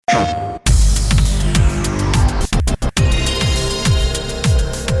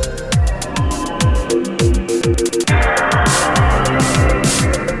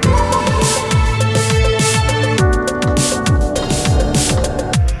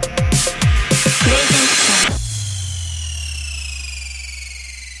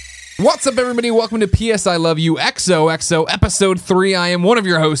What's up, everybody? Welcome to PS I Love You XOXO Episode 3. I am one of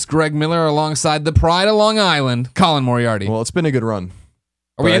your hosts, Greg Miller, alongside the Pride of Long Island, Colin Moriarty. Well, it's been a good run.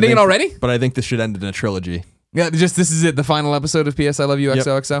 Are we ending it already? But I think this should end in a trilogy. Yeah, this is it, the final episode of PS I Love You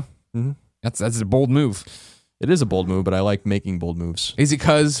XOXO? Mm-hmm. That's a bold move. It is a bold move, but I like making bold moves. Is it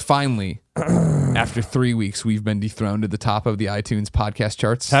because, finally, after 3 weeks, we've been dethroned at the top of the iTunes podcast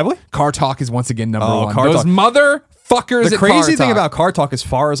charts? Have we? Car Talk is once again number one. Car Those Talk. motherfuckers The at crazy Car thing Talk. about Car Talk, as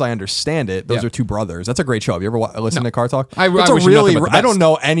far as I understand it, those Yeah. are two brothers. That's a great show. Have you ever listened to Car Talk? I It's wish you nothing but the I don't best.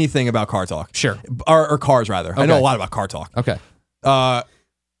 know anything about Car Talk. Sure. Or Cars, rather. I know a Okay. lot about Car Talk. Okay.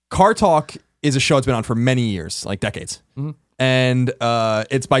 Car Talk is a show that's been on for many years, like decades. Mm-hmm. And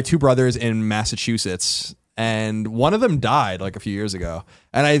it's by two brothers in Massachusetts. And one of them died like a few years ago.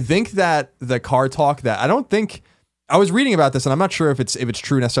 And I think that the Car Talk I was reading about this, and I'm not sure if it's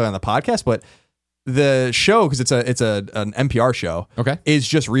true necessarily on the podcast, but the show, because it's an NPR show, Okay. is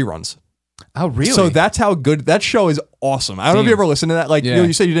just reruns. Oh, really? So that's how good that show is. Awesome. I don't know if you ever listened to that. Like Yeah.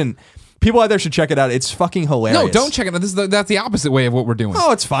 you said you didn't. People out there should check it out. It's fucking hilarious. No, don't check it out. That's the opposite way of what we're doing.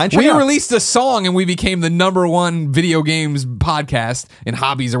 Oh, it's fine. Check We it out. released a song and we became the #1 video games podcast in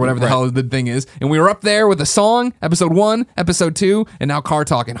hobbies or whatever the hell the thing is. And we were up there with a song, episode 1, episode 2, and now Car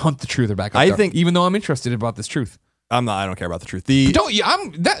Talk and Hunt the Truth are back up there. Even though I'm interested about this truth. I don't care about the truth.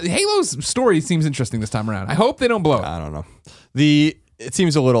 Halo's story seems interesting this time around. I hope they don't blow it. I don't know. It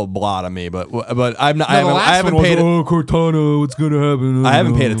seems a little blah to me, but I'm not. No, I haven't paid. Cortana, what's gonna happen? I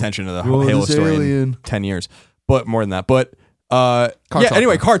haven't paid attention to the Halo story in 10 years, but more than that. But Talk,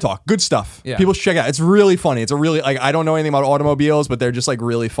 anyway, man. Car Talk, good stuff. Yeah. People should check it out. It's really funny. It's a really I don't know anything about automobiles, but they're just like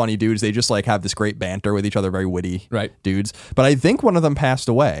really funny dudes. They just like have this great banter with each other, very witty dudes. But I think one of them passed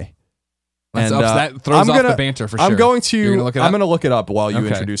away. That throws off the banter for sure. I'm going to look it up while you Okay.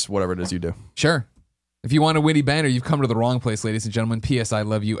 introduce whatever it is you do. Sure. If you want a witty banner, you've come to the wrong place, ladies and gentlemen. PS I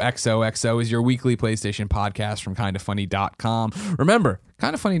Love You XOXO is your weekly PlayStation podcast from kindafunny.com. Remember,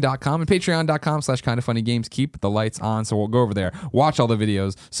 kindafunny.com and patreon.com/kindafunnygames. Keep the lights on, so we'll go over there. Watch all the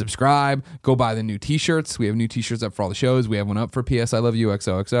videos. Subscribe. Go buy the new t-shirts. We have new t-shirts up for all the shows. We have one up for PS I Love You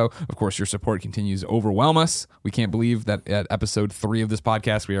XOXO. Of course, your support continues to overwhelm us. We can't believe that at episode 3 of this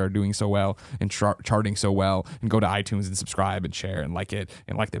podcast, we are doing so well and charting so well. And go to iTunes and subscribe and share and like it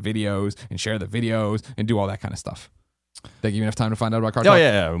and like the videos and share the videos and do all that kind of stuff. Did I give you enough time to find out about Car Talk? Oh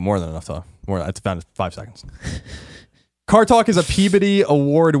yeah, more than enough time. I found 5 seconds. Car Talk is a Peabody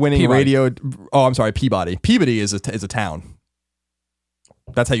award-winning radio. Oh, I'm sorry, Peabody. Peabody is a town.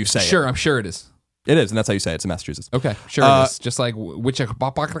 That's how you say it. Sure, I'm sure it is. It is, and that's how you say it. It's in Massachusetts. Okay, sure it is. Just like Wichita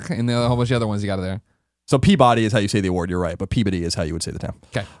and the whole bunch of other ones you got there. So Peabody is how you say the award. You're right, but Peabody is how you would say the town.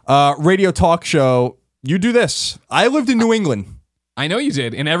 Okay. Radio talk show. You do this. I lived in New England. I know you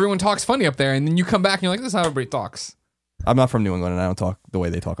did, and everyone talks funny up there, and then you come back and you're like, this is how everybody talks. I'm not from New England, and I don't talk the way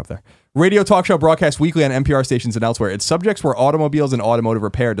they talk up there. Radio talk show broadcast weekly on NPR stations and elsewhere. Its subjects were automobiles and automotive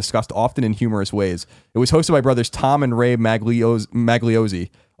repair, discussed often in humorous ways. It was hosted by brothers Tom and Ray Magliozzi,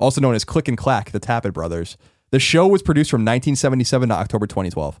 also known as Click and Clack, the Tappet brothers. The show was produced from 1977 to October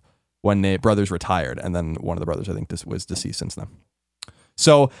 2012, when the brothers retired, and then one of the brothers, I think, was deceased since then.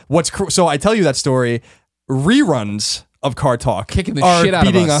 So I tell you that story. Reruns of Car Talk Kicking the are shit out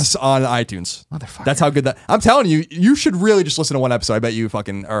of beating us. us on iTunes. Motherfucker. That's how good that. I'm telling you, you should really just listen to one episode. I bet you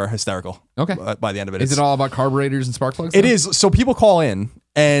fucking are hysterical. Okay. By the end of it, Is it all about carburetors and spark plugs? It is. So people call in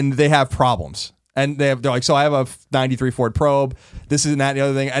and they have problems, and they're like, so I have a '93 Ford Probe. This is and that and the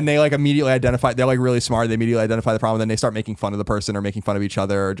other thing, and they like immediately identify. They're like really smart. They immediately identify the problem. And then they start making fun of the person or making fun of each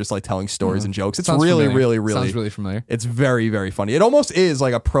other or just like telling stories and jokes. It's Sounds really, familiar. really, really Sounds really familiar. It's very, very funny. It almost is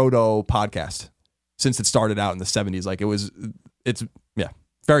like a proto podcast since it started out in the '70s. Like it's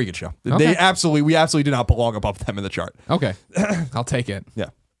very good show. Okay. We absolutely do not belong above them in the chart. Okay. I'll take it. Yeah.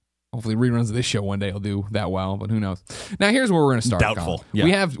 Hopefully reruns of this show one day will do that well, but who knows. Now here's where we're going to start. Doubtful. Colin.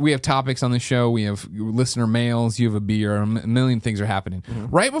 Yeah. We have topics on the show. We have listener mails. You have a beer. A million things are happening.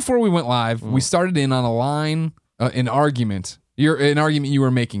 Right before we went live, we started in on a line, an argument. An argument you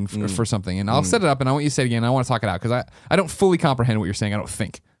were making for something, and I'll set it up, and I want you to say it again. I want to talk it out because I don't fully comprehend what you're saying. I don't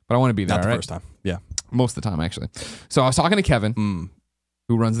think, but I want to be there. Not the right? first time. Yeah. Most of the time, actually. So I was talking to Kevin,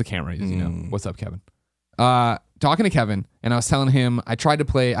 who runs the camera, as you know. What's up, Kevin? Talking to Kevin, and I was telling him I tried to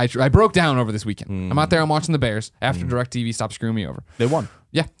play. I broke down over this weekend. I'm out there. I'm watching the Bears after DirecTV stopped screwing me over. They won.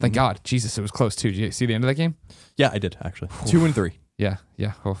 Yeah, thank God. Jesus, it was close too. Did you see the end of that game? Yeah, I did actually. 2-3. Yeah.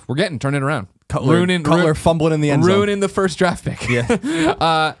 Oh, we're turning it around. Cutler fumbling in the end zone. Ruining the first draft pick.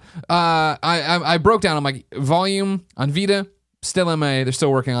 Yeah. I broke down. I'm like, volume on Vita, still MA. They're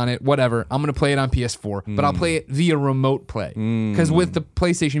still working on it. Whatever. I'm going to play it on PS4, but I'll play it via remote play. Because with the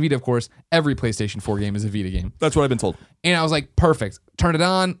PlayStation Vita, of course, every PlayStation 4 game is a Vita game. That's what I've been told. And I was like, perfect. Turn it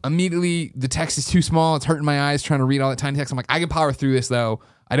on. Immediately, the text is too small. It's hurting my eyes trying to read all that tiny text. I'm like, I can power through this, though.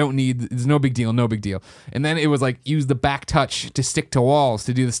 I don't need, it's no big deal, no big deal. And then it was like, use the back touch to stick to walls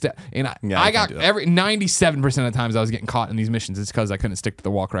to do the step. And I got 97% of the times I was getting caught in these missions. It's because I couldn't stick to the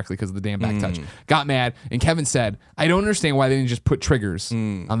wall correctly because of the damn back touch. Got mad. And Kevin said, I don't understand why they didn't just put triggers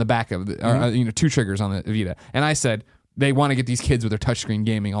on the back of the, or, 2 triggers on the Vita. And I said, they want to get these kids with their touchscreen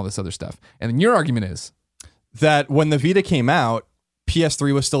gaming, all this other stuff. And then your argument is that when the Vita came out,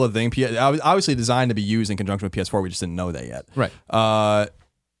 PS3 was still a thing. Obviously designed to be used in conjunction with PS4. We just didn't know that yet. Right.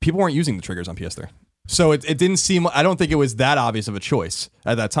 People weren't using the triggers on PS3. So it didn't seem, I don't think it was that obvious of a choice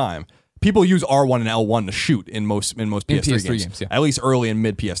at that time. People use R1 and L1 to shoot in most PS3 games. Yeah. At least early and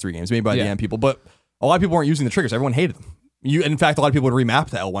mid PS3 games, maybe by the end people. But a lot of people weren't using the triggers. Everyone hated them. In fact, a lot of people would remap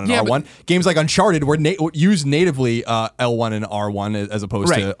to L1 and R1. Games like Uncharted were used natively L1 and R1 as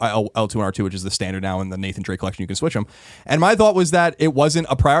opposed to L2 and R2, which is the standard now in the Nathan Drake collection. You can switch them. And my thought was that it wasn't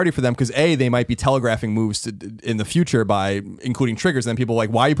a priority for them because A, they might be telegraphing moves in the future by including triggers. And then people were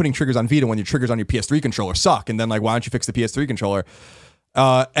like, why are you putting triggers on Vita when your triggers on your PS3 controller suck? And then like, why don't you fix the PS3 controller?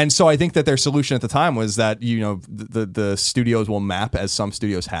 And so I think that their solution at the time was that, the studios will map as some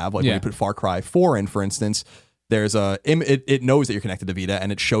studios have. Like when you put Far Cry 4 in, for instance, there's it knows that you're connected to Vita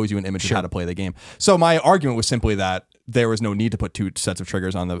and it shows you an image of how to play the game. So my argument was simply that there was no need to put 2 sets of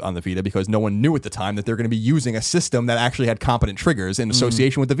triggers on the Vita because no one knew at the time that they're going to be using a system that actually had competent triggers in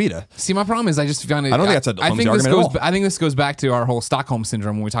association with the Vita. See, my problem is I just found it. I don't think that's a clumsy argument at all. I think this goes back to our whole Stockholm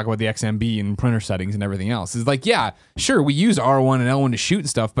syndrome when we talk about the XMB and printer settings and everything else. It's like, yeah, sure, we use R1 and L1 to shoot and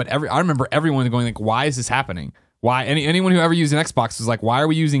stuff, but I remember everyone going like, why is this happening? Why? Anyone who ever used an Xbox was like, why are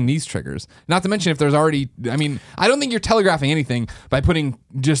we using these triggers? Not to mention if there's already, I mean, I don't think you're telegraphing anything by putting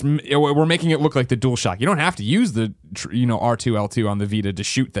we're making it look like the DualShock. You don't have to use the, R2, L2 on the Vita to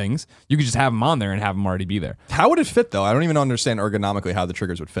shoot things. You could just have them on there and have them already be there. How would it fit though? I don't even understand ergonomically how the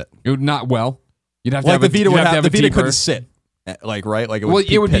triggers would fit. It would not well. You'd have to have the Vita would have the Vita couldn't sit. Like right, like it would. Well,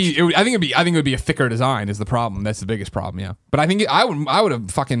 it would be. I think it would be a thicker design. Is the problem? That's the biggest problem. Yeah, but I think I would have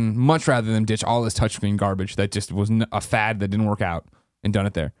fucking much rather them ditch all this touchscreen garbage that just was a fad that didn't work out and done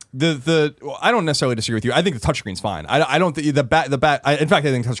it there. I don't necessarily disagree with you. I think the touchscreen's fine. I don't think the back. In fact, I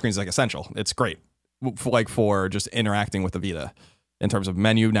think touchscreen is like essential. It's great, for just interacting with the Vita. In terms of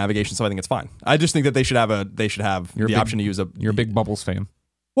menu navigation, so I think it's fine. I just think that they should have the option to use a. You're a big Bubbles fan.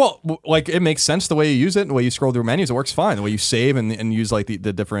 Well, like it makes sense the way you use it, and the way you scroll through menus, it works fine. The way you save and use like the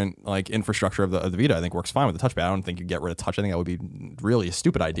different like infrastructure of the Vita, I think works fine with the touchpad. I don't think you get rid of touch. I think that would be really a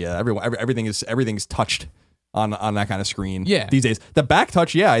stupid idea. Everything's touched on that kind of screen these days. The back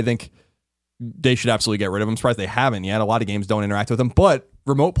touch, I think they should absolutely get rid of them. I'm surprised they haven't yet. A lot of games don't interact with them, but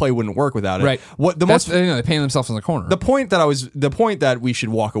remote play wouldn't work without it. Right. They're painting themselves in the corner. The point that we should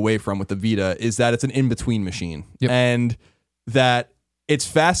walk away from with the Vita is that it's an in-between machine, and that. It's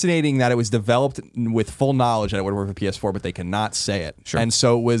fascinating that it was developed with full knowledge that it would work with PS4, but they cannot say it. Sure. And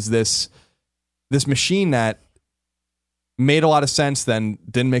so it was this machine that made a lot of sense, then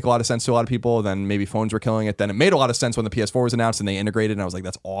didn't make a lot of sense to a lot of people, then maybe phones were killing it. Then it made a lot of sense when the PS4 was announced and they integrated, and I was like,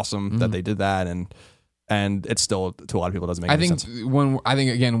 that's awesome that they did that. And it's still, to a lot of people, doesn't make any sense. I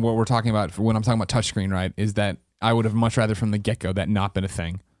think, again, what we're talking about, when I'm talking about touchscreen, right, is that I would have much rather from the get-go that not been a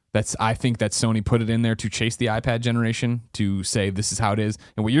thing. I think that Sony put it in there to chase the iPad generation, to say this is how it is.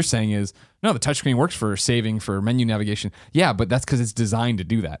 And what you're saying is, no, the touchscreen works for saving, for menu navigation. Yeah, but that's because it's designed to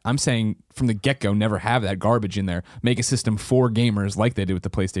do that. I'm saying from the get-go, never have that garbage in there. Make a system for gamers like they did with the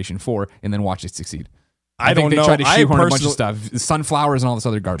PlayStation 4, and then watch it succeed. I think they tried to shoehorn a bunch of stuff, Sunflowers and all this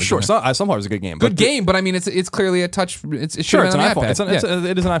other garbage. Sure, Sunflowers is a good game. Good game, but I mean, it's clearly a touch. It's an iPad.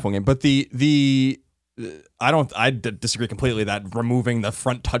 It is an iPhone game, but I disagree completely that removing the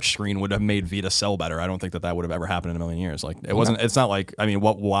front touchscreen would have made Vita sell better. I don't think that would have ever happened in a million years. Like it wasn't. It's not like, I mean,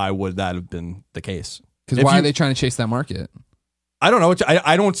 why would that have been the case? Because why are they trying to chase that market? I don't know.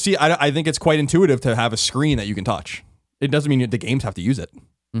 I don't see. I think it's quite intuitive to have a screen that you can touch. It doesn't mean the games have to use it.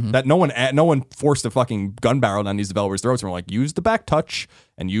 Mm-hmm. That no one forced a fucking gun barrel down these developers' throats and were like, use the back touch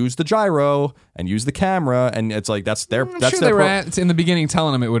and use the gyro and use the camera, and it's like that's their. It's in the beginning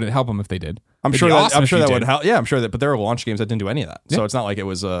telling them it would help them if they did. I'm sure that would help. Yeah, I'm sure that. But there are launch games that didn't do any of that, so it's not like it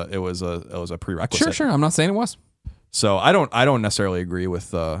was a prerequisite. Sure. I'm not saying it was. So I don't necessarily agree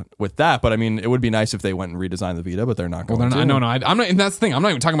with that, but I mean, it would be nice if they went and redesigned the Vita, but they're not going to. No, I'm not. And that's the thing. I'm not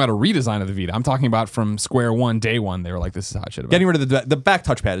even talking about a redesign of the Vita. I'm talking about from square one, day one. They were like, "This is how it should have been." Getting rid of the back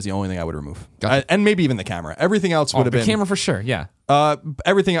touchpad is the only thing I would remove, and maybe even the camera. Everything else would have been the camera for sure. Yeah.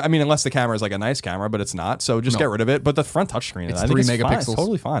 Everything. I mean, unless the camera is like a nice camera, but it's not. So just get rid of it. But the front touchscreen, it's I think 3 it's megapixels. fine. It's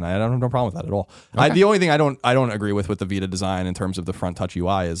totally fine. I don't have no problem with that at all. Okay. The only thing I don't agree with the Vita design in terms of the front touch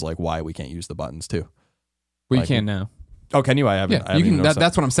UI is like why we can't use the buttons too. Well, you can now. Oh, can you? I haven't. Yeah, you can.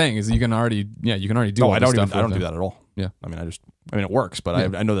 That's what I'm saying is you can already. Yeah, you can already do. No, all I this don't stuff do that at all. Yeah. I mean, it works,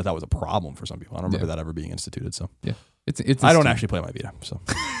 but I know that was a problem for some people. I don't remember that ever being instituted. So yeah, it's. I don't actually play my Vita. So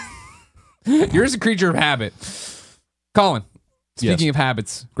you're just a creature of habit, Colin. Speaking of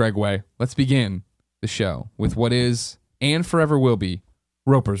habits, Greg Way, let's begin the show with what is and forever will be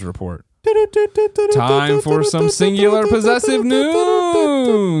Roper's Report. Time for some singular possessive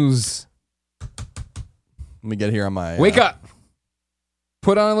news. Let me get here on my... Wake up.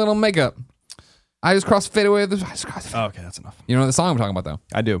 Put on a little makeup. I just crossed fade away. Okay, that's enough. You know the song I'm talking about, though?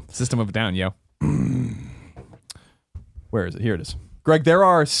 I do. System of a Down, yo. Where is it? Here it is. Greg, there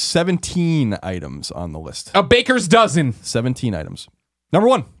are 17 items on the list. A baker's dozen. 17 items. Number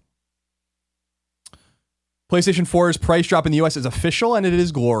 1. PlayStation 4's price drop in the US is official, and it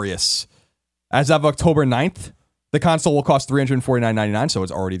is glorious. As of October 9th, the console will cost $349.99, so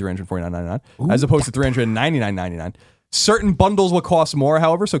it's already $349.99, as opposed to $399.99. Certain bundles will cost more,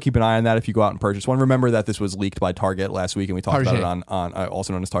 however, so keep an eye on that if you go out and purchase one. Remember that this was leaked by Target last week, and we talked about it on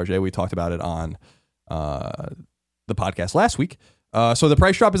also known as Target. We talked about it on the podcast last week. So the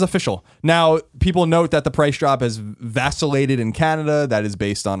price drop is official. Now, people note that the price drop has vacillated in Canada. That is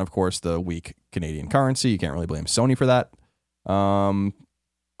based on, of course, the weak Canadian currency. You can't really blame Sony for that.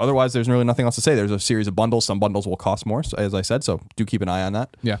 Otherwise, there's really nothing else to say. There's a series of bundles. Some bundles will cost more, as I said, so do keep an eye on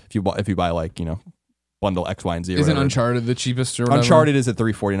that. Yeah. If you buy like, bundle X, Y, and Z. Isn't Uncharted the cheapest or whatever? Uncharted is at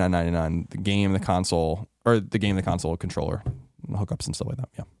 $349.99. The game, the console controller, hookups and stuff like that.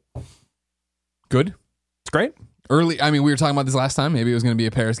 Yeah. Good. It's great. Early, I mean, we were talking about this last time. Maybe it was going to be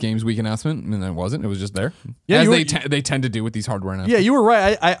a Paris Games Week announcement, and it wasn't. It was just there. Yeah, they tend to do with these hardware announcements. Yeah, you were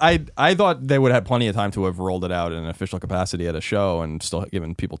right. I thought they would have plenty of time to have rolled it out in an official capacity at a show and still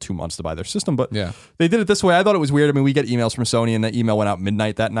given people 2 months to buy their system. But yeah, they did it this way. I thought it was weird. I mean, we get emails from Sony, and that email went out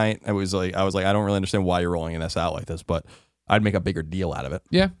midnight that night. I was like, I don't really understand why you're rolling this out like this, but I'd make a bigger deal out of it.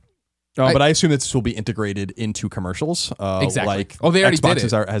 Yeah. But I assume that this will be integrated into commercials. Exactly. Like they already Xbox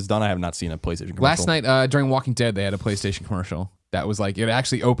did it. has done. I have not seen a PlayStation commercial. Last night during Walking Dead, they had a PlayStation commercial that was like, it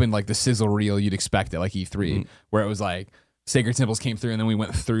actually opened like the sizzle reel you'd expect at like E3, where it was like Sacred Symbols came through, and then we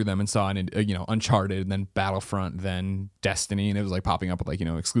went through them and saw Uncharted, and then Battlefront, then Destiny, and it was like popping up with like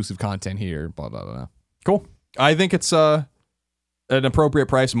exclusive content here, blah blah blah. Cool. I think it's an appropriate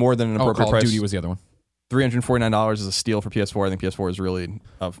price, more than an appropriate Call price. of Duty was the other one. $349 is a steal for PS4. I think PS4 is really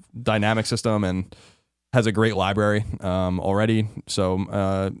a dynamic system and has a great library already.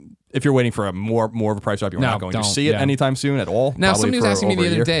 So if you're waiting for a more of a price drop, you're not going to see it anytime soon at all. Now, somebody was asking me the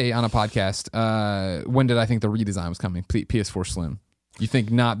other day on a podcast, when did I think the redesign was coming? PS4 Slim. You think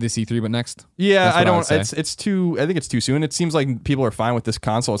not this E3, but next? Yeah, I don't. It's too. I think it's too soon. It seems like people are fine with this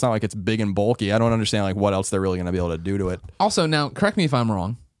console. It's not like it's big and bulky. I don't understand like what else they're really going to be able to do to it. Also, now correct me if I'm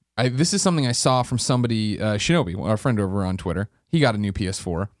wrong. This is something I saw from somebody, Shinobi, our friend over on Twitter. He got a new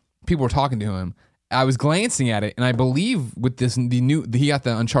PS4. People were talking to him. I was glancing at it, and I believe with this he got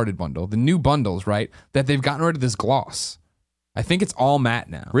the Uncharted bundle, the new bundles, right? That they've gotten rid of this gloss. I think it's all matte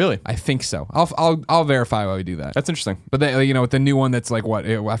now. Really? I think so. I'll verify why we do that. That's interesting. But with the new one, that's like what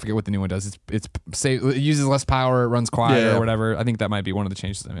I forget what the new one does. It uses less power, it runs quieter or whatever. I think that might be one of the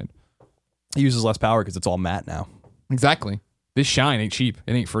changes they made. It uses less power because it's all matte now. Exactly. This shine ain't cheap.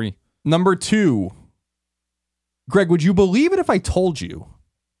 It ain't free. Number 2. Greg, would you believe it if I told you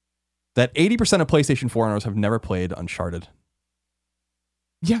that 80% of PlayStation 4 owners have never played Uncharted?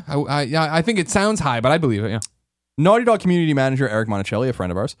 Yeah, I think it sounds high, but I believe it, yeah. Naughty Dog community manager Eric Monticelli, a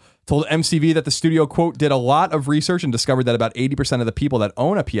friend of ours, told MCV that the studio, quote, did a lot of research and discovered that about 80% of the people that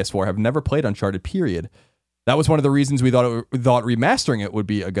own a PS4 have never played Uncharted, period. That was one of the reasons we thought remastering it would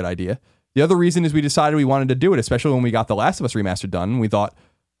be a good idea. The other reason is we decided we wanted to do it, especially when we got The Last of Us remastered done. We thought,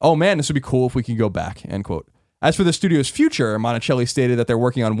 oh man, this would be cool if we could go back, end quote. As for the studio's future, Monticelli stated that they're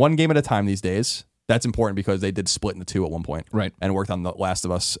working on one game at a time these days. That's important because they did split into 2 at one point. Right. And worked on The Last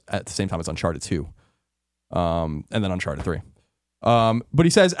of Us at the same time as Uncharted 2. And then Uncharted 3. But he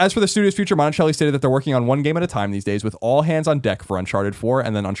says, as for the studio's future, Monticelli stated that they're working on one game at a time these days with all hands on deck for Uncharted 4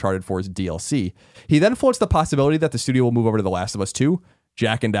 and then Uncharted 4's DLC. He then floats the possibility that the studio will move over to The Last of Us 2,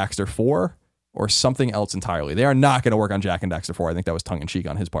 Jak and Daxter 4, or something else entirely. They are not going to work on Jak and Daxter 4. I think that was tongue-in-cheek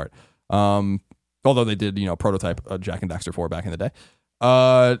on his part. Although they did, prototype Jack and Daxter 4 back in the day.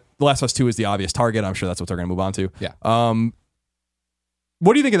 The Last of Us 2 is the obvious target. I'm sure that's what they're going to move on to. Yeah.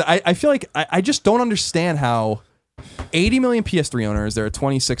 What do you think of that? I feel like I just don't understand how 80 million PS3 owners, there are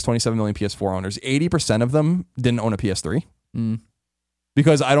 26, 27 million PS4 owners, 80% of them didn't own a PS3.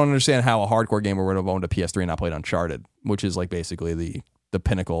 Because I don't understand how a hardcore gamer would have owned a PS3 and not played Uncharted, which is like basically the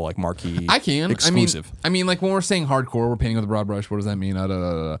pinnacle, like marquee exclusive. I mean, like when we're saying hardcore, we're painting with a broad brush. What does that mean?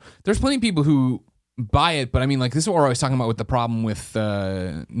 There's plenty of people who buy it, but I mean, like this is what we're always talking about with the problem with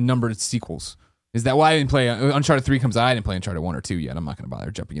numbered sequels. Is that why I didn't play Uncharted 3 comes out? I didn't play Uncharted 1 or 2 yet. I'm not going to bother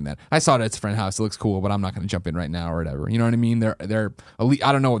jumping in that. I saw it at its friend's house. It looks cool, but I'm not going to jump in right now or whatever. You know what I mean? They're elite.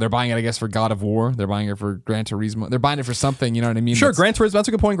 I don't know. They're buying it, I guess, for God of War. They're buying it for Gran Turismo. They're buying it for something. You know what I mean? Sure, Gran Turismo. That's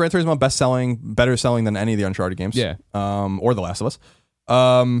a good point. Gran Turismo better selling than any of the Uncharted games. Yeah. Or The Last of Us.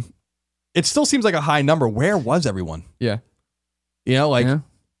 It still seems like a high number. Where was everyone? Yeah.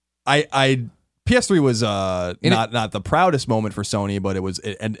 I PS3 was not the proudest moment for Sony, but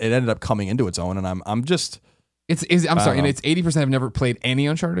it ended up coming into its own, and I'm just. I'm sorry, and it's 80% have never played any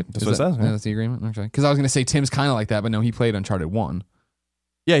Uncharted. That's what it says. Yeah. That's the agreement. Okay, because I was going to say Tim's kind of like that, but no, he played Uncharted 1.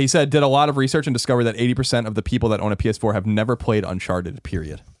 Yeah, he said did a lot of research and discovered that 80% of the people that own a PS4 have never played Uncharted.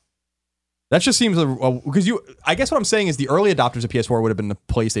 Period. That just seems because I guess what I'm saying is the early adopters of PS4 would have been the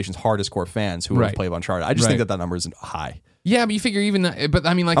PlayStation's hardest core fans who would have played Uncharted. I just think that number is high. Yeah, but you figure even that, but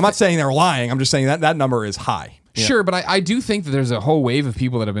I mean, like, I'm not saying they're lying. I'm just saying that number is high. Sure, but I do think that there's a whole wave of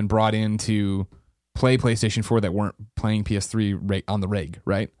people that have been brought in to play PlayStation 4 that weren't playing PS3 on the reg,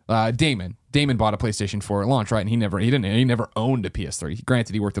 right? Damon bought a PlayStation 4 at launch, right? And he never owned a PS3.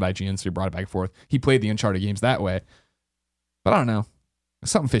 Granted, he worked at IGN, so he brought it back and forth. He played the Uncharted games that way, but I don't know,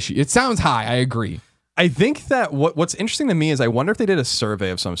 something fishy. It sounds high. I agree. I think that what's interesting to me is I wonder if they did a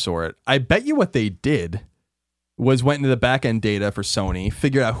survey of some sort. I bet you what they did was went into the back-end data for Sony,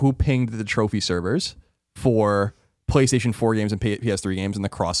 figured out who pinged the trophy servers for PlayStation 4 games and PS3 games and the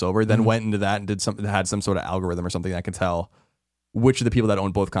crossover, then went into that and did something that had some sort of algorithm or something that could tell which of the people that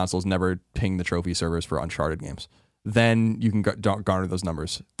own both consoles never pinged the trophy servers for Uncharted games. Then you can garner those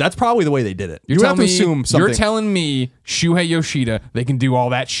numbers. That's probably the way they did it. You're telling me Shuhei Yoshida, they can do all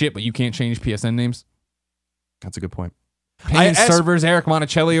that shit, but you can't change PSN names? That's a good point. Paying servers, Eric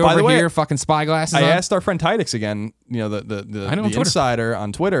Monticelli over here, fucking spyglasses. I asked our friend Tidix again, the insider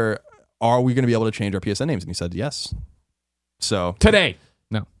on Twitter, are we going to be able to change our PSN names? And he said yes. So today,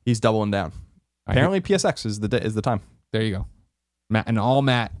 no, he's doubling down. Apparently, PSX is the time. There you go, Matt, an all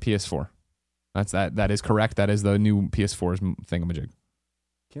Matt PS4. That is correct. That is the new PS4's thingamajig.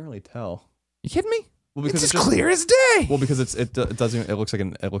 Can't really tell. You kidding me? Well, because it's clear as day. Well, because it doesn't. It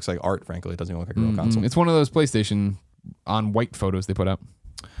looks like art. Frankly, it doesn't look like a real console. It's one of those PlayStation on white photos they put up.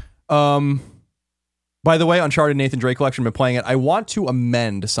 By the way, Uncharted Nathan Drake collection, been playing it. I want to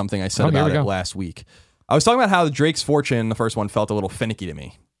amend something I said about it last week. I was talking about how the Drake's Fortune, the first one, felt a little finicky to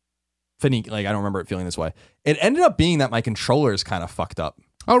me. Like I don't remember it feeling this way. It ended up being that my controller is kind of fucked up.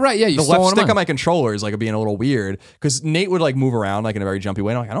 Oh right, yeah. The left stick on my controller is like being a little weird because Nate would like move around like in a very jumpy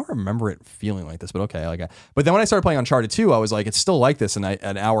way. And I'm like, I don't remember it feeling like this, but okay. But then when I started playing Uncharted 2, I was like, it's still like this. And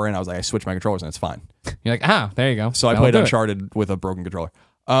an hour in, I was like, I switched my controllers and it's fine. You're like, there you go. So I played Uncharted with a broken controller.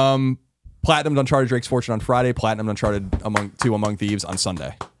 Platinumed Uncharted Drake's Fortune on Friday. Platinumed Uncharted Among Thieves on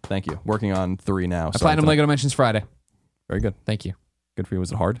Sunday. Thank you. Working on 3 now. Platinum Lego Dimensions Friday. Very good. Thank you. Good for you.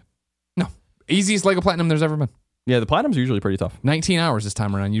 Was it hard? No. Easiest Lego Platinum there's ever been. Yeah, the Platinums are usually pretty tough. 19 hours this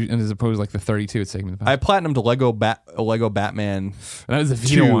time around, as opposed to like the 32 it's taking me the past. I Platinumed a Lego Batman that was the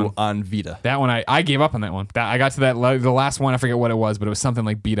Vita one. On Vita. That one, I gave up on that one. I got to the last one, I forget what it was, but it was something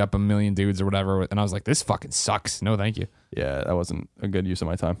like beat up a million dudes or whatever, and I was like, this fucking sucks. No, thank you. Yeah, that wasn't a good use of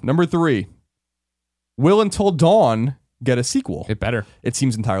my time. Number 3. Will Until Dawn get a sequel? It better. It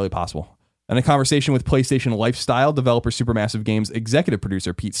seems entirely possible. In a conversation with PlayStation Lifestyle, developer Supermassive Games executive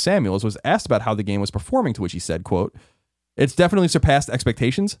producer Pete Samuels was asked about how the game was performing, to which he said, quote, "It's definitely surpassed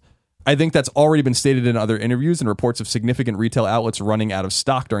expectations. I think that's already been stated in other interviews and reports of significant retail outlets running out of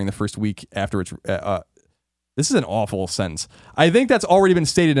stock during the first week after its... this is an awful sentence. I think that's already been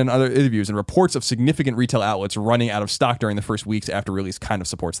stated in other interviews and reports of significant retail outlets running out of stock during the first weeks after release kind of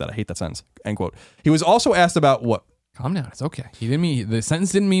supports that. I hate that sentence." End quote. He was also asked about what... Calm down. It's okay. The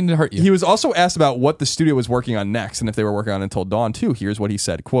sentence didn't mean to hurt you. He was also asked about what the studio was working on next and if they were working on Until Dawn too. Here's what he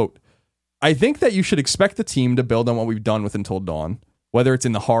said, quote, "I think that you should expect the team to build on what we've done with Until Dawn, whether it's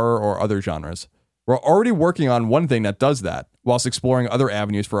in the horror or other genres. We're already working on one thing that does that, whilst exploring other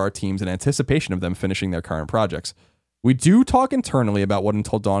avenues for our teams in anticipation of them finishing their current projects. We do talk internally about what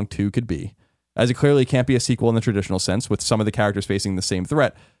Until Dawn 2 could be, as it clearly can't be a sequel in the traditional sense, with some of the characters facing the same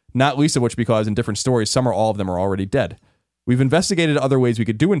threat, not least of which because in different stories, some or all of them are already dead. We've investigated other ways we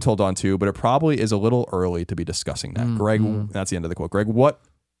could do Until Dawn 2, but it probably is a little early to be discussing that. Greg, that's the end of the quote. Greg, what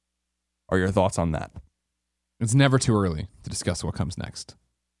are your thoughts on that? It's never too early to discuss what comes next.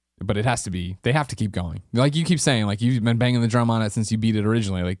 But it has to be, they have to keep going. Like you keep saying, like you've been banging the drum on it since you beat it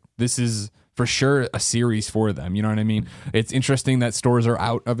originally. Like this is for sure a series for them. You know what I mean? It's interesting that stores are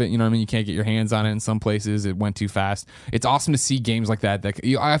out of it. You know what I mean? You can't get your hands on it in some places. It went too fast. It's awesome to see games like that.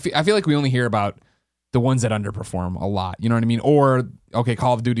 I feel like we only hear about the ones that underperform a lot. You know what I mean? Or, okay,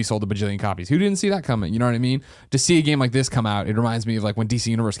 Call of Duty sold a bajillion copies. Who didn't see that coming? You know what I mean? To see a game like this come out, it reminds me of like when DC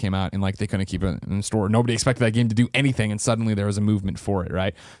Universe came out and like they couldn't keep it in the store. Nobody expected that game to do anything, and suddenly there was a movement for it,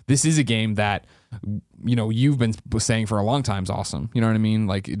 right? This is a game that, you know, you've been saying for a long time is awesome. You know what I mean?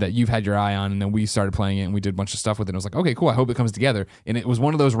 Like that you've had your eye on, and then we started playing it and we did a bunch of stuff with it. And I was like, okay, cool. I hope it comes together. And it was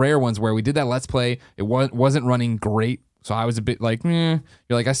one of those rare ones where we did that Let's Play. It wasn't running great. So I was a bit like, You're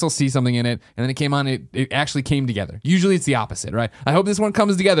like, I still see something in it. And then it came on, it actually came together. Usually it's the opposite, right? I hope this one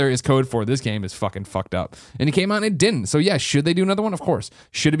comes together is code for this game is fucking fucked up. And it came on, it didn't. So yeah, should they do another one? Of course.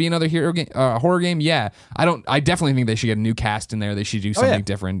 Should it be another horror game? Yeah. I definitely think they should get a new cast in there. They should do something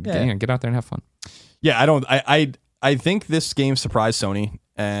different. Yeah. Get out there and have fun. Yeah, I think this game surprised Sony,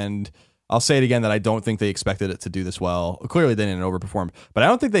 and I'll say it again that I don't think they expected it to do this well. Clearly, they didn't overperform, but I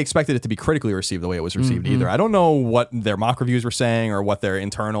don't think they expected it to be critically received the way it was received either. I don't know what their mock reviews were saying or what their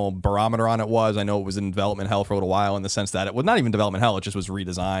internal barometer on it was. I know it was in development hell for a little while in the sense that it was not even development hell. It just was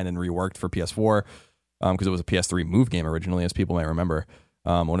redesigned and reworked for PS4 because it was a PS3 Move game originally, as people might remember,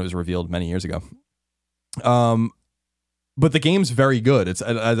 when it was revealed many years ago. But the game's very good. It's,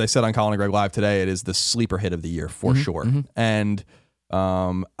 as I said on Colin and Greg Live today, it is the sleeper hit of the year for sure. And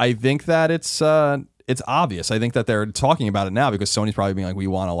I think that it's obvious. I think that they're talking about it now because Sony's probably being like, we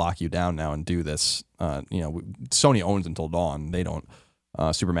want to lock you down now and do this. Sony owns Until Dawn. They don't.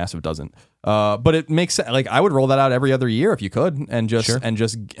 Supermassive doesn't. But it makes sense. Like I would roll that out every other year if you could, and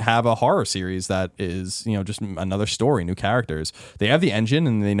just have a horror series that is, just another story, new characters. They have the engine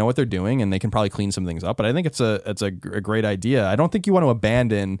and they know what they're doing, and they can probably clean some things up. But I think it's a great idea. I don't think you want to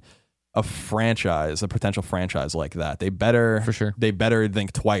abandon a potential franchise like that. They better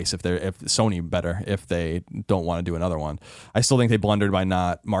think twice if they don't want to do another one. I still think they blundered by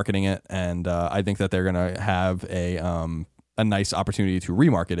not marketing it, and I think that they're gonna have a nice opportunity to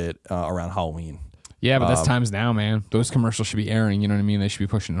remarket it around Halloween. Yeah, but that's times now, man. Those commercials should be airing. You know what I mean? They should be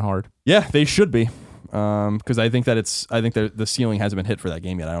pushing it hard. Yeah, they should be. Because I think that the ceiling hasn't been hit for that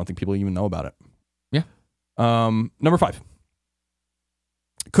game yet. I don't think people even know about it. Yeah. Number 5.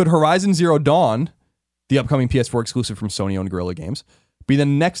 Could Horizon Zero Dawn, the upcoming PS4 exclusive from Sony-owned Guerrilla Games, be the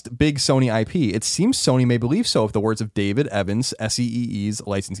next big Sony IP? It seems Sony may believe so if the words of David Evans, SEE's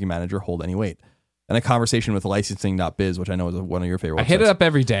licensing manager, hold any weight. And a conversation with licensing.biz, which I know is one of your favorite websites. I hit it up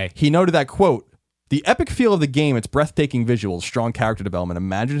every day. He noted that, quote, the epic feel of the game, its breathtaking visuals, strong character development,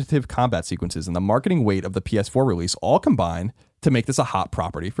 imaginative combat sequences, and the marketing weight of the PS4 release all combine to make this a hot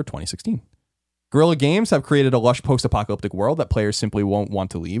property for 2016. Guerrilla Games have created a lush post-apocalyptic world that players simply won't want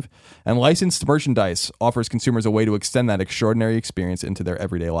to leave, and licensed merchandise offers consumers a way to extend that extraordinary experience into their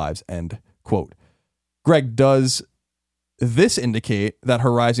everyday lives, end quote. Greg, does this indicate that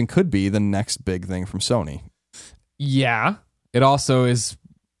Horizon could be the next big thing from Sony? Yeah. It also is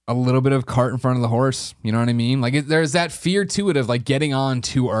a little bit of cart in front of the horse. You know what I mean? Like there's that fear to it of like getting on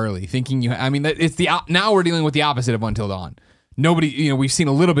too early, thinking it's now we're dealing with the opposite of Until Dawn. Nobody, we've seen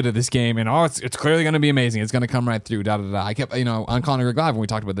a little bit of this game and it's clearly going to be amazing. It's going to come right through. I kept, on Colin and Greg Live when we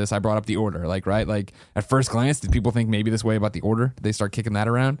talked about this, I brought up The Order. Right? Like at first glance, did people think maybe this way about The Order? Did they start kicking that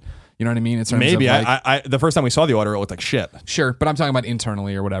around? You know what I mean? Maybe. I the first time we saw The Order, it looked like shit. Sure, but I'm talking about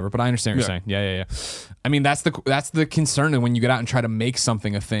internally or whatever. But I understand what you're saying. Yeah. I mean, that's the concern when you get out and try to make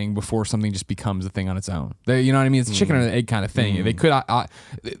something a thing before something just becomes a thing on its own. You know what I mean? It's a chicken or the egg kind of thing. They could.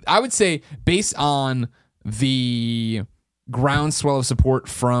 I would say based on the groundswell of support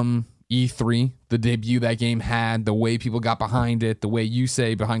from E3, the debut that game had, the way people got behind it, the way you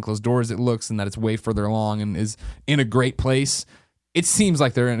say behind closed doors it looks, and that it's way further along and is in a great place. It seems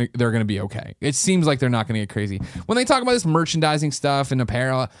like they're going to be okay. It seems like they're not going to get crazy. When they talk about this merchandising stuff and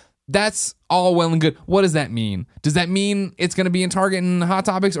apparel, that's all well and good. What does that mean? Does that mean it's going to be in Target and Hot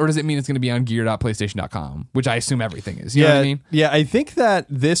Topics, or does it mean it's going to be on gear.playstation.com, which I assume everything is? You know what I mean? Yeah, I think that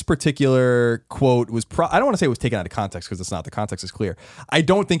this particular quote was I don't want to say it was taken out of context because it's not. The context is clear. I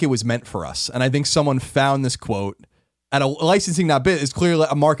don't think it was meant for us. And I think someone found this quote at a licensing.biz. It's clearly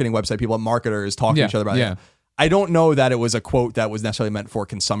a marketing website. People, marketers talking to each other about it. I don't know that it was a quote that was necessarily meant for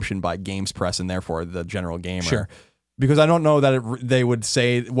consumption by Games Press and therefore the general gamer. Sure. because I don't know that they would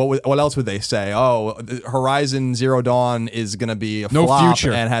say what else would they say? Oh, Horizon Zero Dawn is going to be a flop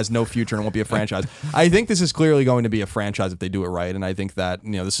and has no future and won't be a franchise. I think this is clearly going to be a franchise if they do it right, and I think that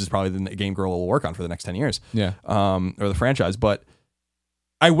this is probably the game Guerrilla will work on for the next 10 years. Yeah, or the franchise. But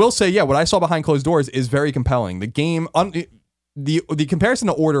I will say, what I saw behind closed doors is very compelling. The game. The comparison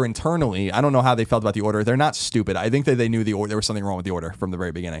to Order internally, I don't know how they felt about the Order. They're not stupid. I think that they knew there was something wrong with the Order from the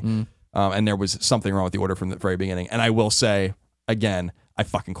very beginning. And there was something wrong with the Order from the very beginning. And I will say, again, I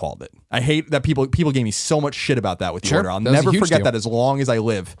fucking called it. I hate that people gave me so much shit about that with the Order. I'll never forget that as long as I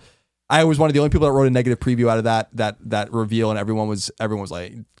live. I was one of the only people that wrote a negative preview out of that reveal, and everyone was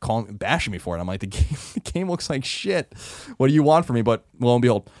like bashing me for it. I'm like, the game looks like shit. What do you want from me? But lo and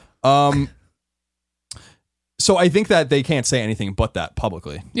behold. So I think that they can't say anything but that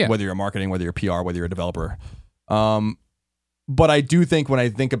publicly, whether you're marketing, whether you're PR, whether you're a developer. But I do think when I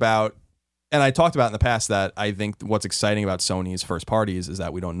think about, and I talked about in the past that I think what's exciting about Sony's first parties is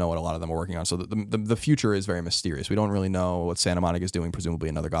that we don't know what a lot of them are working on. So the future is very mysterious. We don't really know what Santa Monica is doing, presumably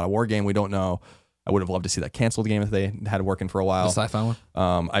another God of War game. We don't know. I would have loved to see that canceled game if they had working for a while. The sci-fi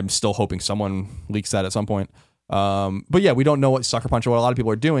one? I'm still hoping someone leaks that at some point. But yeah, we don't know what Sucker Punch or what a lot of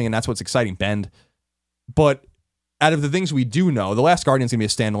people are doing, and that's what's exciting. Bend. But out of the things we do know, The Last Guardian is going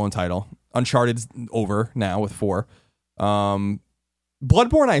to be a standalone title. Uncharted's over now with 4. Bloodborne,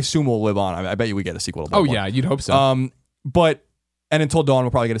 I assume, will live on. I bet you we get a sequel to Bloodborne. Oh, yeah, you'd hope so. But Until Dawn,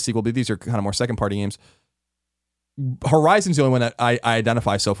 we'll probably get a sequel, but these are kind of more second-party games. Horizon's the only one that I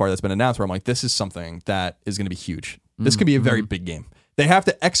identify so far that's been announced where I'm like, this is something that is going to be huge. This could be a very big game. They have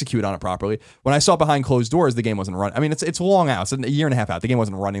to execute on it properly. When I saw it behind closed doors, the game wasn't running. I mean, it's long out. It's a year and a half out. The game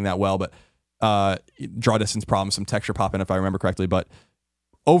wasn't running that well, but draw distance problems, some texture popping if I remember correctly, but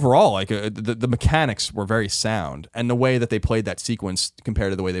overall, like the mechanics were very sound, and the way that they played that sequence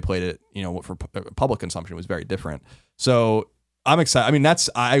compared to the way they played it, for public consumption was very different. So I'm excited. I mean,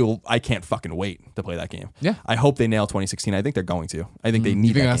 I can't fucking wait to play that game. Yeah, I hope they nail 2016. I think they're going to. I think they need.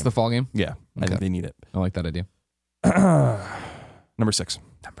 You think that that's game. The fall game? Yeah, okay. I think they need it. I like that idea. Number 6.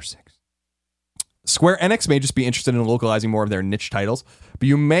 Square Enix may just be interested in localizing more of their niche titles, but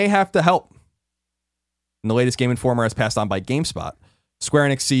you may have to help. In the latest Game Informer as passed on by GameSpot, Square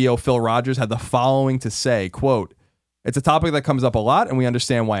Enix CEO Phil Rogers had the following to say, quote, "It's a topic that comes up a lot, and we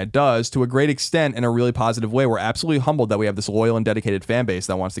understand why it does. To a great extent, in a really positive way, we're absolutely humbled that we have this loyal and dedicated fan base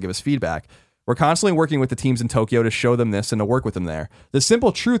that wants to give us feedback. We're constantly working with the teams in Tokyo to show them this and to work with them there. The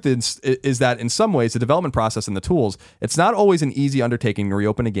simple truth is that in some ways, the development process and the tools, it's not always an easy undertaking to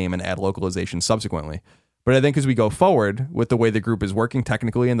reopen a game and add localization subsequently. But I think as we go forward with the way the group is working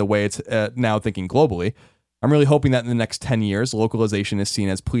technically and the way it's now thinking globally, I'm really hoping that in the next 10 years, localization is seen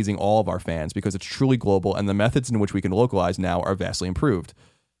as pleasing all of our fans because it's truly global and the methods in which we can localize now are vastly improved."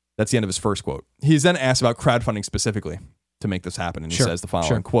 That's the end of his first quote. He's then asked about crowdfunding specifically to make this happen, and he says the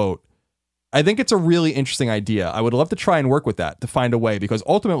following, quote, "I think it's a really interesting idea. I would love to try and work with that to find a way because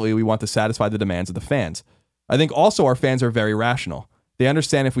ultimately we want to satisfy the demands of the fans. I think also our fans are very rational. They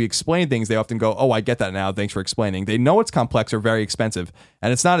understand if we explain things, they often go, 'Oh, I get that now. Thanks for explaining.' They know it's complex or very expensive,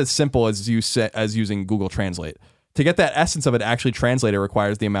 and it's not as simple as using Google Translate. To get that essence of it actually translated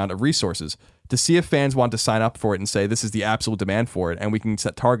requires the amount of resources. To see if fans want to sign up for it and say, this is the absolute demand for it, and we can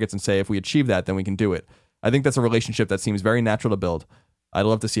set targets and say, if we achieve that, then we can do it. I think that's a relationship that seems very natural to build. I'd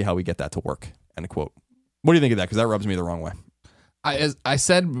love to see how we get that to work." End quote. What do you think of that? Because that rubs me the wrong way. As I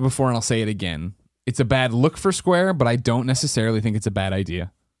said before, and I'll say it again, it's a bad look for Square, but I don't necessarily think it's a bad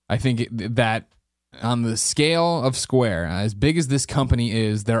idea. I think that on the scale of Square, as big as this company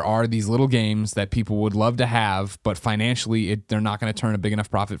is, there are these little games that people would love to have, but financially, they're not going to turn a big enough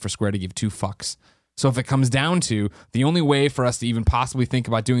profit for Square to give 2 fucks. So if it comes down to the only way for us to even possibly think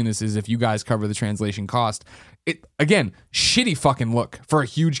about doing this is if you guys cover the translation cost. It, again, shitty fucking look for a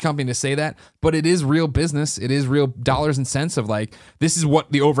huge company to say that, but it is real business. It is real dollars and cents of like, this is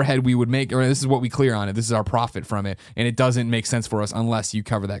what the overhead we would make, or this is what we clear on it. This is our profit from it. And it doesn't make sense for us unless you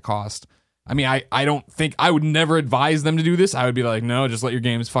cover that cost. I mean, I don't think, I would never advise them to do this. I would be like, no, just let your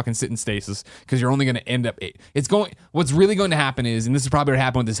games fucking sit in stasis because you're only going to end up, what's really going to happen is, and this is probably what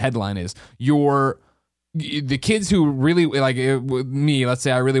happened with this headline is, the kids who really like me, let's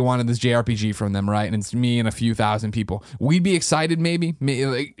say I really wanted this JRPG from them, right? And it's me and a few thousand people. We'd be excited, maybe.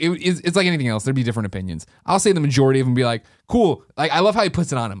 It's like anything else. There'd be different opinions. I'll say the majority of them be like, cool. Like, I love how he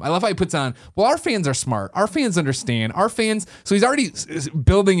puts it on him. I love how he puts on, well, our fans are smart. Our fans understand. Our fans. So he's already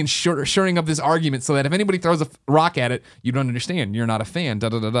building and shoring up this argument so that if anybody throws a rock at it, you don't understand. You're not a fan. Da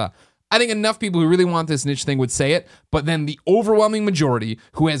da da da. I think enough people who really want this niche thing would say it, but then the overwhelming majority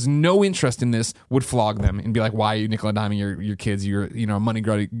who has no interest in this would flog them and be like, why are you nickel and diming your kids? You're a money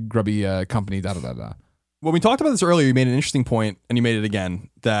grubby company, da da da da. when we talked about this earlier, you made an interesting point, and you made it again,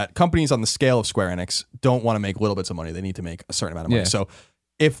 that companies on the scale of Square Enix don't want to make little bits of money. They need to make a certain amount of money. Yeah. So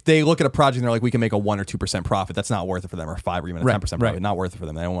if they look at a project and they're like, we can make a 1 or 2% profit, that's not worth it for them, or 5 or even a 10% profit. Right. Not worth it for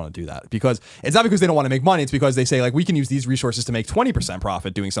them. They don't want to do that, because it's not because they don't want to make money. It's because they say, like, we can use these resources to make 20%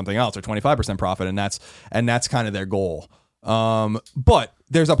 profit doing something else, or 25% profit, and that's kind of their goal. But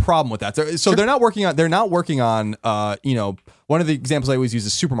there's a problem with that. So they're not working on one of the examples I always use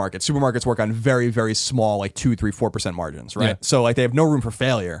is supermarkets. Supermarkets work on very, very small, like 2, 3, 4% margins, right? Yeah. So like they have no room for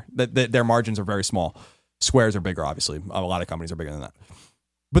failure. Their margins are very small. Squares are bigger, obviously. A lot of companies are bigger than that.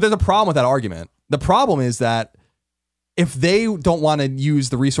 But there's a problem with that argument. The problem is that if they don't want to use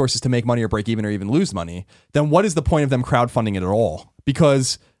the resources to make money or break even or even lose money, then what is the point of them crowdfunding it at all?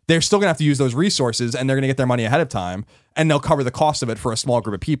 Because they're still going to have to use those resources, and they're going to get their money ahead of time, and they'll cover the cost of it for a small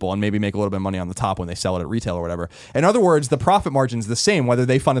group of people and maybe make a little bit of money on the top when they sell it at retail or whatever. In other words, the profit margin is the same, whether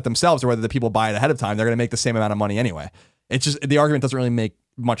they fund it themselves or whether the people buy it ahead of time. They're going to make the same amount of money anyway. It's just, the argument doesn't really make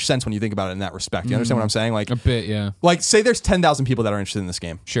much sense when you think about it in that respect. You understand what I'm saying? Like a bit, yeah. Like, say there's 10,000 people that are interested in this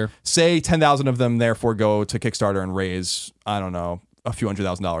game. Sure. Say 10,000 of them therefore go to Kickstarter and raise, I don't know, a few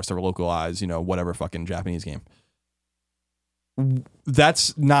 $100,000 to localize, whatever fucking Japanese game.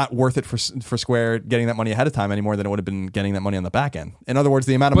 That's not worth it for Square getting that money ahead of time any more than it would have been getting that money on the back end. In other words,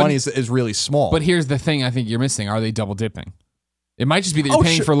 the amount of money is really small. But here's the thing I think you're missing. Are they double dipping? It might just be that you're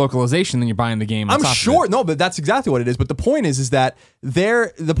paying for localization, then you're buying the game. I'm sure. No, but that's exactly what it is. But the point is that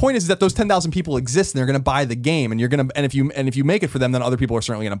those 10,000 people exist, and they're going to buy the game, and if you make it for them, then other people are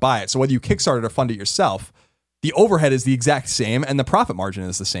certainly going to buy it. So whether you Kickstarter it or fund it yourself, the overhead is the exact same, and the profit margin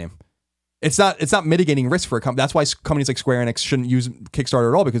is the same. It's not mitigating risk for a company. That's why companies like Square Enix shouldn't use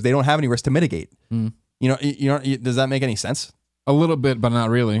Kickstarter at all, because they don't have any risk to mitigate. Does that make any sense? A little bit, but not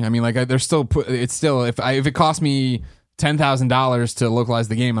really. I mean, like they're still if it costs me $10,000 to localize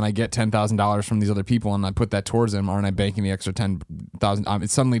the game and I get $10,000 from these other people and I put that towards them, aren't I banking the extra $10,000?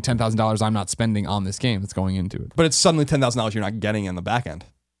 It's suddenly $10,000 I'm not spending on this game that's going into it. But it's suddenly $10,000 you're not getting in the back end.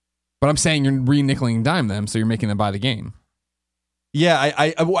 But I'm saying you're re-nickeling and dime them, so you're making them buy the game. Yeah,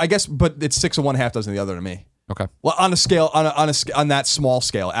 I guess, but it's 6 of one, half dozen of the other to me. Okay. Well, on that small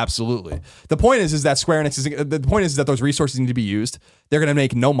scale, absolutely. The point is that Square Enix the point is that those resources need to be used. They're going to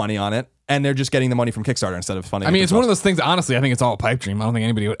make no money on it, and they're just getting the money from Kickstarter instead of funding. I mean, it's one of those things. Honestly, I think it's all a pipe dream. I don't think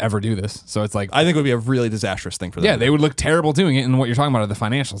anybody would ever do this. So it's like, I think it would be a really disastrous thing for them. Yeah, they would look terrible doing it. And what you're talking about are the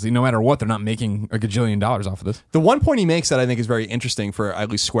financials. No matter what, they're not making a gajillion dollars off of this. The one point he makes that I think is very interesting for at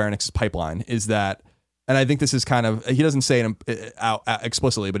least Square Enix's pipeline is that, and I think this is kind of, he doesn't say it out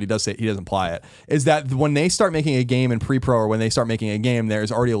explicitly, but he does imply it, is that when they start making a game in pre-pro, or when they start making a game,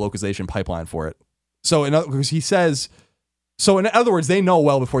 there's already a localization pipeline for it. So in other words, they know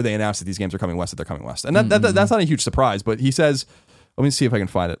well before they announce that these games are coming west that they're coming west. And that's not a huge surprise, but he says, let me see if I can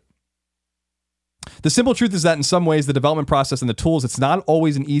find it. The simple truth is that in some ways, the development process and the tools, it's not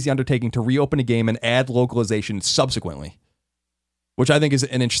always an easy undertaking to reopen a game and add localization subsequently. Which I think is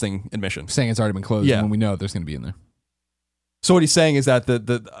an interesting admission. Saying it's already been closed, when we know there's going to be in there. So what he's saying is that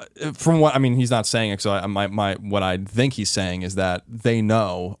from what, I mean, he's not saying it. So what I think he's saying is that they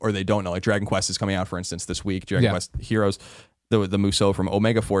know or they don't know. Like Dragon Quest is coming out, for instance, this week. Dragon Quest Heroes, the Muso from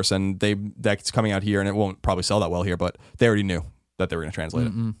Omega Force, and that's coming out here, and it won't probably sell that well here, but they already knew that they were going to translate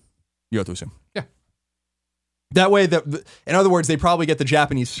it. You have to assume. Yeah. That way, in other words, they probably get the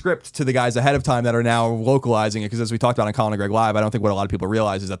Japanese script to the guys ahead of time that are now localizing it. Because as we talked about on Colin and Greg Live, I don't think what a lot of people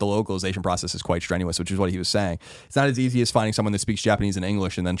realize is that the localization process is quite strenuous, which is what he was saying. It's not as easy as finding someone that speaks Japanese and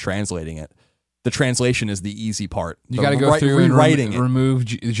English and then translating it. The translation is the easy part. You got to go through and remove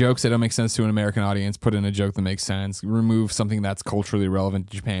jokes that don't make sense to an American audience, put in a joke that makes sense, remove something that's culturally relevant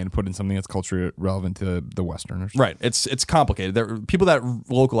to Japan, put in something that's culturally relevant to the Westerners. Right. It's complicated. People that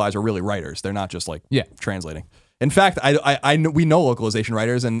localize are really writers. They're not just like translating. In fact, we know localization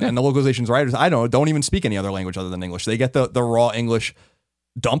writers, and the localization writers I know don't even speak any other language other than English. They get the raw English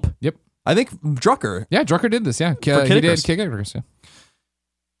dump. Yep. I think Drucker. Yeah, Drucker did this. Yeah. He did Kid Icarus. Yeah.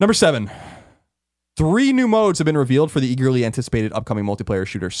 Number 7. 3 new modes have been revealed for the eagerly anticipated upcoming multiplayer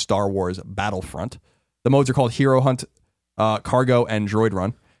shooter Star Wars Battlefront. The modes are called Hero Hunt, Cargo, and Droid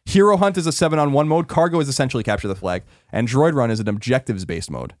Run. Hero Hunt is a 7-on-1 mode. Cargo is essentially capture the flag. And Droid Run is an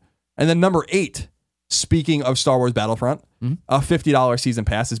objectives-based mode. And then number 8, speaking of Star Wars Battlefront, a $50 season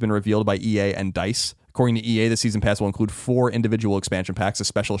pass has been revealed by EA and DICE. According to EA, the season pass will include 4 individual expansion packs, a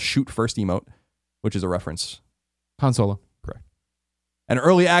special shoot first emote, which is a reference. Han Solo. Correct. And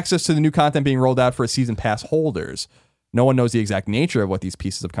early access to the new content being rolled out for season pass holders. No one knows the exact nature of what these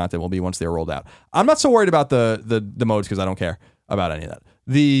pieces of content will be once they're rolled out. I'm not so worried about the modes because I don't care about any of that.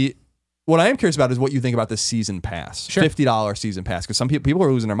 what I am curious about is what you think about this season pass, Sure. $50 season pass, because some people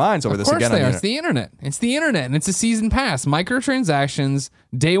are losing their minds over Of this course again. they are. It's the internet. It's the internet, and it's a season pass. Microtransactions,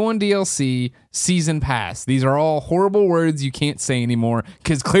 day one DLC, season pass. These are all horrible words you can't say anymore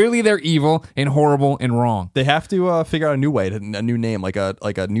because clearly they're evil and horrible and wrong. They have to figure out a new way, a new name, like a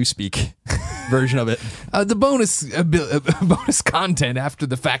Newspeak version of it. The bonus content after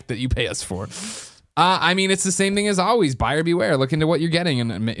the fact that you pay us for. I mean, it's the same thing as always. Buyer beware. Look into what you're getting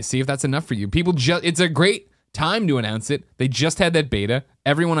and see if that's enough for you. It's a great time to announce it. They just had that beta.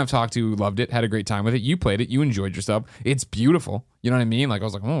 Everyone I've talked to loved it, had a great time with it. You played it. You enjoyed yourself. It's beautiful. You know what I mean? Like, I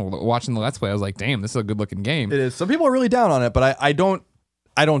was like, oh, watching the Let's Play, I was like, damn, this is a good looking game. It is. Some people are really down on it, but I don't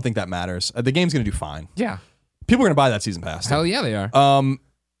think that matters. The game's going to do fine. Yeah. People are going to buy that season pass. Hell yeah, they are.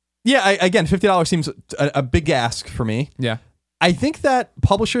 Yeah, again, $50 seems a big ask for me. Yeah. I think that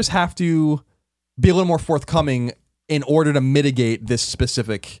publishers have to be a little more forthcoming in order to mitigate this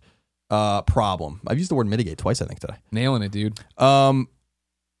specific problem. I've used the word mitigate twice, I think, today. Nailing it, dude. In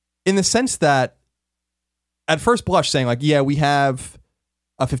the sense that at first blush saying like, yeah, we have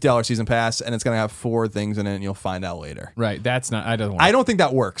a $50 season pass and it's going to have 4 things in it and you'll find out later. Right. That's not, I don't I don't think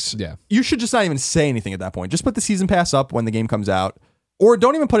that works. Yeah. You should just not even say anything at that point. Just put the season pass up when the game comes out. Or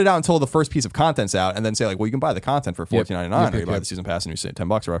don't even put it out until the first piece of content's out and then say like, well, you can buy the content for $14.99 or you buy the season pass and you say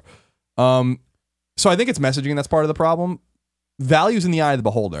 $10 or whatever. So I think it's messaging that's part of the problem. Value's in the eye of the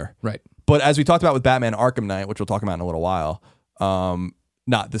beholder. Right. But as we talked about with Batman Arkham Knight, which we'll talk about in a little while,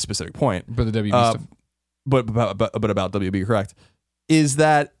 not this specific point, but the WB stuff. But about WB, correct, is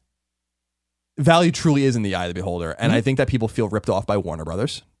that value truly is in the eye of the beholder. And I think that people feel ripped off by Warner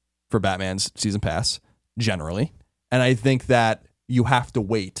Brothers for Batman's season pass, generally. And I think that you have to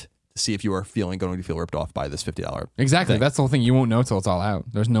wait to see if you are going to feel ripped off by this $50 Exactly. thing. That's the whole thing. You won't know till it's all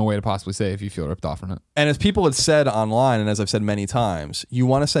out. There's no way to possibly say if you feel ripped off or not. And as people had said online, and as I've said many times, you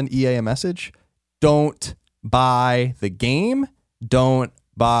want to send EA a message, don't buy the game, don't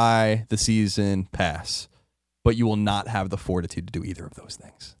buy the season pass. But you will not have the fortitude to do either of those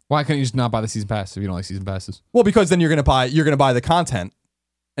things. Why couldn't you just not buy the season pass if you don't like season passes? Well, because then you're going to buy the content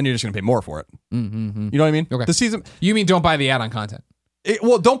and you're just going to pay more for it. Mm-hmm. You know what I mean? Okay. The season. You mean don't buy the add-on content?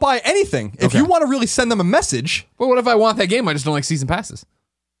 Well, don't buy anything. If you want to really send them a message. Well, what if I want that game? I just don't like season passes.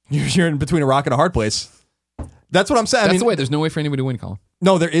 You're in between a rock and a hard place. That's what I'm saying. That's the way. There's no way for anybody to win, Colin.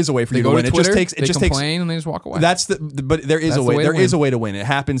 No, there is a way for you to go win. to Twitter, it just takes complain and they just walk away. But there is a way. There to win. is a way to win. It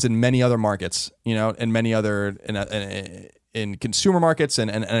happens in many other markets, and many other in consumer markets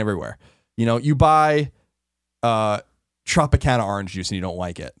and everywhere. You buy Tropicana orange juice and you don't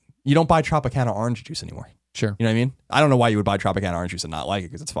like it. You don't buy Tropicana orange juice anymore. Sure. You know what I mean? I don't know why you would buy Tropicana orange juice and not like it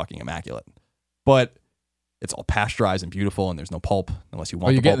because it's fucking immaculate. But it's all pasteurized and beautiful and there's no pulp unless you want.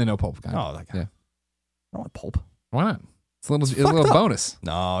 Oh, you're the pulp. getting the no pulp guy. Oh, yeah. I don't want pulp. Why not? It's a little bonus.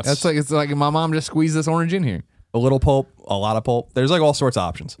 No, it's like my mom just squeezed this orange in here. A little pulp, a lot of pulp. There's like all sorts of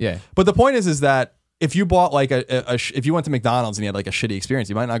options. Yeah. But the point is that if you bought like if you went to McDonald's and you had like a shitty experience,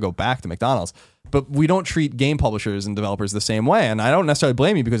 you might not go back to McDonald's. But we don't treat game publishers and developers the same way. And I don't necessarily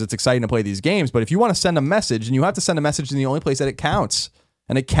blame you because it's exciting to play these games. But if you want to send a message, and you have to send a message in the only place that it counts,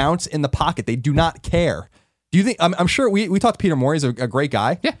 and it counts in the pocket. They do not care. Do you think? I'm sure we talked to Peter Moore. He's a great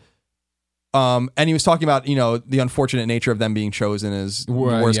guy. Yeah. And he was talking about the unfortunate nature of them being chosen as the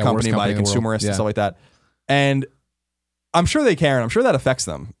worst company by consumerists and stuff like that. And I'm sure they care, and I'm sure that affects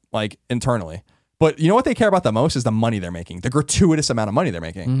them like internally. But you know what they care about the most is the money they're making, the gratuitous amount of money they're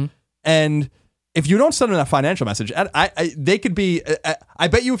making. Mm-hmm. And if you don't send them that financial message, they could be. I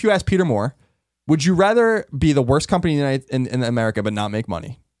bet you, if you ask Peter Moore, would you rather be the worst company in America but not make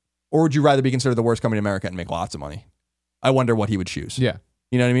money, or would you rather be considered the worst company in America and make lots of money? I wonder what he would choose. Yeah.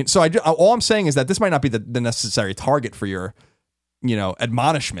 You know what I mean? So all I'm saying is that this might not be the necessary target for your,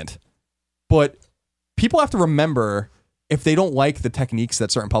 admonishment, but people have to remember if they don't like the techniques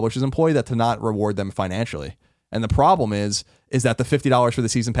that certain publishers employ, that to not reward them financially. And the problem is that the $50 for the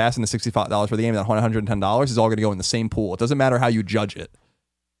season pass and the $65 for the game, that $110 is all going to go in the same pool. It doesn't matter how you judge it.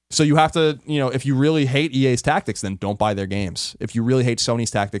 So you have to, if you really hate EA's tactics, then don't buy their games. If you really hate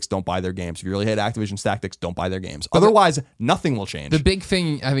Sony's tactics, don't buy their games. If you really hate Activision's tactics, don't buy their games. Otherwise, nothing will change. The big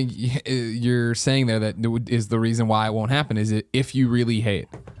thing I think you're saying there that is the reason why it won't happen is if you really hate.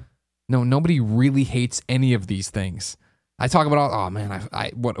 No, nobody really hates any of these things. I talk about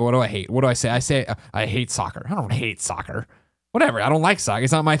what do I hate? What do I say? I say I hate soccer. I don't hate soccer. Whatever. I don't like soccer.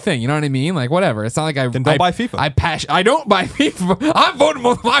 It's not my thing. You know what I mean? Like, whatever. It's not like Then don't buy FIFA. I don't buy FIFA. I'm voting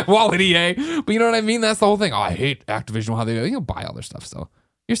with my wallet, EA. But you know what I mean? That's the whole thing. Oh, I hate Activision, how they do it. You'll buy all their stuff still.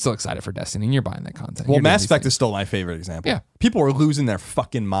 You're still excited for Destiny and you're buying that content. Well, Mass Effect is still my favorite example. Yeah. People are losing their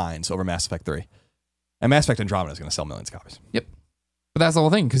fucking minds over Mass Effect 3. And Mass Effect Andromeda is going to sell millions of copies. Yep. But that's the whole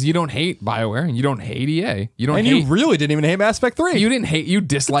thing, because you don't hate BioWare and you don't hate EA. You really didn't even hate Mass Effect 3. You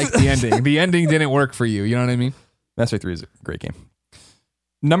disliked the ending. The ending didn't work for you. You know what I mean? Mass Effect 3 is a great game.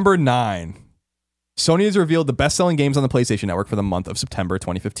 Number 9. Sony has revealed the best-selling games on the PlayStation Network for the month of September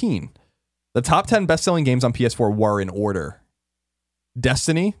 2015. The top 10 best-selling games on PS4 were in order.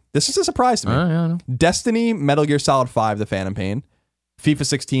 Destiny. This is a surprise to me. Yeah, I know. Destiny, Metal Gear Solid 5, The Phantom Pain, FIFA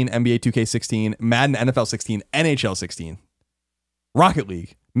 16, NBA 2K16, Madden NFL 16, NHL 16, Rocket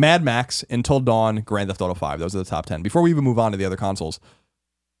League, Mad Max, Until Dawn, Grand Theft Auto 5. Those are the top 10. Before we even move on to the other consoles,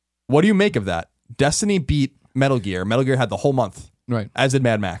 what do you make of that? Destiny beat Metal Gear. Metal Gear had the whole month. Right. As did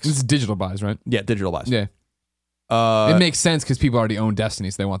Mad Max. This is digital buys, right? Yeah, digital buys. Yeah. It makes sense because people already own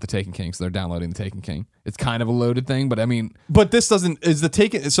Destiny, so they want the Taken King, so they're downloading the Taken King. It's kind of a loaded thing, but I mean... But this doesn't... Is the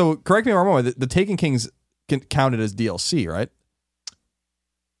Taken... So, correct me if I'm wrong, the Taken King's counted as DLC, right?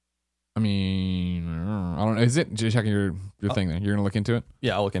 I mean, I don't know. Is it? Just checking your thing there. You're going to look into it?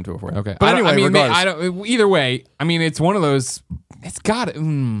 Yeah, I'll look into it for you. Okay. But anyway, regardless. Either way, I mean, it's one of those... It's got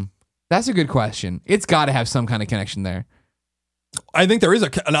to... that's a good question. It's got to have some kind of connection there. I think there is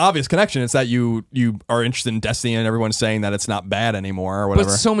an obvious connection. It's that you are interested in Destiny and everyone's saying that it's not bad anymore or whatever.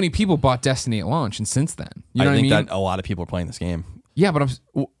 But so many people bought Destiny at launch and since then. You know what I mean? I think that a lot of people are playing this game. Yeah, but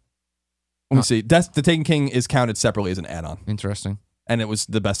Let me see. The Taken King is counted separately as an add-on. Interesting. And it was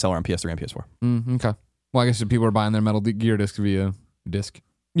the bestseller on PS3 and PS4. Okay. Well, I guess people are buying their Metal Gear disc via disc.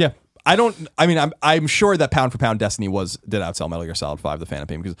 Yeah. I'm sure that pound for pound Destiny did outsell Metal Gear Solid 5, The Phantom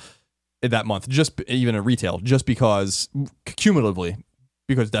Pain, because that month, just even at retail, just because cumulatively,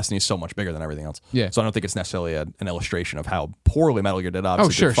 because Destiny is so much bigger than everything else. Yeah. So I don't think it's necessarily an illustration of how poorly Metal Gear did.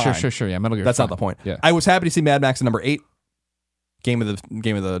 Obviously, sure. Yeah, Metal Gear. That's not the point. Yeah. I was happy to see Mad Max at number 8. Game of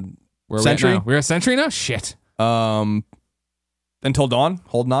the Where century. We're at Century now. Shit. Until Dawn.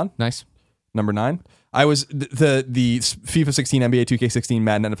 Holding on. Nice. Number 9. I was the FIFA 16, NBA 2K16,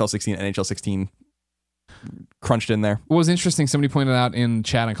 Madden NFL 16, NHL 16. Crunched in there. What was interesting, somebody pointed out in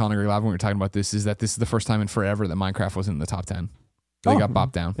chat on Colin Live when we were talking about this, is that this is the first time in forever that Minecraft wasn't in the top 10. They got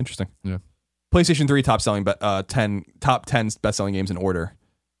bopped down. Interesting. Yeah. PlayStation 3 top 10 best-selling games in order.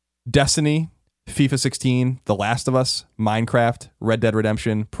 Destiny, FIFA 16, The Last of Us, Minecraft, Red Dead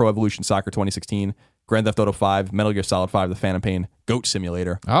Redemption, Pro Evolution Soccer 2016, Grand Theft Auto 5, Metal Gear Solid 5, The Phantom Pain, Goat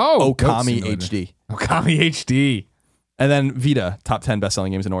Simulator, Okami HD. Okami HD. And then Vita, top 10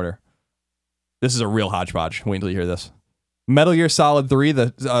 best-selling games in order. This is a real hodgepodge. Wait until you hear this. Metal Gear Solid 3,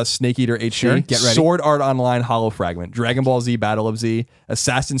 the Snake Eater HD. Sure, get ready. Sword Art Online Hollow Fragment. Dragon Ball Z Battle of Z.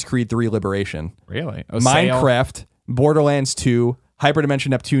 Assassin's Creed 3 Liberation. Really? Minecraft. Borderlands 2.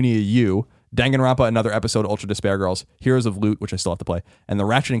 Hyperdimension Neptunia U. Danganronpa Another Episode Ultra Despair Girls. Heroes of Loot, which I still have to play. And the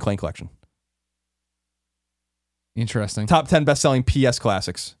Ratchet & Clank Collection. Interesting. Top 10 best-selling PS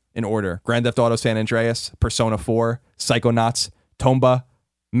classics in order. Grand Theft Auto San Andreas. Persona 4. Psychonauts. Tomba.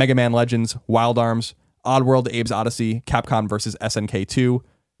 Mega Man Legends, Wild Arms, Oddworld, Abe's Odyssey, Capcom vs. SNK 2,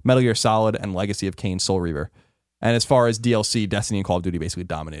 Metal Gear Solid, and Legacy of Kain, Soul Reaver. And as far as DLC, Destiny and Call of Duty basically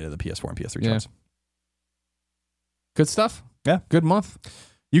dominated the PS4 and PS3 charts. Good stuff. Yeah. Good month.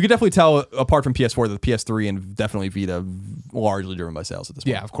 You could definitely tell, apart from PS4, that the PS3 and definitely Vita largely driven by sales at this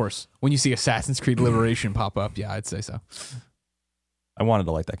point. Yeah, of course. When you see Assassin's Creed Liberation pop up, yeah, I'd say so. I wanted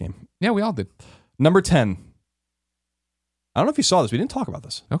to like that game. Yeah, we all did. Number 10. I don't know if you saw this. We didn't talk about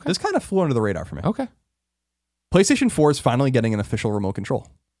this. Okay. This kind of flew under the radar for me. Okay. PlayStation 4 is finally getting an official remote control.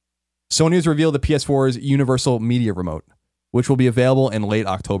 Sony has revealed the PS4's Universal Media Remote, which will be available in late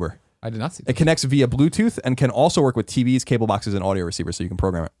October. I did not see that. It connects via Bluetooth and can also work with TVs, cable boxes, and audio receivers, so you can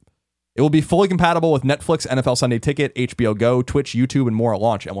program it. It will be fully compatible with Netflix, NFL Sunday Ticket, HBO Go, Twitch, YouTube, and more at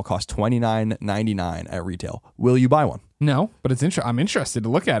launch, and will cost $29.99 at retail. Will you buy one? No, but I'm interested to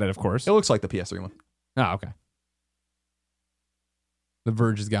look at it, of course. It looks like the PS3 one. Oh, okay. The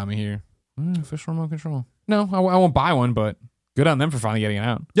Verge has got me here. Official remote control. No, I won't buy one, but good on them for finally getting it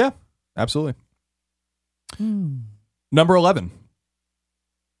out. Yeah, absolutely. Number 11.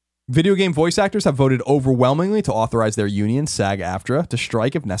 Video game voice actors have voted overwhelmingly to authorize their union, SAG-AFTRA, to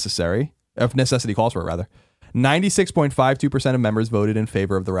strike if necessity calls for it, rather. 96.52% of members voted in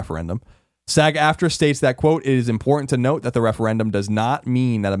favor of the referendum. SAG-AFTRA states that, quote, it is important to note that the referendum does not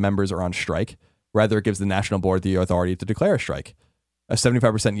mean that the members are on strike. Rather, it gives the National Board the authority to declare a strike. A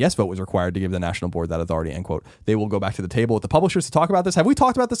 75% yes vote was required to give the National Board that authority, end quote. They will go back to the table with the publishers to talk about this. Have we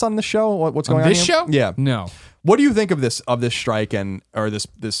talked about this on this show? What's going on this here? show? Yeah. No. What do you think of this strike or this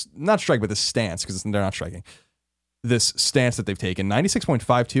not strike, but this stance, because they're not striking. This stance that they've taken.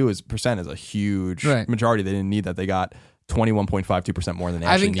 96.52% is a huge majority. They didn't need that. They got 21.52% more than they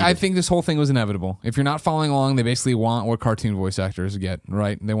actually needed. I think this whole thing was inevitable. If you're not following along, they basically want what cartoon voice actors get,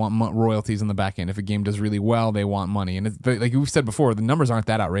 right? They want royalties on the back end. If a game does really well, they want money. And like we've said before, the numbers aren't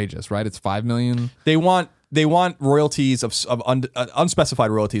that outrageous, right? It's 5 million. They want royalties of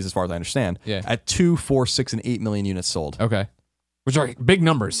unspecified royalties, as far as I understand. Yeah. At 2, 4, 6, and 8 million units sold. Okay, which are big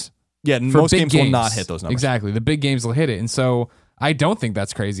numbers. Yeah, most games will not hit those numbers. Exactly, the big games will hit it, and so I don't think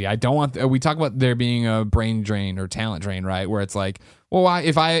that's crazy. I don't want. We talk about there being a brain drain or talent drain, right? Where it's like, well,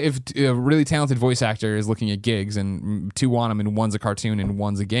 if a really talented voice actor is looking at gigs and 2 want them and one's a cartoon and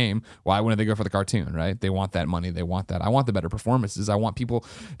one's a game, why wouldn't they go for the cartoon, right? They want that money. They want that. I want the better performances. I want people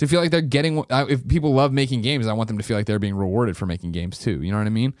to feel like they're getting. If people love making games, I want them to feel like they're being rewarded for making games too. You know what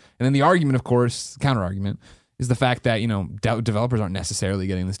I mean? And then the argument, of course, counter argument, is the fact that, developers aren't necessarily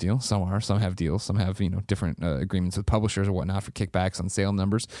getting this deal. Some are. Some have deals. Some have, different agreements with publishers or whatnot for kickbacks on sale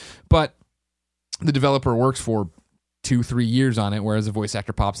numbers. But the developer works for 2-3 years on it, whereas a voice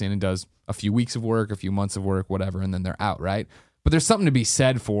actor pops in and does a few weeks of work, a few months of work, whatever, and then they're out, right? But there's something to be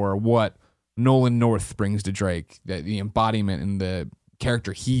said for what Nolan North brings to Drake, the embodiment and the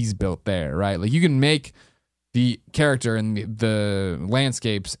character he's built there, right? Like, you can make the character and the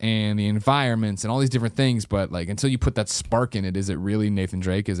landscapes and the environments and all these different things, but like, until you put that spark in it, is it really Nathan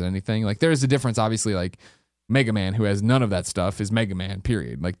Drake? Is it anything? Like, there's a difference, obviously. Like, Mega Man, who has none of that stuff, is Mega Man,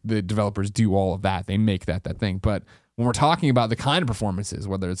 period. Like, the developers do all of that. They make that thing. But when we're talking about the kind of performances,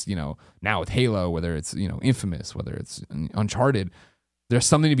 whether it's, now with Halo, whether it's, Infamous, whether it's Uncharted, there's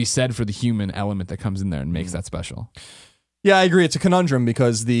something to be said for the human element that comes in there and makes that special. Yeah, I agree. It's a conundrum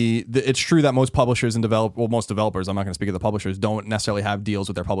because it's true that most publishers and most developers, I'm not going to speak of the publishers, don't necessarily have deals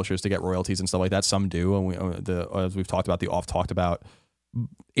with their publishers to get royalties and stuff like that. Some do, and as we've talked about, the oft talked about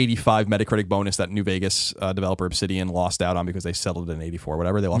 85 Metacritic bonus that New Vegas developer Obsidian lost out on because they settled it in 84,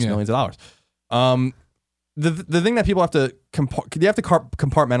 whatever. They lost millions of dollars. The thing that people have to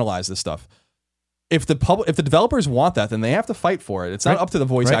compartmentalize this stuff. If the developers want that, then they have to fight for it. It's not up to the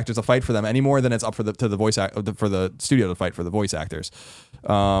voice actors to fight for them any more than it's up for the studio to fight for the voice actors.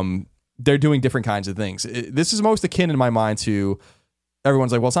 They're doing different kinds of things. This is most akin in my mind to,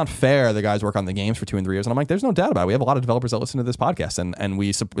 everyone's like, well, it's not fair. The guys work on the games for 2 and 3 years, and I'm like, there's no doubt about it. We have a lot of developers that listen to this podcast,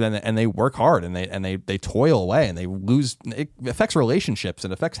 and they work hard, and they toil away, and they lose. It affects relationships,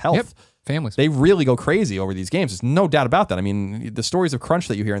 and affects health. Yep. Families. They really go crazy over these games. There's no doubt about that. I mean, the stories of crunch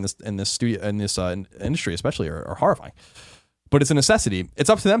that you hear in this industry, especially, are horrifying. But it's a necessity.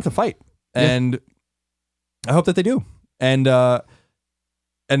 It's up to them to fight, and I hope that they do. And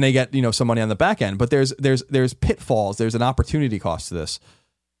they get some money on the back end. But there's pitfalls. There's an opportunity cost to this.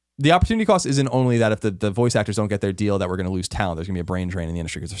 The opportunity cost isn't only that if the voice actors don't get their deal, that we're going to lose talent. There's going to be a brain drain in the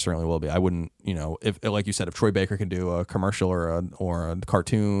industry, because there certainly will be. I wouldn't, if, like you said, if Troy Baker can do a commercial or a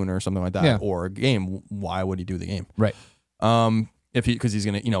cartoon or something like that, or a game, why would he do the game? Right. Because he's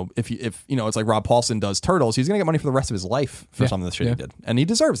going to, if it's like Rob Paulson does Turtles, he's going to get money for the rest of his life for some of the shit he did, and he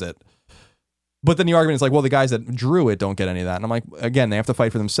deserves it. But then the argument is like, well, the guys that drew it don't get any of that. And I'm like, again, they have to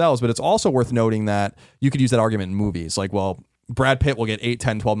fight for themselves. But it's also worth noting that you could use that argument in movies. Like, well, Brad Pitt will get $8,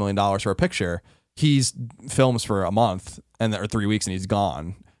 $10, $12 million for a picture. He's films for a month or 3 weeks, and he's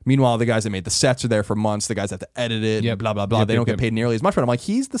gone. Meanwhile, the guys that made the sets are there for months. The guys that have to edit it, blah, blah, blah. They don't get paid nearly as much. But I'm like,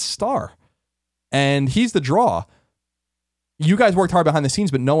 he's the star. And he's the draw. You guys worked hard behind the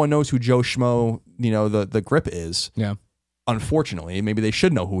scenes, but no one knows who Joe Schmo, the grip is. Yeah. Unfortunately, maybe they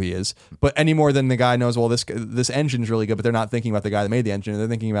should know who he is, but any more than the guy knows, well, this engine's really good, but they're not thinking about the guy that made the engine. They're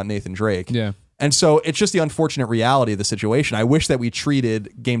thinking about Nathan Drake. Yeah. And so it's just the unfortunate reality of the situation. I wish that we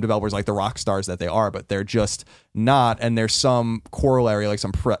treated game developers like the rock stars that they are, but they're just not. And there's some corollary, like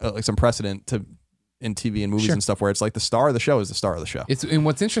some precedent in TV and movies and stuff, where it's like the star of the show is the star of the show. And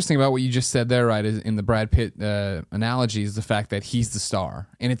what's interesting about what you just said there, right, is in the Brad Pitt analogy, is the fact that he's the star.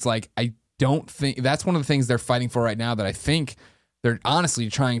 And it's like, I don't think that's one of the things they're fighting for right now, that I think they're honestly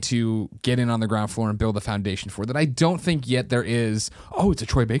trying to get in on the ground floor and build a foundation for, that I don't think yet there is. Oh, it's a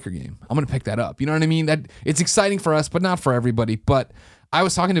Troy Baker game, I'm going to pick that up. You know what I mean? That it's exciting for us, but not for everybody. But I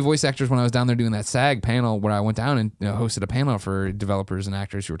was talking to voice actors when I was down there doing that SAG panel, where I went down and hosted a panel for developers and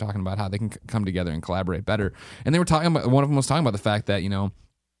actors who were talking about how they can come together and collaborate better. And they were talking about, one of them was talking about the fact that,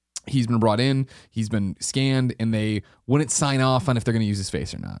 he's been brought in, he's been scanned, and they wouldn't sign off on if they're going to use his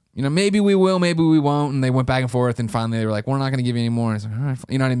face or not. Maybe we will, maybe we won't. And they went back and forth, and finally they were like, we're not going to give you any more. And it's like, all right,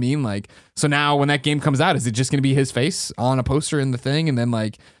 you know what I mean? Like, so now when that game comes out, is it just going to be his face on a poster in the thing? And then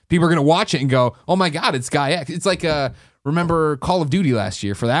like people are going to watch it and go, oh my God, it's Guy X. It's like remember Call of Duty last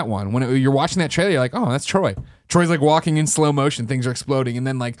year for that one. When you're watching that trailer, you're like, oh, that's Troy. Troy's like walking in slow motion, things are exploding, and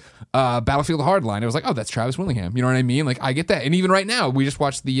then like Battlefield Hardline, it was like, oh, that's Travis Willingham. You know what I mean? Like I get that. And even right now, we just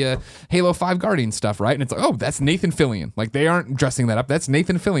watched the Halo 5 Guardian stuff, right? And it's like, oh, that's Nathan Fillion. Like they aren't dressing that up. That's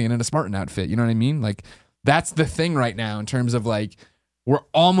Nathan Fillion in a Spartan outfit. You know what I mean? Like that's the thing right now in terms of like we're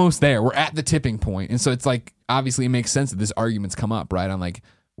almost there. We're at the tipping point. And so it's like obviously it makes sense that this argument's come up, right? On like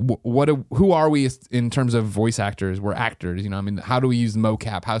who are we in terms of voice actors? We're actors, you know. I mean, how do we use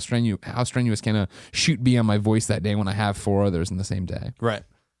mocap? How strenuous can a shoot be on my voice that day when I have 4 others in the same day? Right.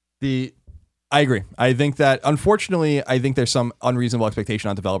 I agree. I think that, unfortunately, there's some unreasonable expectation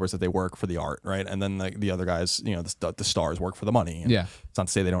on developers that they work for the art, right? And then the other guys, you know, the stars work for the money. And yeah. It's not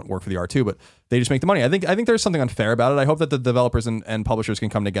to say they don't work for the art too, but they just make the money. I think there's something unfair about it. I hope that the developers and publishers can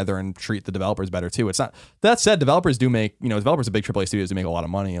come together and treat the developers better too. It's not, that said, developers do make, you know, developers of big AAA studios do make a lot of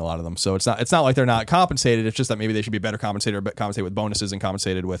money, a lot of them. So it's not like they're not compensated. It's just that maybe they should be better compensated, but compensated with bonuses and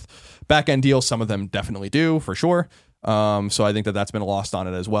compensated with back end deals. Some of them definitely do, for sure. So I think that's been lost on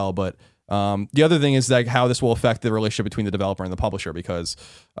it as well. But the other thing is like how this will affect the relationship between the developer and the publisher, because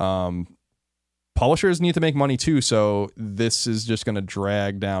publishers need to make money too. So this is just going to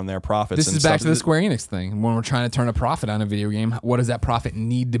drag down their profits. This is back to the Square Enix thing. When we're trying to turn a profit on a video game, what does that profit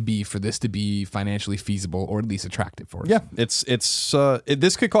need to be for this to be financially feasible or at least attractive for us? Yeah,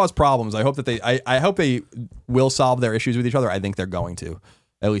 this could cause problems. I hope that I hope they will solve their issues with each other. I think they're going to.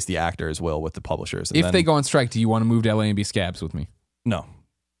 At least the actors will with the publishers. And if they go on strike, do you want to move to LA and be scabs with me? No.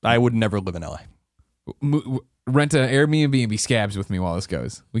 I would never live in LA. Rent an Airbnb and be scabs with me while this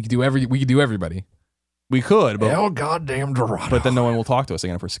goes. We could do everybody. We could, but hell, goddamn Dorado. But then no one will talk to us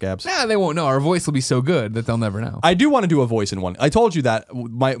again if we're scabs. Nah, they won't know. Our voice will be so good that they'll never know. I do want to do a voice in one. I told you that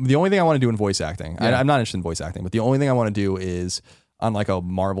the only thing I want to do in voice acting. Yeah. I'm not interested in voice acting, but the only thing I want to do is on like a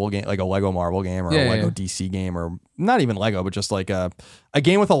Marvel game, like a Lego Marvel game or a Lego DC game, or not even Lego, but just like a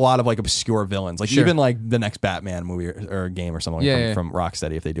game with a lot of like obscure villains, like even like the next Batman movie or game or something from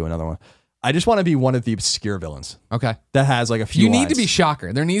Rocksteady if they do another one. I just want to be one of the obscure villains. Okay, that has like a few. You need lines. to be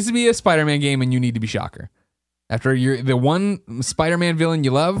Shocker. There needs to be a Spider-Man game, and you need to be Shocker. After you're the one Spider-Man villain you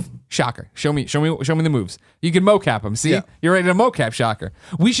love, Shocker. Show me the moves. You can mocap him. See, you're ready to mocap Shocker.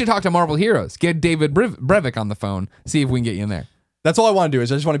 We should talk to Marvel Heroes. Get David Brevik on the phone. See if we can get you in there. That's all I want to do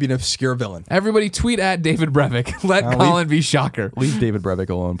is I just want to be an obscure villain. Everybody tweet at David Brevik. Let Colin be Shocker. Leave David Brevik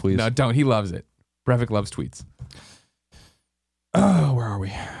alone, please. No, don't. He loves it. Brevik loves tweets. Oh, where are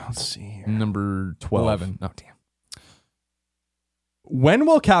we? Let's see here. Number 12. 11. Oh, damn. When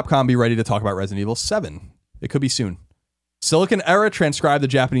will Capcom be ready to talk about Resident Evil 7? It could be soon. Silicon Era transcribed the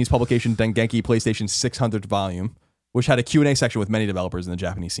Japanese publication Dengeki PlayStation's 600th volume, which had a Q&A section with many developers in the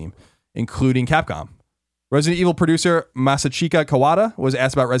Japanese scene, including Capcom. Resident Evil producer Masachika Kawada was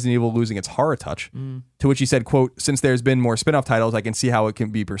asked about Resident Evil losing its horror touch, to which he said, quote, "Since there's been more spin-off titles, I can see how it can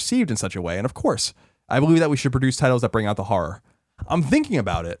be perceived in such a way. And of course, I believe that we should produce titles that bring out the horror. I'm thinking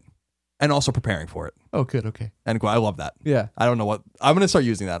about it and also preparing for it." Oh, good. Okay. And I love that. Yeah. I don't know what, I'm going to start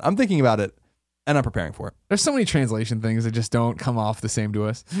using that. I'm thinking about it and I'm preparing for it. There's so many translation things that just don't come off the same to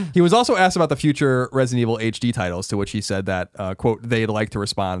us. He was also asked about the future Resident Evil HD titles, to which he said that, quote, "they'd like to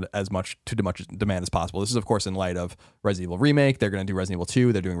respond as much demand as possible." This is, of course, in light of Resident Evil Remake. They're going to do Resident Evil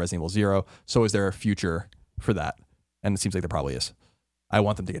 2. They're doing Resident Evil 0. So is there a future for that? And it seems like there probably is. I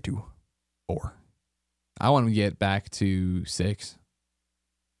want them to get to 4. I want them to get back to 6.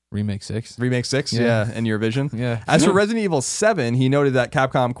 Remake 6. Remake 6, yeah, in your vision. Yeah. As for Resident Evil 7, he noted that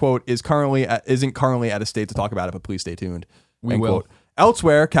Capcom, quote, isn't currently at a state to talk about it, but please stay tuned. We will. Quote.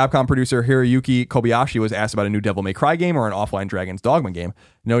 Elsewhere, Capcom producer Hiroyuki Kobayashi was asked about a new Devil May Cry game or an offline Dragon's Dogma game,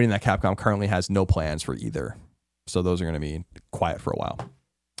 noting that Capcom currently has no plans for either. So those are going to be quiet for a while.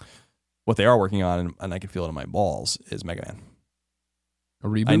 What they are working on, and I can feel it in my balls, is Mega Man. A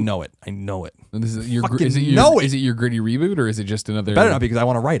reboot? I know it. Is it your gritty reboot, or is it just another? Better not, because I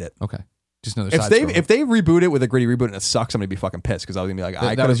want to write it. Okay, just another. If they reboot it with a gritty reboot and it sucks, I'm gonna be fucking pissed, because I was gonna be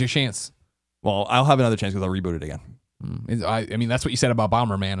like, that was your chance. Well, I'll have another chance because I'll reboot it again. I mean, that's what you said about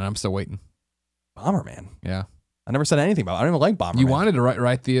Bomberman, and I'm still waiting. Bomberman. Yeah. I never said anything about it. I don't even like Bomberman. You wanted to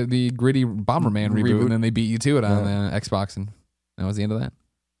write the gritty Bomberman reboot, and then they beat you to it on the Xbox, and that was the end of that.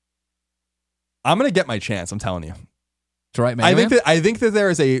 I'm gonna get my chance. I'm telling you. To write Mega Man? I think that there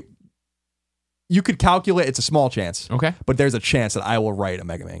is a. You could calculate. It's a small chance. Okay. But there's a chance that I will write a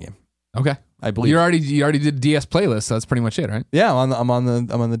Mega Man game. Okay. I believe. You already did DS playlist, so that's pretty much it, right? Yeah, I'm on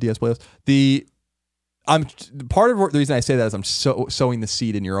the DS playlist. Part of the reason I say that is I'm sowing the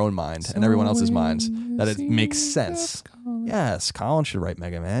seed in your own mind and everyone else's minds that it makes sense. Yes, Colin should write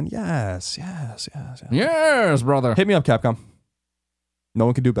Mega Man. Yes, brother. Hit me up, Capcom. No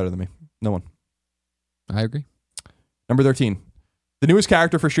one can do better than me. No one. I agree. Number 13. The newest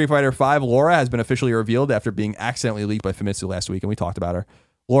character for Street Fighter V, Laura, has been officially revealed after being accidentally leaked by Famitsu last week, and we talked about her.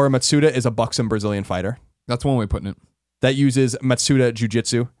 Laura Matsuda is a buxom Brazilian fighter That's one way of putting it. that uses Matsuda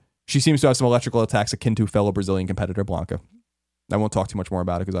Jiu-Jitsu. She seems to have some electrical attacks akin to fellow Brazilian competitor Blanca. I won't talk too much more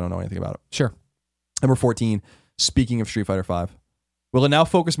about it because I don't know anything about it. Sure. Number 14, speaking of Street Fighter V, will it now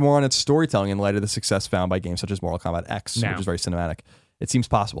focus more on its storytelling in light of the success found by games such as Mortal Kombat X, No. which is very cinematic? It seems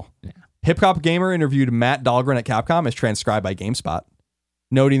possible. Yeah. Hip Hop Gamer interviewed Matt Dahlgren at Capcom as transcribed by GameSpot,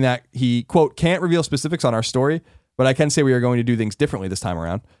 noting that he, quote, can't reveal specifics on our story, but I can say we are going to do things differently this time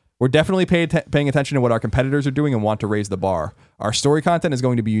around. We're definitely paying attention to what our competitors are doing and want to raise the bar. Our story content is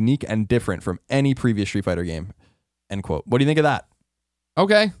going to be unique and different from any previous Street Fighter game, end quote. What do you think of that?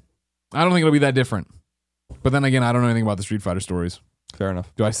 Okay. I don't think it'll be that different. But then again, I don't know anything about the Street Fighter stories. Fair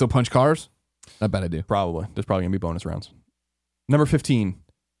enough. Do I still punch cars? I bet I do. Probably. There's probably going to be bonus rounds. Number 15.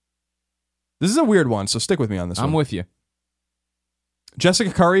 This is a weird one, so stick with me on this one. I'm with you.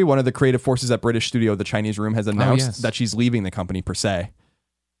 Jessica Curry, one of the creative forces at British studio The Chinese Room, has announced yes. that she's leaving the company per se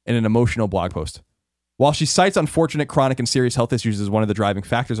in an emotional blog post. While she cites unfortunate chronic and serious health issues as one of the driving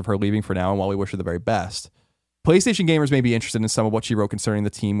factors of her leaving for now, and while we wish her the very best, PlayStation gamers may be interested in some of what she wrote concerning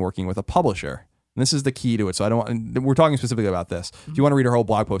the team working with a publisher. And this is the key to it. So I don't want, we're talking specifically about this. If you want to read her whole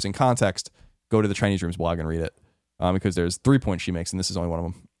blog post in context, go to the Chinese Room's blog and read it. Because there's 3 points she makes, and this is only one of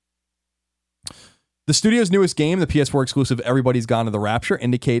them. The studio's newest game, the PS4 exclusive Everybody's Gone to the Rapture,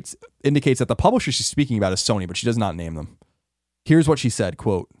 indicates that the publisher she's speaking about is Sony, but she does not name them. Here's what she said,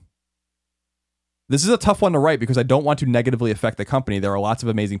 quote, "This is a tough one to write because I don't want to negatively affect the company. There are lots of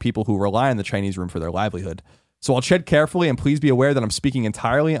amazing people who rely on the Chinese Room for their livelihood. So I'll tread carefully, and please be aware that I'm speaking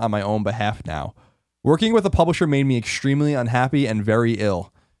entirely on my own behalf now. Working with a publisher made me extremely unhappy and very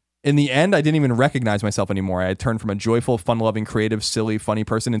ill. In the end, I didn't even recognize myself anymore. I had turned from a joyful, fun-loving, creative, silly, funny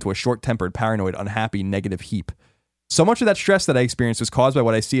person into a short-tempered, paranoid, unhappy, negative heap. So much of that stress that I experienced was caused by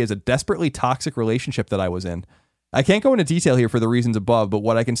what I see as a desperately toxic relationship that I was in. I can't go into detail here for the reasons above, but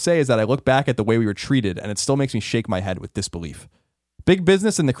what I can say is that I look back at the way we were treated, and it still makes me shake my head with disbelief. Big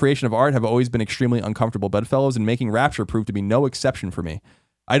business and the creation of art have always been extremely uncomfortable bedfellows, and making Rapture proved to be no exception for me.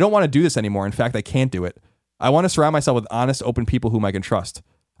 I don't want to do this anymore. In fact, I can't do it. I want to surround myself with honest, open people whom I can trust.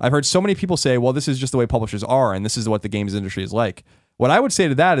 I've heard so many people say, well, this is just the way publishers are, and this is what the games industry is like. What I would say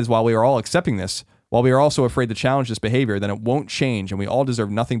to that is, while we are all accepting this, while we are also afraid to challenge this behavior, then it won't change, and we all deserve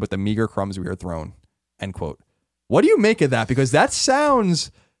nothing but the meager crumbs we are thrown." End quote. What do you make of that? Because that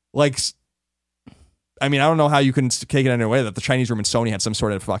sounds like, I mean, I don't know how you can take it in a way that the Chinese Room and Sony had some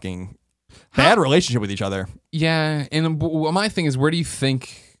sort of fucking bad relationship with each other. Yeah, and my thing is, where do you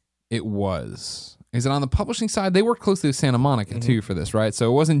think it was? Is it on the publishing side? They worked closely with Santa Monica, too, for this, right?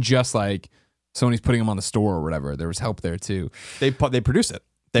 So it wasn't just like Sony's putting them on the store or whatever. There was help there, too. They produced it.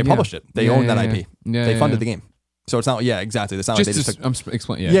 They published it. They owned that IP. They funded the game. So it's not, exactly. It's not just, like they just took, I'm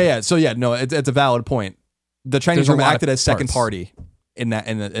explaining. Yeah. So no, it's a valid point. The Chinese Room acted as second party in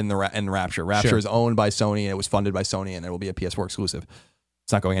Rapture. Rapture is owned by Sony, and it was funded by Sony, and it will be a PS4 exclusive.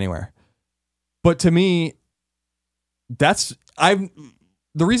 It's not going anywhere. But to me,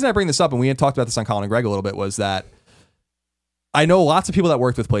 the reason I bring this up, and we had talked about this on Colin and Greg a little bit, was that I know lots of people that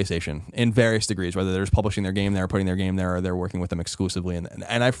worked with PlayStation in various degrees, whether they're just publishing their game there, or putting their game there, or they're working with them exclusively.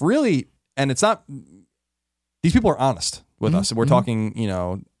 And I've really, and it's not, these people are honest with us. We're talking,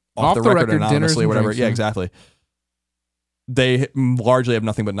 off the record anonymously, or whatever. Drinks, yeah, exactly. They largely have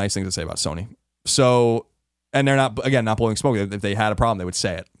nothing but nice things to say about Sony. So, and they're not blowing smoke. If they had a problem, they would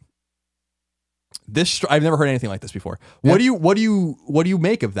say it. I've never heard anything like this before. Yeah. What do you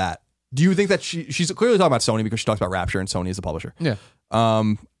make of that? Do you think that she's clearly talking about Sony because she talks about Rapture and Sony is the publisher? Yeah.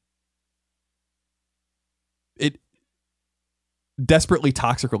 It desperately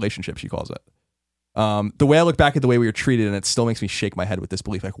toxic relationship, she calls it. The way I look back at the way we were treated, and it still makes me shake my head with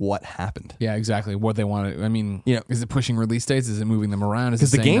disbelief. Like, what happened? Yeah, exactly. What they wanted. I mean, is it pushing release dates? Is it moving them around?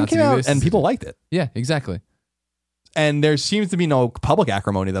 Because the game came out and people liked it. Yeah, exactly. And there seems to be no public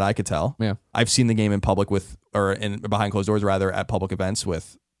acrimony that I could tell. Yeah. I've seen the game in public behind closed doors, rather, at public events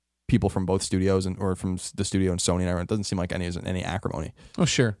with people from both studios or from the studio and Sony and everyone. It doesn't seem like any acrimony. Oh,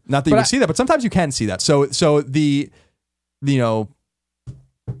 sure. Not that you can see that, but sometimes you can see that. So it's just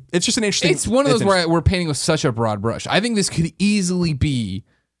an interesting. It's one of those where we're painting with such a broad brush. I think this could easily be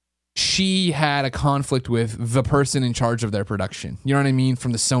she had a conflict with the person in charge of their production. You know what I mean?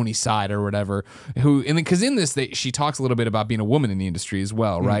 From the Sony side or whatever. Because in this, she talks a little bit about being a woman in the industry as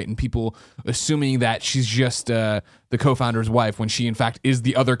well, right? And people assuming that she's just the co-founder's wife when she in fact is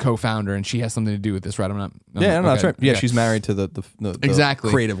the other co-founder and she has something to do with this, right? That's right. Yeah, she's married to the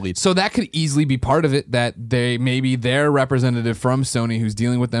exactly creative lead. So that could easily be part of it, that maybe their representative from Sony who's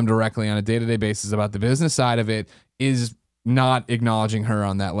dealing with them directly on a day-to-day basis about the business side of it is not acknowledging her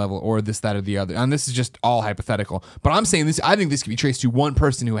on that level, or this, that, or the other. And this is just all hypothetical. But I'm saying this, I think this could be traced to one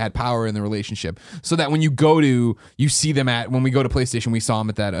person who had power in the relationship. So that when you see them when we go to PlayStation, we saw them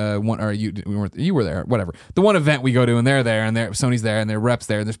at that one, or you were there, whatever. The one event we go to, and they're there, and Sony's there, and their reps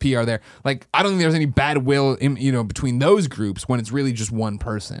there, and there's PR there. Like, I don't think there's any bad will between those groups when it's really just one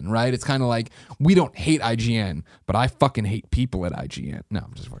person, right? It's kind of like, we don't hate IGN, but I fucking hate people at IGN. No,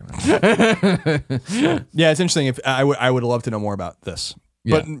 I'm just fucking Yeah, it's interesting. If I would love to know more about this,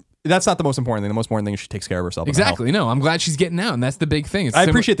 but that's not the most important thing. The most important thing is she takes care of herself. Exactly. No, I'm glad she's getting out, and that's the big thing. I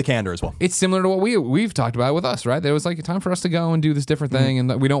appreciate the candor as well. It's similar to what we've talked about with us, right? There was like a time for us to go and do this different thing,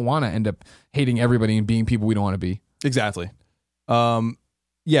 and we don't want to end up hating everybody and being people we don't want to be. Exactly.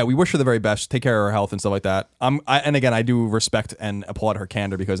 Yeah, we wish her the very best. Take care of her health and stuff like that. And again, I do respect and applaud her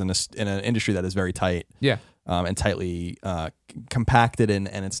candor, because in an industry that is very tight, and tightly compacted, and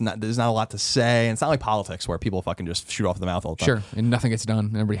there's not a lot to say. And it's not like politics where people fucking just shoot off the mouth all the time. Sure, and nothing gets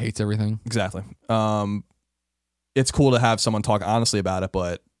done. Everybody hates everything. Exactly. It's cool to have someone talk honestly about it,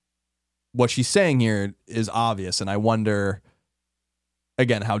 but what she's saying here is obvious, and I wonder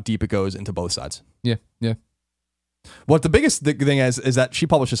again how deep it goes into both sides. Yeah. What the biggest thing is that she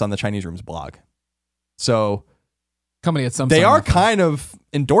published this on the Chinese Room's blog. So company at some they are kind of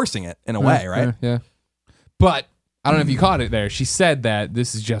endorsing it in a way, right? Yeah. But I don't know if you caught it there. She said that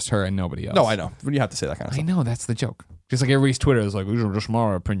this is just her and nobody else. No, I know. But you have to say that kind of stuff. I know, that's the joke. Just like everybody's Twitter is like, these are just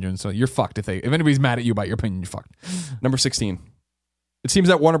my opinions. So you're fucked if anybody's mad at you about your opinion, you're fucked. Number 16. It seems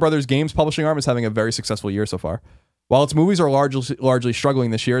that Warner Brothers Games publishing arm is having a very successful year so far. While its movies are largely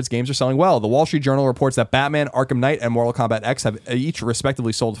struggling this year, its games are selling well. The Wall Street Journal reports that Batman, Arkham Knight, and Mortal Kombat X have each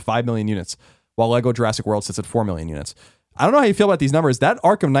respectively sold 5 million units, while Lego Jurassic World sits at 4 million units. I don't know how you feel about these numbers. That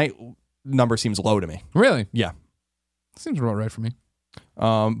Arkham Knight number seems low to me. Really? Yeah. Seems about right for me.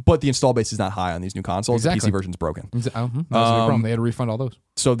 But the install base is not high on these new consoles. Exactly. The PC version's broken. That's the problem. They had to refund all those.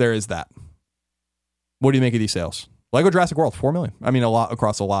 So there is that. What do you make of these sales? Lego Jurassic World, 4 million. I mean, a lot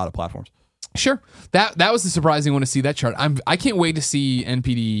across a lot of platforms. Sure. That was the surprising one to see that chart. I can't wait to see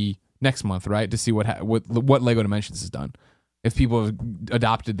NPD next month, right? To see what Lego Dimensions has done. If people have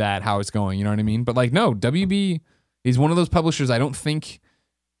adopted that, how it's going, you know what I mean? But like, no, WB is one of those publishers I don't think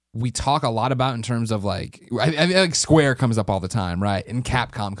we talk a lot about in terms of like, I like Square comes up all the time, right? And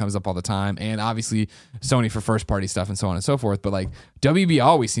Capcom comes up all the time, and obviously Sony for first party stuff and so on and so forth. But like WB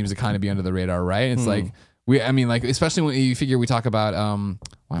always seems to kind of be under the radar, right? It's like especially when you figure we talk about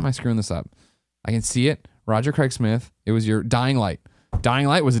why am I screwing this up? I can see it. Roger Craig Smith. It was your Dying Light. Dying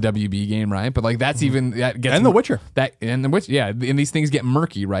Light was a WB game, right? But like that's even that gets and The Witcher. And these things get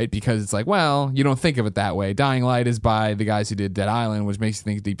murky, right? Because it's like, well, you don't think of it that way. Dying Light is by the guys who did Dead Island, which makes you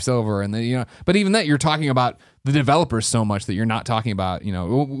think Deep Silver, and then but even that you're talking about the developers so much that you're not talking about.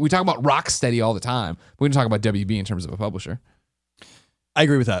 We talk about Rocksteady all the time. But we don't talk about WB in terms of a publisher. I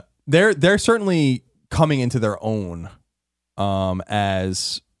agree with that. They're certainly coming into their own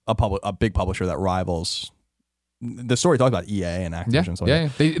as a big publisher that rivals. The story talks about EA and Activision. Yeah.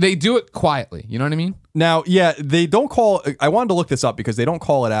 They do it quietly. You know what I mean? Now, yeah, they don't call. I wanted to look this up because they don't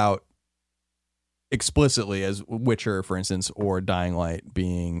call it out explicitly as Witcher, for instance, or Dying Light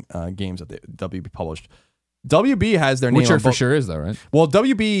being games that WB published. WB has their name. Witcher for sure is though, right? Well,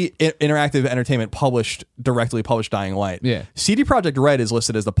 WB Interactive Entertainment directly published Dying Light. Yeah. CD Projekt Red is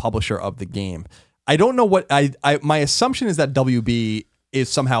listed as the publisher of the game. I don't know what my assumption is that WB is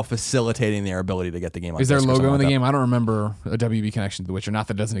somehow facilitating their ability to get the game. Is there a logo in the game? I don't remember a WB connection to The Witcher. Not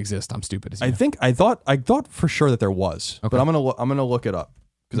that it doesn't exist. I'm stupid. I thought for sure that there was, but I'm gonna look it up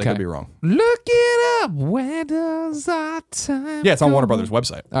because I could be wrong. Look it up. Where does our time? Yeah, it's on Warner Brothers'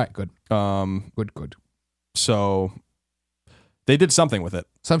 website. All right, good. Good. So they did something with it.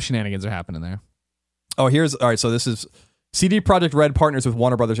 Some shenanigans are happening there. Oh, all right. So this is CD Projekt Red partners with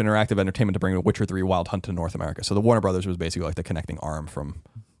Warner Brothers Interactive Entertainment to bring The Witcher 3 Wild Hunt to North America. So the Warner Brothers was basically like the connecting arm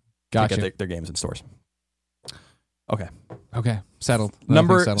to get their games in stores. Okay. Settled.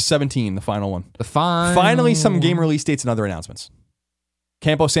 Number 17, the final one. The final. Finally, some game release dates and other announcements.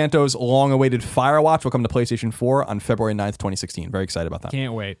 Campo Santo's long-awaited Firewatch will come to PlayStation 4 on February 9th, 2016. Very excited about that.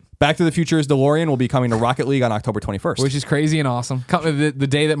 Can't wait. Back to the Future's DeLorean will be coming to Rocket League on October 21st. Which is crazy and awesome. The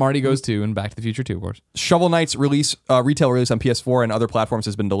day that Marty goes to, and Back to the Future 2, of course. Shovel Knight's retail release on PS4 and other platforms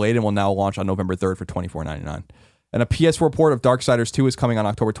has been delayed and will now launch on November 3rd for $24.99. And a PS4 port of Darksiders 2 is coming on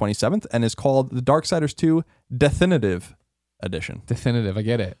October 27th and is called the Darksiders 2 Definitive Edition. Definitive, I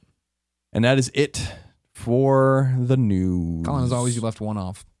get it. And that is it for the news. Colin, as always, you left one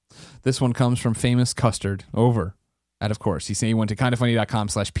off. This one comes from Famous Custard over at, of course, he's saying he went to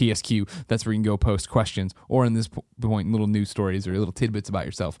kindafunny.com/PSQ. That's where you can go post questions or in this point, little news stories or little tidbits about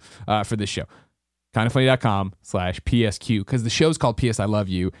yourself for this show. Kindafunny.com/PSQ, because the show's called PS I Love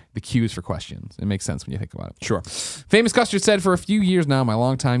You. The Q is for questions. It makes sense when you think about it. Sure. Famous Custard said, for a few years now, my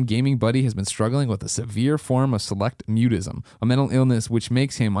longtime gaming buddy has been struggling with a severe form of select mutism, a mental illness which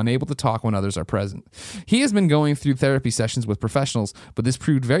makes him unable to talk when others are present. He has been going through therapy sessions with professionals, but this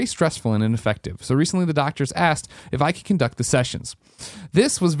proved very stressful and ineffective. So recently the doctors asked if I could conduct the sessions.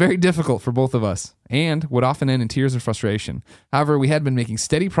 This was very difficult for both of us, and would often end in tears of frustration. However, we had been making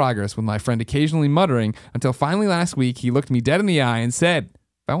steady progress, with my friend occasionally muttering, until finally last week he looked me dead in the eye and said,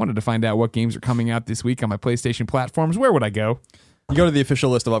 if I wanted to find out what games are coming out this week on my PlayStation platforms, where would I go? You go to the official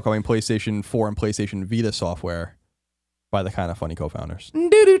list of upcoming PlayStation 4 and PlayStation Vita software by the Kinda Funny co-founders. Okay,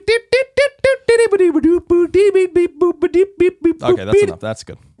 that's enough. That's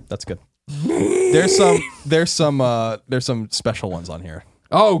good. That's good. There's some special ones on here.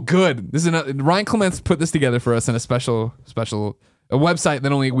 Oh, good. This is Ryan Clements put this together for us in a special a website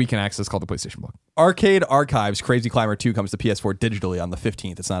that only we can access called the PlayStation Blog. Arcade Archives Crazy Climber 2 comes to PS4 digitally on the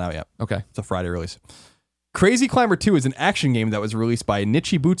 15th. It's not out yet. Okay. It's a Friday release. Crazy Climber 2 is an action game that was released by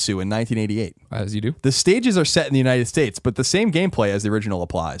Nichibutsu in 1988. As you do. The stages are set in the United States, but the same gameplay as the original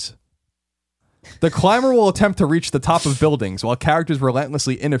applies. The climber will attempt to reach the top of buildings while characters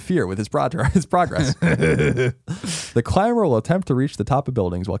relentlessly interfere with his progress. The climber will attempt to reach the top of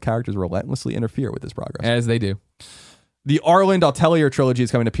buildings while characters relentlessly interfere with his progress. As they do. The Arland Atelier trilogy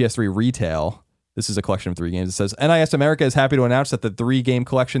is coming to PS3 retail. This is a collection of 3 games. It says, NIS America is happy to announce that the 3-game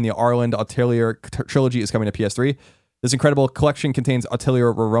collection, the Arland Atelier trilogy, is coming to PS3. This incredible collection contains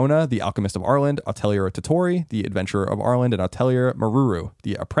Atelier Rorona, the Alchemist of Arland, Atelier Totori, the Adventurer of Arland, and Atelier Maruru,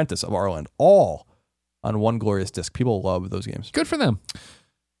 the Apprentice of Arland, all on one glorious disc. People love those games. Good for them.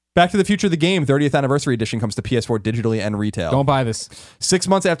 Back to the Future, the game, 30th Anniversary Edition, comes to PS4 digitally and retail. Don't buy this. 6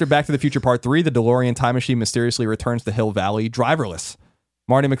 months after Back to the Future Part 3, the DeLorean time machine mysteriously returns to Hill Valley driverless.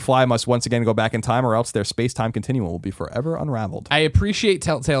 Marty McFly must once again go back in time, or else their space-time continuum will be forever unraveled. I appreciate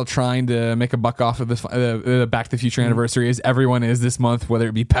Telltale trying to make a buck off of the Back to the Future anniversary, as everyone is this month, whether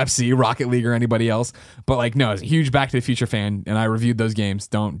it be Pepsi, Rocket League, or anybody else. But like, no, as a huge Back to the Future fan, and I reviewed those games.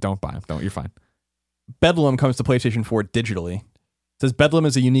 Don't buy them. You're fine. Bedlam comes to PlayStation 4 digitally. It says Bedlam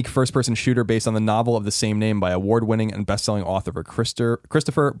is a unique first-person shooter based on the novel of the same name by award-winning and best-selling author Christopher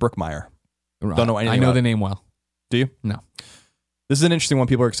Brookmeyer. Don't know anything. I know about the it. name well. Do you? No. This is an interesting one.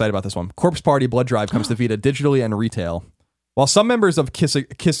 People are excited about this one. Corpse Party Blood Drive comes to Vita digitally and retail. While some members of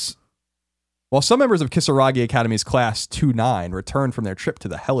Kisaragi Academy's Class 2-9 returned from their trip to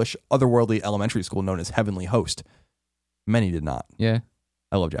the hellish, otherworldly elementary school known as Heavenly Host, many did not. Yeah.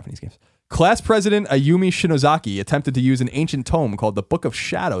 I love Japanese games. Class President Ayumi Shinozaki attempted to use an ancient tome called the Book of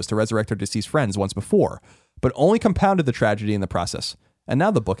Shadows to resurrect her deceased friends once before, but only compounded the tragedy in the process. And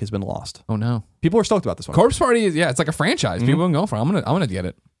now the book has been lost. Oh no. People are stoked about this one. Corpse Party is, it's like a franchise. People can go for it. I'm gonna get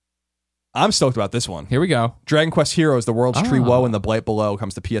it. I'm stoked about this one. Here we go. Dragon Quest Heroes, The World's Tree Woe and the Blight Below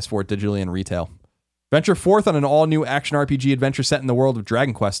comes to PS4 digitally and retail. Venture forth on an all-new action RPG adventure set in the world of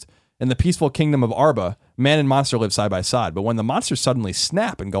Dragon Quest. In the peaceful kingdom of Arba, man and monster live side by side, but when the monsters suddenly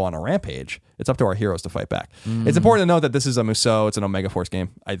snap and go on a rampage, it's up to our heroes to fight back. It's important to note that this is a Musou. It's an Omega Force game,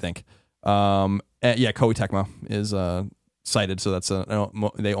 I think. Koei Tecmo is cited, so that's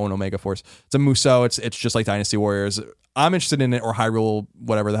they own Omega Force. It's a Musou. It's just like Dynasty Warriors. I'm interested in it, or Hyrule,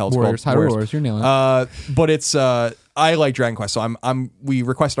 whatever the hell it's Warriors, called. Hyrule Warriors, you're nailing it. But it's I like Dragon Quest, so we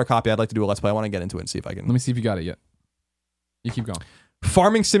requested our copy. I'd like to do a Let's Play. I want to get into it and see if I can. Let me see if you got it yet. You keep going.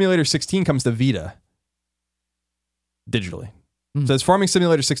 Farming Simulator 16 comes to Vita digitally. It says Farming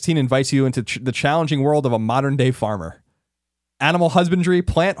Simulator 16 invites you into the challenging world of a modern-day farmer. Animal husbandry,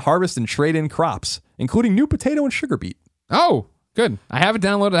 plant, harvest, and trade in crops, including new potato and sugar beet. Oh, good. I have it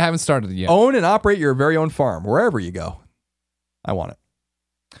downloaded. I haven't started it yet. Own and operate your very own farm, wherever you go. I want it.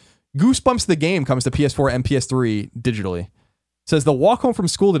 Goosebumps the Game comes to PS4 and PS3 digitally. It says the walk home from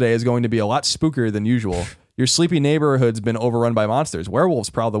school today is going to be a lot spookier than usual. Your sleepy neighborhood's been overrun by monsters. Werewolves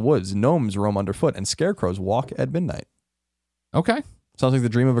prowl the woods. Gnomes roam underfoot. And scarecrows walk at midnight. Okay. Sounds like the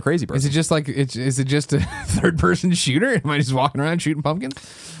dream of a crazy person. Is it just a third person shooter? Am I just walking around shooting pumpkins?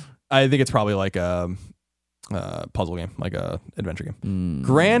 I think it's probably like a puzzle game, like a adventure game.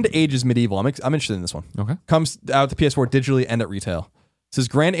 Grand Ages Medieval. I'm interested in this one. Okay. Comes out to PS4 digitally and at retail. It says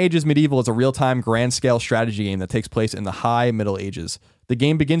Grand Ages Medieval is a real-time grand scale strategy game that takes place in the High Middle Ages. The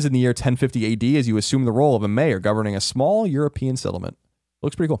game begins in the year 1050 AD as you assume the role of a mayor governing a small European settlement.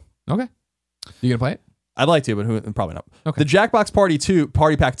 Looks pretty cool. Okay. You gonna play it? I'd like to, but probably not. Okay. The Jackbox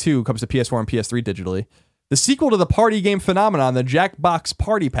Party Pack 2 comes to PS4 and PS3 digitally. The sequel to the party game phenomenon, the Jackbox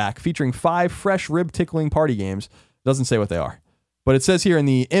Party Pack, featuring 5 fresh rib-tickling party games. Doesn't say what they are. But it says here in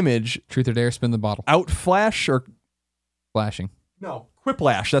the image... Truth or dare, spin the bottle. Outflash or... Flashing. No.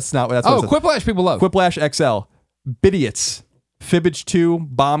 Quiplash. That's not... That's Oh, what it Quiplash people love. Quiplash XL. Bidiots. Fibbage 2,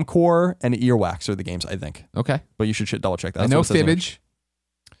 Bomb Core, and Earwax are the games, I think. Okay. But you should double check that. I know Fibbage.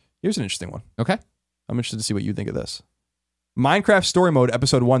 Here's an interesting one. Okay. I'm interested to see what you think of this. Minecraft Story Mode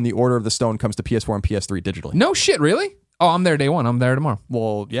Episode 1, The Order of the Stone, comes to PS4 and PS3 digitally. No shit, really? Oh, I'm there day one. I'm there tomorrow.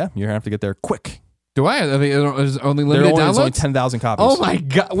 Well, yeah, you're going to have to get there quick. Do I? There's only limited There's only downloads? 10,000 copies. Oh my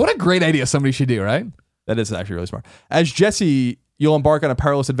God. What a great idea somebody should do, right? That is actually really smart. As Jesse, you'll embark on a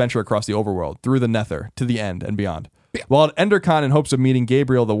perilous adventure across the overworld, through the Nether, to the end, and beyond. Yeah. While at Endercon in hopes of meeting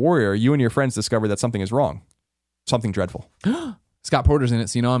Gabriel the warrior, you and your friends discover that something is wrong. Something dreadful. Scott Porter's in it,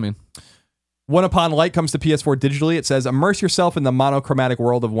 so you know I'm in. One Upon Light comes to PS4 digitally. It says, immerse yourself in the monochromatic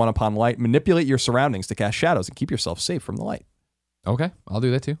world of One Upon Light. Manipulate your surroundings to cast shadows and keep yourself safe from the light. Okay, I'll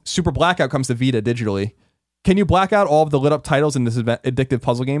do that too. Super Blackout comes to Vita digitally. Can you black out all of the lit up titles in this addictive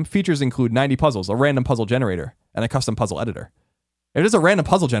puzzle game? Features include 90 puzzles, a random puzzle generator, and a custom puzzle editor. If it's a random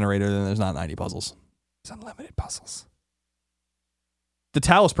puzzle generator, then there's not 90 puzzles. It's unlimited puzzles. The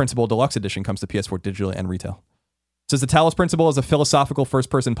Talos Principle Deluxe Edition comes to PS4 digitally and retail. It says the Talos Principle is a philosophical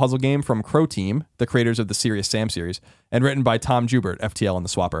first-person puzzle game from Crow Team, the creators of the Serious Sam series, and written by Tom Joubert, FTL and The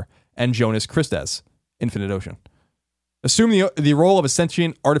Swapper, and Jonas Christes, Infinite Ocean. Assume the role of a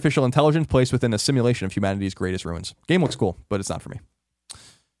sentient artificial intelligence placed within a simulation of humanity's greatest ruins. Game looks cool, but it's not for me.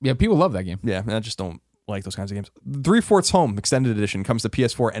 Yeah, people love that game. Yeah, I just don't like those kinds of games. 3/4 Home Extended Edition comes to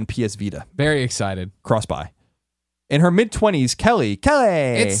PS4 and PS Vita. Very excited. Cross-buy. In her mid-20s, Kelly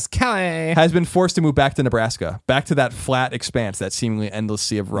It's Kelly. has been forced to move back to Nebraska, back to that flat expanse, that seemingly endless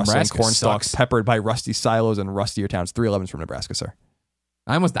sea of rustling Nebraska corn stalks sucks. peppered by rusty silos and rustier towns. 311's from Nebraska, sir.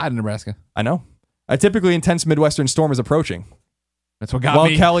 I almost died in Nebraska. I know. A typically intense Midwestern storm is approaching. That's what got While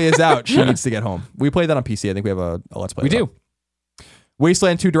me. Kelly is out, she needs to get home. We played that on PC. I think we have a Let's Play. We do.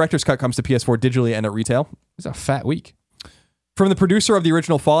 Wasteland 2 Director's Cut comes to PS4 digitally and at retail. It's a fat week. From the producer of the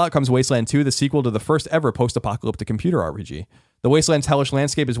original Fallout comes Wasteland 2, the sequel to the first ever post-apocalyptic computer RPG. The Wasteland's hellish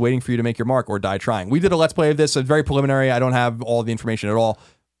landscape is waiting for you to make your mark or die trying. We did a Let's Play of this. It's very preliminary. I don't have all the information at all.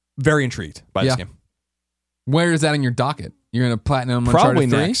 Very intrigued by this game. Where is that in your docket? You're going to platinum Probably Uncharted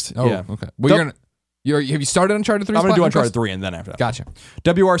 3? next. Oh, Yeah. okay. Well, have you started Uncharted 3? I'm going to do Uncharted 3 and then after that. Gotcha.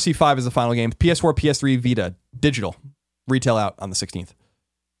 WRC 5 is the final game. PS4, PS3, Vita, digital. Retail out on the 16th.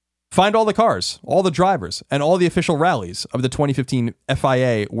 Find all the cars, all the drivers, and all the official rallies of the 2015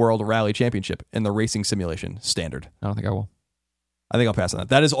 FIA World Rally Championship in the racing simulation standard. I don't think I will. I think I'll pass on that.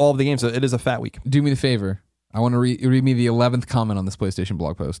 That is all of the games. It is a fat week. Do me the favor. I want to read me the 11th comment on this PlayStation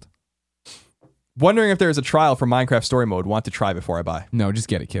blog post. Wondering if there is a trial for Minecraft Story Mode. Want to try before I buy. No, just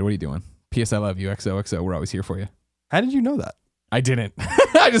get it, kid. What are you doing? PS, I love you. XOXO. We're always here for you. How did you know that? I didn't.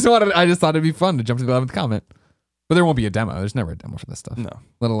 I just thought it'd be fun to jump to the 11th comment. But there won't be a demo. There's never a demo for this stuff. No.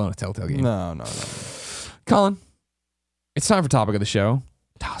 Let alone a Telltale game. No. Colin, it's time for topic of the show.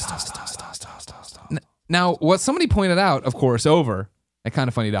 Now, what somebody pointed out, of course, over at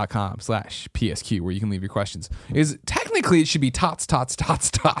kindoffunny.com/PSQ, where you can leave your questions, is technically it should be tots.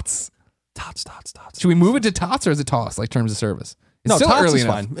 Should we move it to tots or is it toss, like terms of service? It's No, still tots early is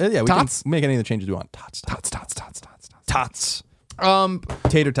enough. fine. Yeah, we Tots? can make any of the changes we want. Tots.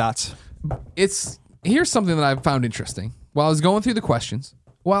 Tater tots. Here's something that I found interesting. While I was going through the questions,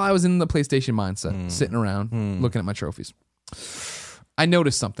 while I was in the PlayStation mindset, sitting around looking at my trophies, I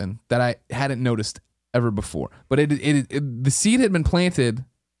noticed something that I hadn't noticed ever before. But the seed had been planted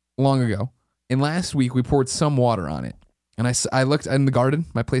long ago, and last week we poured some water on it. And I looked in the garden,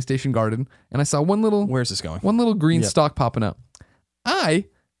 my PlayStation garden, and I saw one little Where's this going? green stalk popping up. I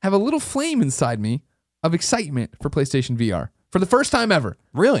have a little flame inside me of excitement for PlayStation VR. For the first time ever.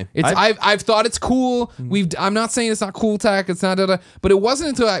 Really? I've thought it's cool. I'm not saying it's not cool tech. It's not, but it wasn't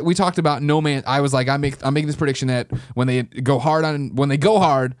until we talked about No Man. I was like, I'm making this prediction that when they go hard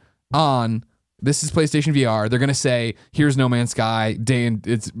on this is PlayStation VR. They're going to say, here's No Man's Sky, day and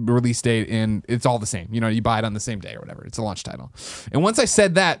its release date, and it's all the same. You know, you buy it on the same day or whatever. It's a launch title. And once I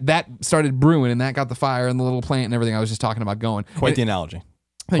said that, that started brewing, and that got the fire and the little plant and everything I was just talking about going. Quite the analogy.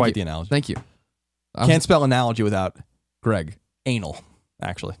 Quite the analogy. Thank you. Can't spell analogy without Greg. anal,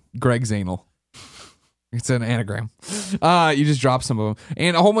 actually. Greg's anal. It's an anagram. You just dropped some of them.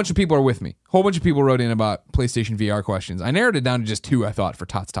 And a whole bunch of people are with me. A whole bunch of people wrote in about PlayStation VR questions. I narrowed it down to just 2, I thought, for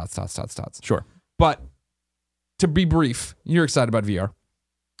tots. Sure. But to be brief, you're excited about VR.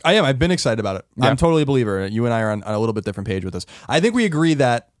 I am. I've been excited about it. Yeah. I'm totally a believer. You and I are on a little bit different page with this. I think we agree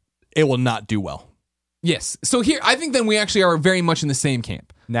that it will not do well. Yes. So here, I think then we actually are very much in the same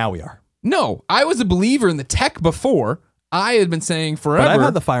camp. Now we are. No, I was a believer in the tech before. I had been saying forever. But I've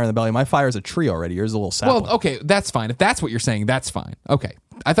had the fire in the belly. My fire is a tree already. Yours is a little sapling. Well, okay, that's fine. If that's what you're saying, that's fine. Okay.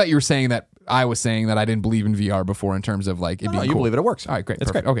 I thought you were saying that I was saying that I didn't believe in VR before in terms of like it being you cool. believe it works. All right, great. It's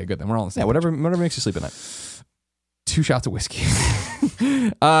Perfect. great. Okay, good. Then we're all on the same. Yeah, whatever makes you sleep at night. 2 shots of whiskey.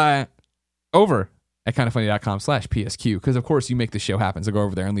 Over at kindoffunny.com/PSQ, because of course you make this show happen. So go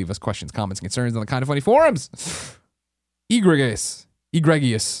over there and leave us questions, comments, concerns on the Kind of Funny forums. Egregious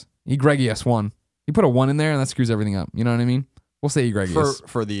 1. You put a 1 in there and that screws everything up. You know what I mean? We'll say egregious.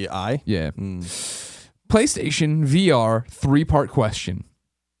 For the eye? Yeah. PlayStation VR 3-part question.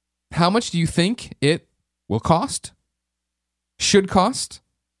 How much do you think it will cost? Should cost?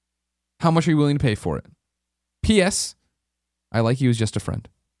 How much are you willing to pay for it? P.S. I like you as just a friend.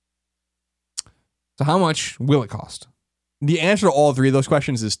 So how much will it cost? The answer to all 3 of those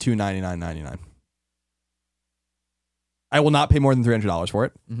questions is $299.99. I will not pay more than $300 for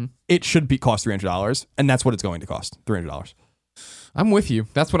it. Mm-hmm. It should cost $300, and that's what it's going to cost, $300. I'm with you.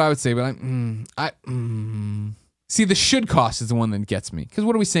 That's what I would say, but see, the should cost is the one that gets me. Because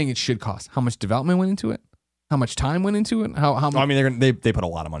what are we saying it should cost? How much development went into it? How much time went into it? How I mean, they put a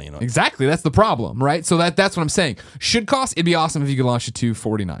lot of money into it. Exactly. That's the problem, right? So that's what I'm saying. Should cost. It'd be awesome if you could launch it to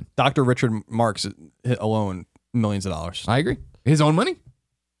 $49. Dr. Richard Marks alone, millions of dollars. I agree. His own money?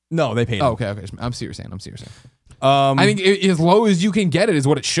 No, they paid him. Oh, okay. I'm see what you're saying. I think as low as you can get it is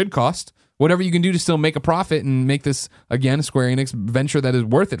what it should cost. Whatever you can do to still make a profit and make this, again, a Square Enix venture that is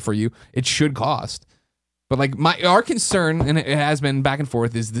worth it for you, it should cost. But like our concern, and it has been back and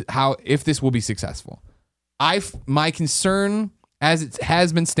forth, is how if this will be successful. My concern, as it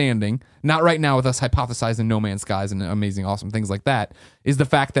has been standing, not right now with us hypothesizing No Man's Skies and amazing, awesome things like that, is the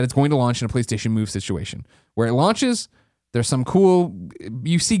fact that it's going to launch in a PlayStation Move situation. Where it launches, there's some cool,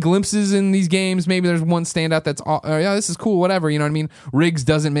 you see glimpses in these games. Maybe there's one standout that's, yeah, this is cool, whatever. You know what I mean? Riggs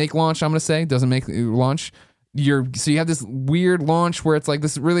doesn't make launch, I'm going to say. Doesn't make launch. So you have this weird launch where it's like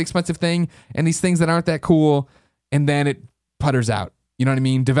this really expensive thing and these things that aren't that cool, and then it putters out. You know what I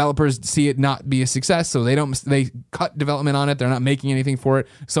mean? Developers see it not be a success, so they cut development on it. They're not making anything for it.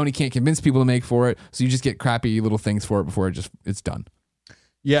 Sony can't convince people to make for it, so you just get crappy little things for it before it's done.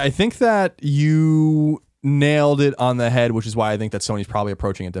 Yeah, I think that you nailed it on the head, which is why I think that Sony's probably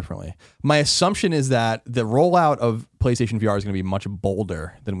approaching it differently. My assumption is that the rollout of PlayStation VR is going to be much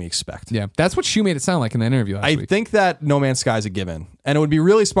bolder than we expect. Yeah, that's what Shu made it sound like in that interview last week. I think that No Man's Sky is a given, and it would be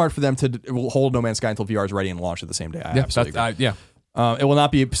really smart for them to hold No Man's Sky until VR is ready and launch it the same day. I absolutely agree. It will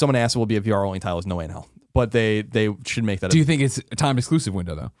not be, someone asked, it will be a VR only title. Is no way in hell. But they should make that. Do you think it's a time exclusive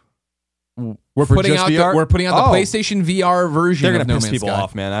window though? We're putting out the PlayStation VR version. They're going to No piss Man's people Sky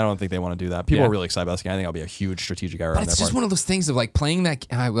off, man. I don't think they want to do that. People are really excited about this game. I think it'll be a huge strategic error. But it's just one of those things of like playing that.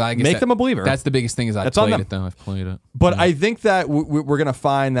 I guess make them a believer. That's the biggest thing. Is I've played it though. I've played it. But I think that we're going to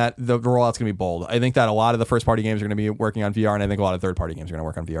find that the rollout's going to be bold. I think that a lot of the first party games are going to be working on VR, and I think a lot of third party games are going to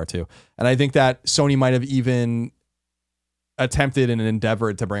work on VR too. And I think that Sony might have even attempted and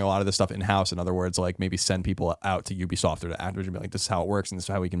endeavored to bring a lot of this stuff in-house. In other words, like maybe send people out to Ubisoft or to Activision and be like, this is how it works and this is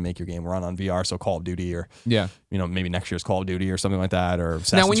how we can make your game run on VR. So Call of Duty or, maybe next year's Call of Duty or something like that. Or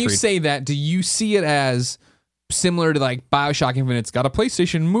Assassin's Now, when you Creed. say that, do you see it as similar to like Bioshock Infinite's got a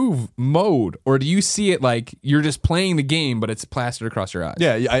PlayStation Move mode? Or do you see it like you're just playing the game, but it's plastered across your eyes?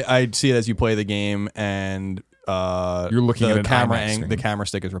 Yeah, I see it as you play the game and you're looking at the camera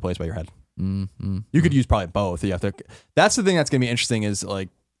stick is replaced by your head. You could use probably both. You have to. That's the thing that's going to be interesting is like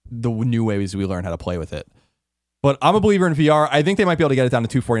the new ways we learn how to play with it. But I'm a believer in VR. I think they might be able to get it down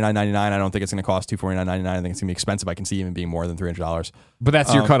to $249.99. I don't think it's going to cost $249.99. I think it's going to be expensive. I can see even being more than $300. But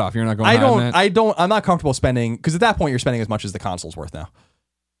that's your cutoff. You're not going. I'm not comfortable spending because at that point you're spending as much as the console's worth now.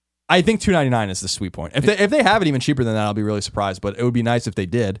 I think $299 is the sweet point. If they have it even cheaper than that, I'll be really surprised. But it would be nice if they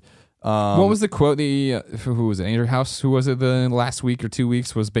did. What was the quote? Who was it? Andrew House? Who was it? The last week or 2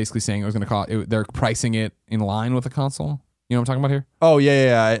 weeks was basically saying it was going to cost. They're pricing it in line with the console. You know what I'm talking about here? Oh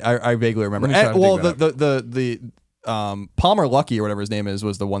yeah. I vaguely remember. The Palmer Luckey or whatever his name is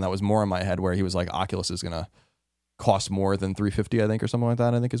was the one that was more in my head, where he was like, Oculus is gonna cost more than $350, I think, or something like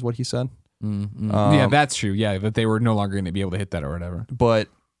that. I think is what he said. Yeah, that's true. Yeah, that they were no longer going to be able to hit that or whatever. But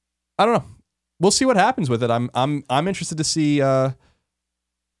I don't know. We'll see what happens with it. I'm interested to see how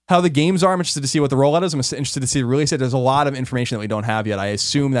the games are. I'm interested to see what the rollout is. I'm interested to see the release. There's a lot of information that we don't have yet. I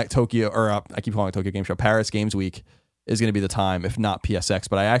assume that I keep calling it Tokyo Game Show, Paris Games Week is going to be the time, if not PSX.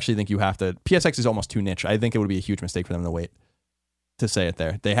 But I actually think PSX is almost too niche. I think it would be a huge mistake for them to wait to say it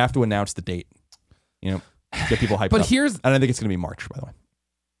there. They have to announce the date. Get people hyped up. And I think it's going to be March, by the way.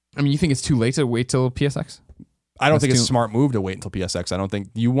 I mean, you think it's too late to wait till PSX? I don't think it's a smart move to wait until PSX. I don't think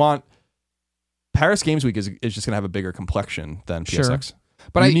you want... Paris Games Week is just going to have a bigger complexion than PSX. Sure.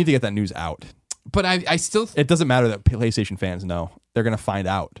 But you need to get that news out. But I still... It doesn't matter that PlayStation fans know. They're going to find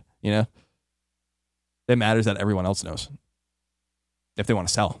out, It matters that everyone else knows. If they want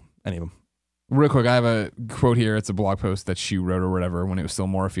to sell any of them. Real quick, I have a quote here. It's a blog post that Shu wrote or whatever when it was still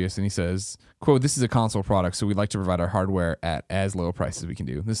Morpheus. And he says, quote, "This is a console product, so we'd like to provide our hardware at as low a price as we can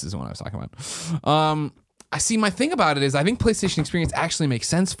do." This is the one I was talking about. I see, my thing about it is I think PlayStation Experience actually makes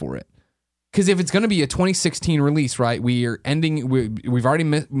sense for it. Because if it's going to be a 2016 release, right, we've already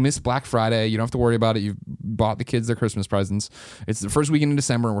missed Black Friday. You don't have to worry about it. You've bought the kids their Christmas presents. It's the first weekend in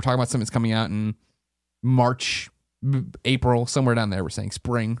December, and we're talking about something that's coming out in March, April, somewhere down there. We're saying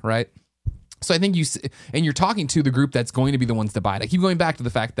spring, right? So I think you're talking to the group that's going to be the ones to buy it. I keep going back to the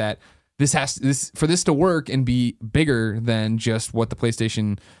fact that for this to work and be bigger than just what the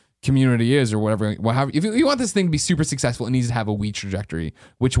PlayStation community is or whatever. If you want this thing to be super successful, it needs to have a Wii trajectory,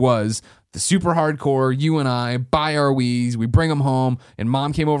 which was the super hardcore. You and I buy our Wiis, we bring them home, and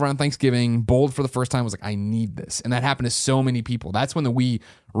Mom came over on Thanksgiving, bowled for the first time, was like, "I need this," and that happened to so many people. That's when the Wii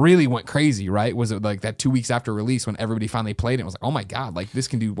really went crazy, right? Was it like that 2 weeks after release when everybody finally played it and was like, "Oh my god, like this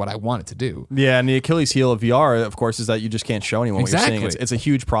can do what I want it to do." Yeah, and the Achilles heel of VR, of course, is that you just can't show anyone what you're seeing. It's a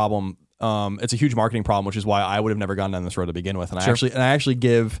huge problem. It's a huge marketing problem, which is why I would have never gone down this road to begin with. And I actually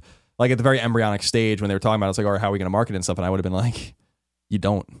give. Like at the very embryonic stage when they were talking about it, it's like, all right, how are we going to market it and stuff? And I would have been like, you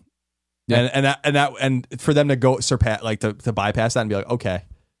don't. Yeah. And for them to go surpass, like to bypass that and be like, okay,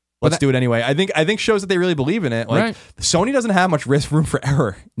 let's do it anyway. I think shows that they really believe in it. Like Sony doesn't have much room for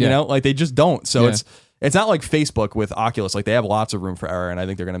error, like they just don't. So it's not like Facebook with Oculus. Like they have lots of room for error, and I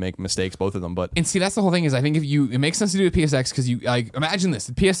think they're going to make mistakes, both of them. And see, that's the whole thing is I think it makes sense to do it PSX because you like imagine this.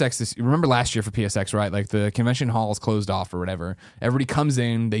 The PSX, remember last year for PSX, right? Like the convention hall is closed off or whatever. Everybody comes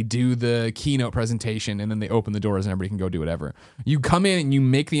in, they do the keynote presentation, and then they open the doors and everybody can go do whatever. You come in and you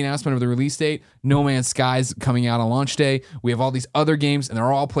make the announcement of the release date. No Man's Sky's coming out on launch day. We have all these other games, and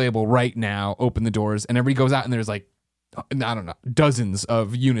they're all playable right now. Open the doors, and everybody goes out, and there's like, I don't know, dozens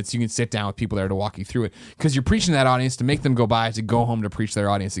of units you can sit down with people there to walk you through it because you're preaching to that audience to make them go buy it to go home to preach to their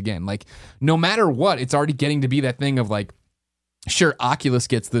audience again. Like no matter what, it's already getting to be that thing of like, sure, Oculus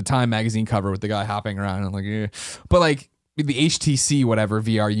gets the Time magazine cover with the guy hopping around and like, yeah. But like the HTC whatever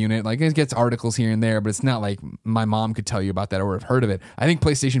VR unit, like it gets articles here and there, but it's not like my mom could tell you about that or have heard of it. I think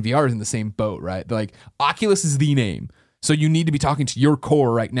PlayStation VR is in the same boat, right? Like Oculus is the name, so you need to be talking to your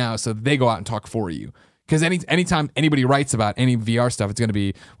core right now so they go out and talk for you. Because anytime anybody writes about any VR stuff, it's going to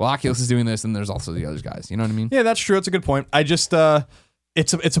be, well, Oculus is doing this, and there's also the other guys. You know what I mean? Yeah, that's true. That's a good point. I just,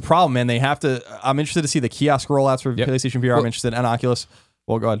 it's a problem, man. They have to. I'm interested to see the kiosk rollouts for PlayStation VR. I'm interested in Oculus.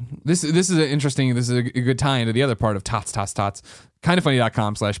 Well, go ahead. This is interesting. This is a good tie into the other part of Tots.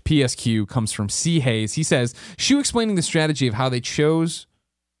 Kindoffunny.com/PSQ comes from C Hayes. He says, Shu explaining the strategy of how they choose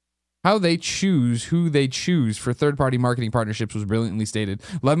who they choose for third-party marketing partnerships was brilliantly stated.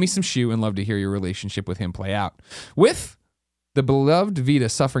 Love me some Shu and love to hear your relationship with him play out. With the beloved Vita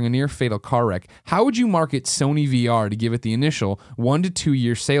suffering a near-fatal car wreck, how would you market Sony VR to give it the initial 1 to 2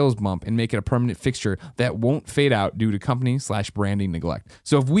 year sales bump and make it a permanent fixture that won't fade out due to company/branding neglect?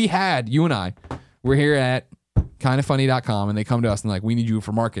 So if we had, you and I, we're here at kindoffunny.com and they come to us and like, we need you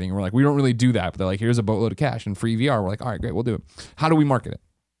for marketing. And we're like, we don't really do that. But they're like, here's a boatload of cash and free VR. We're like, all right, great, we'll do it. How do we market it?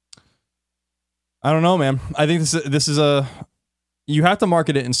 I don't know, man. I think this is you have to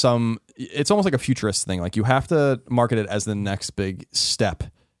market it in it's almost like a futurist thing. Like you have to market it as the next big step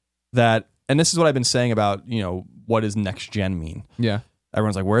and this is what I've been saying about, what does next gen mean? Yeah.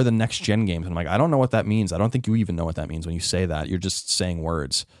 Everyone's like, where are the next gen games? And I'm like, I don't know what that means. I don't think you even know what that means when you say that. You're just saying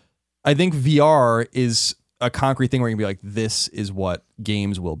words. I think VR is a concrete thing where you can be like, this is what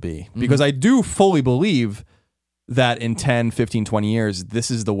games will be. Because I do fully believe that in 10, 15, 20 years,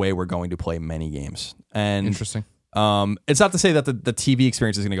 this is the way we're going to play many games. And interesting. It's not to say that the TV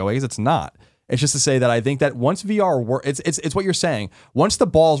experience is going to go away, because it's not. It's just to say that I think that once VR works, it's what you're saying. Once the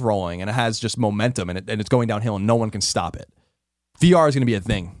ball's rolling and it has just momentum and it's going downhill and no one can stop it, VR is going to be a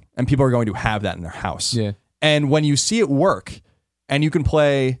thing. And people are going to have that in their house. Yeah. And when you see it work, and you can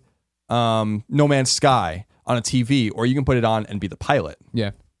play No Man's Sky on a TV, or you can put it on and be the pilot.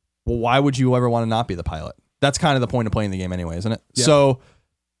 Yeah. Well, why would you ever want to not be the pilot? That's kind of the point of playing the game anyway, isn't it? Yeah. So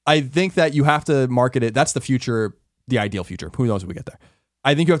I think that you have to market it. That's the future, the ideal future. Who knows if we get there?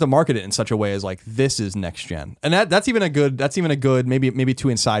 I think you have to market it in such a way as like, this is next gen. And that's even a good, maybe too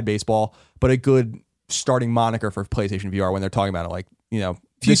inside baseball, but a good starting moniker for PlayStation VR when they're talking about it. Like, you know,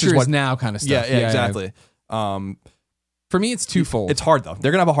 Future is now kind of stuff. Yeah, exactly. For me, it's twofold. It's hard though.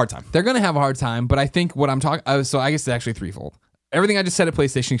 They're gonna have a hard time. They're going to have a hard time, but I think what I'm talking... so I guess it's actually threefold. Everything I just said at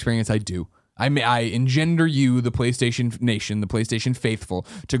PlayStation Experience, I do. I engender you, the PlayStation Nation, the PlayStation faithful,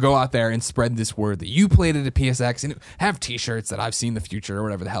 to go out there and spread this word that you played it at PSX and have t-shirts that I've seen the future or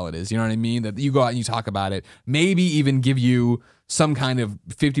whatever the hell it is. You know what I mean? That you go out and you talk about it. Maybe even give you some kind of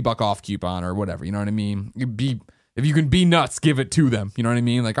 $50 off coupon or whatever. You know what I mean? If you can be nuts, give it to them. You know what I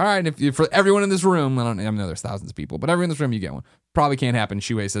mean? Like, all right, if for everyone in this room, I know there's thousands of people, but everyone in this room, you get one. Probably can't happen.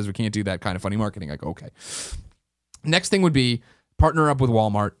 Shuhei says we can't do that kind of funny marketing. I go, okay. Next thing would be partner up with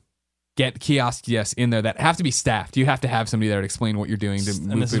Walmart. Get kiosks, yes, in there that have to be staffed. You have to have somebody there to explain what you're doing.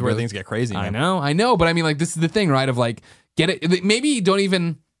 And this is where things get crazy. Man. I know, but I mean, like, this is the thing, right? Of like, get it. Maybe don't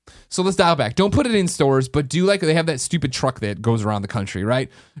even. So let's dial back. Don't put it in stores, but do like they have that stupid truck that goes around the country, right?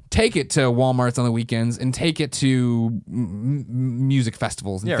 Take it to Walmart's on the weekends and take it to music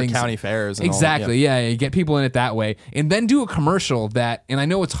festivals and things. Or county fairs. And exactly. All, yeah. Get people in it that way, and then do a commercial that. And I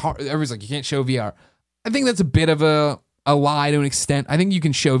know it's hard. Everybody's like, you can't show VR. I think that's a bit of a lie to an extent. I think you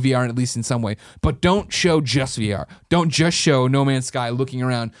can show VR at least in some way, but don't show just VR. Don't just show No Man's Sky looking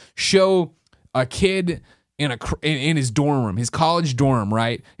around. Show a kid in his dorm room, his college dorm,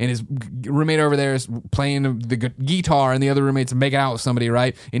 right? And his roommate over there is playing the guitar, and the other roommate's making out with somebody,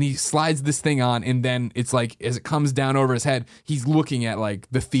 right? And he slides this thing on, and then it's like as it comes down over his head, he's looking at like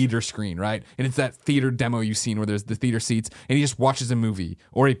the theater screen, right? And it's that theater demo you've seen where there's the theater seats, and he just watches a movie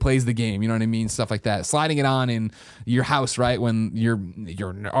or he plays the game. You know what I mean? Stuff like that. Sliding it on in your house, right? When your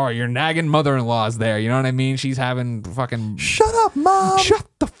nagging mother-in-law's there. You know what I mean? She's having fucking shut up, mom. Shut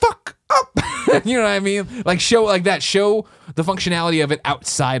the fuck up. You know what I mean? Like show like that. Show the functionality of it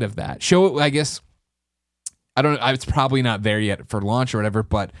outside of that. Show it. I guess I don't. It's probably not there yet for launch or whatever.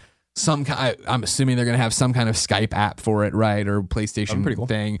 But I'm assuming they're gonna have some kind of Skype app for it, right? Or PlayStation pretty cool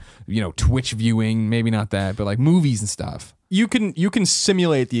thing. You know, Twitch viewing. Maybe not that, but like movies and stuff. You can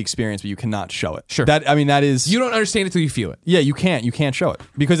simulate the experience, but you cannot show it. Sure. That is you don't understand it till you feel it. Yeah, you can't show it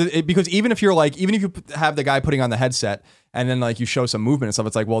because because even if you have the guy putting on the headset and then like you show some movement and stuff,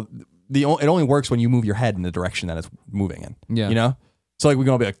 it's like, well, it only works when you move your head in the direction that it's moving in. Yeah. You know? So like we're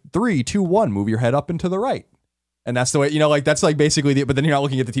gonna be like 3, 2, 1, move your head up and to the right. And that's the way, you know, like that's like basically but then you're not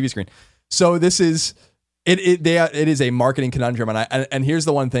looking at the TV screen. So this is it is a marketing conundrum, and here's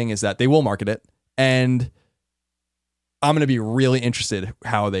the one thing is that they will market it, and I'm going to be really interested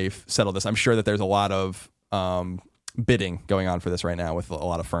how they've settled this. I'm sure that there's a lot of bidding going on for this right now with a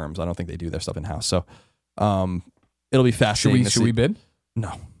lot of firms. I don't think they do their stuff in-house. So it'll be fascinating. Should we bid?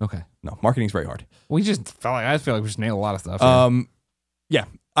 No. Okay. No. Marketing's very hard. I feel like we just nailed a lot of stuff. Yeah.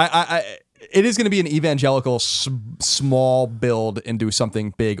 It is going to be an evangelical small build into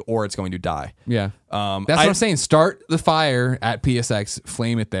something big, or it's going to die. Yeah. That's what I'm saying. Start the fire at PSX.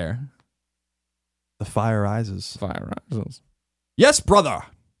 Flame it there. The fire rises. Fire rises. Yes, brother.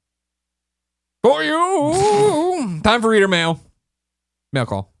 For you. Time for reader mail. Mail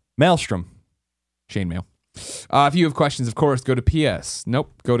call. Maelstrom. Chain mail. If you have questions, of course, go to PS.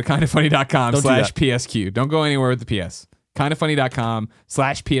 Nope. Go to kindoffunny.com/PSQ. Don't go anywhere with the PS.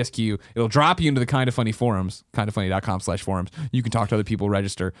 kindoffunny.com/PSQ. It'll drop you into the Kind of Funny forums. kindoffunny.com/forums. You can talk to other people,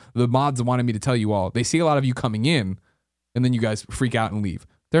 register. The mods wanted me to tell you all. They see a lot of you coming in, and then you guys freak out and leave.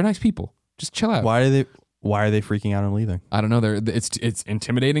 They're nice people. Just chill out. Why are they freaking out and leaving? I don't know. It's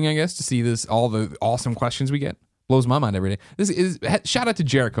intimidating, I guess, to see all the awesome questions we get. Blows my mind every day. This is shout out to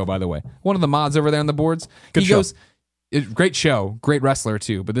Jericho, by the way, one of the mods over there on the boards. Good show. Great show, great wrestler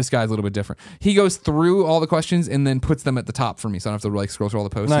too, but this guy's a little bit different. He goes through all the questions and then puts them at the top for me, so I don't have to like scroll through all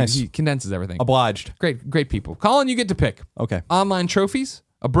the posts. Nice. He condenses everything. Obliged. Great people. Colin, you get to pick. Okay. Online trophies,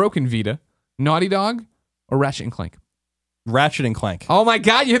 a broken Vita, Naughty Dog, or Ratchet and Clank. Ratchet and Clank. Oh my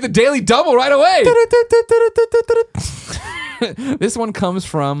God, you hit the daily double right away. This one comes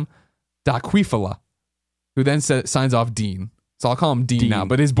from Daquifala, who then signs off Dean. So I'll call him Dean now,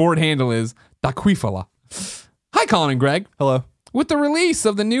 but his board handle is Daquifala. Hi, Colin and Greg. Hello. With the release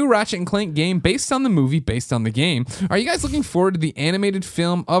of the new Ratchet and Clank game based on the movie, based on the game, are you guys looking forward to the animated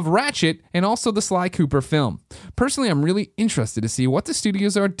film of Ratchet and also the Sly Cooper film? Personally, I'm really interested to see what the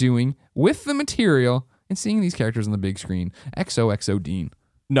studios are doing with the material and seeing these characters on the big screen. XOXO Dean.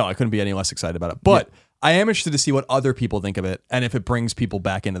 No, I couldn't be any less excited about it. But I am interested to see what other people think of it and if it brings people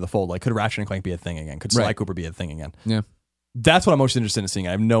back into the fold. Like, could Ratchet and Clank be a thing again? Could Sly Cooper be a thing again? Yeah. That's what I'm most interested in seeing.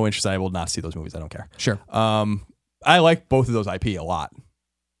 I have no interest. I will not see those movies. I don't care. Sure. I like both of those IP a lot.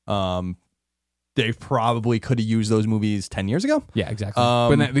 They probably could have used those movies 10 years ago. Yeah, exactly.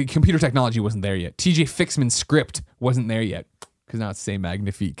 But the computer technology wasn't there yet. TJ Fixman's script wasn't there yet because now it's say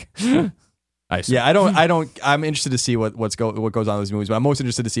Magnifique. I'm interested to see what goes on in those movies, but I'm most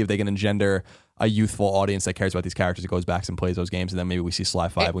interested to see if they can engender a youthful audience that cares about these characters, that goes back and plays those games, and then maybe we see Sly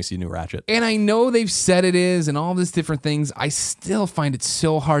 5, we see new Ratchet. And I know they've said it is and all these different things. I still find it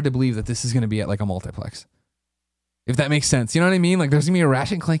so hard to believe that this is going to be at like a multiplex. If that makes sense. You know what I mean? Like there's going to be a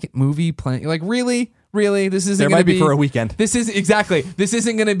Ratchet and Clank movie playing. Like really? This isn't going to be for a weekend. This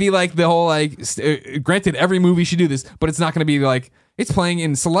isn't going to be like the whole like granted every movie should do this, but it's not going to be like it's playing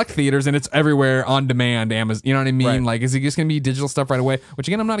in select theaters and it's everywhere on demand, Amazon. You know what I mean? Right. Like is it just going to be digital stuff right away? Which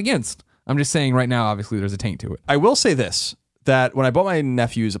again, I'm not against. I'm just saying right now obviously there's a taint to it. I will say this, that when I bought my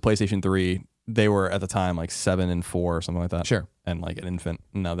nephews a PlayStation 3, they were at the time like 7 and 4 or something like that. Sure. And like an infant.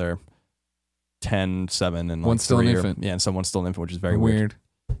 Now they're 10, 7, and like one's still an 3 infant. And someone's still an infant, which is very Weird.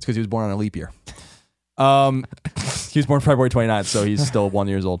 It's because he was born on a leap year. He was born February 29th, so he's still 1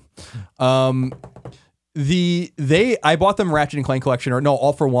 year old. I bought them Ratchet and Clank collection, or no,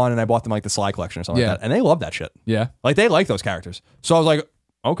 All for One, and I bought them like the Sly collection or something like that, and they love that shit. Yeah, like they like those characters. So I was like,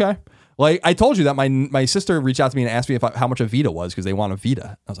 okay. Like I told you that my sister reached out to me and asked me how much a Vita was because they want a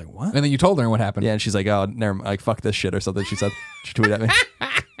Vita. I was like, what? And then you told her what happened. Yeah, and she's like, oh, never, like fuck this shit or something. She said, she tweeted at me.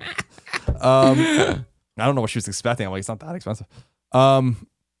 I don't know what she was expecting. I'm like, it's not that expensive.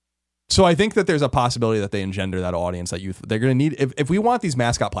 So I think that there's a possibility that they engender that audience, that youth. They're going to need, if we want these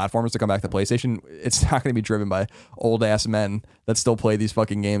mascot platformers to come back to PlayStation, it's not going to be driven by old ass men that still play these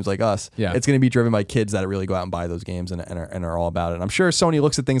fucking games like us. Yeah. It's going to be driven by kids that really go out and buy those games and are all about it. And I'm sure Sony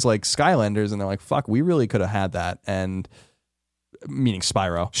looks at things like Skylanders and they're like, fuck, we really could have had that. And meaning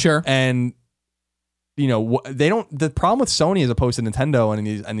Spyro. Sure. And you know, they don't. The problem with Sony as opposed to Nintendo and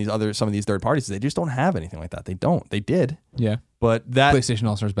these other some of these third parties is they just don't have anything like that. They don't. They did. Yeah. But that PlayStation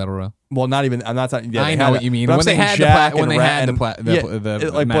All Stars Battle Royale. Well, not even. I'm not talking. Yeah, I know what you mean. When they had the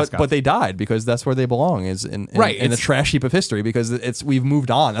mascots. But they died because that's where they belong, is in the trash heap of history, because we've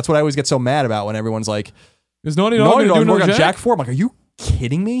moved on. That's what I always get so mad about when everyone's like, "Is Naughty Dog going to do on Jack 4?" I'm like, are you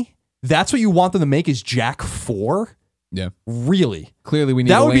kidding me? That's what you want them to make, is Jack 4? Yeah. Really? Clearly, we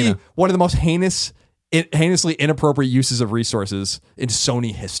need that would Elena. be one of the most heinously inappropriate uses of resources in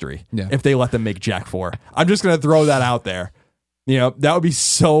Sony history. Yeah. If they let them make Jack 4. I'm just going to throw that out there. You know, that would be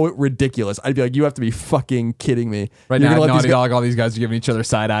so ridiculous. I'd be like, you have to be fucking kidding me. Right now, Naughty Dog, all these guys are giving each other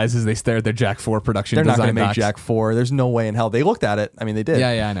side eyes as they stare at their Jack 4 production design. They're not going to make docs. Jack 4. There's no way in hell. They looked at it. I mean, they did.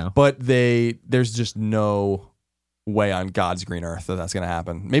 Yeah, I know. But there's just no way on God's green earth that that's going to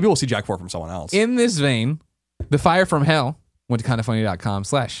happen. Maybe we'll see Jack 4 from someone else. In this vein, The Fire from Hell went to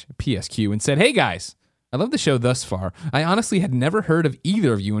kindafunny.com/PSQ and said, "Hey guys, I love the show thus far. I honestly had never heard of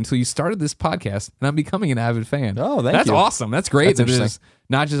either of you until you started this podcast, and I'm becoming an avid fan." Oh, That's you. awesome. That's great. That's interesting.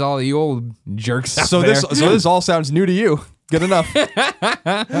 Not just all of you old jerks out so there. this all sounds new to you. Good enough.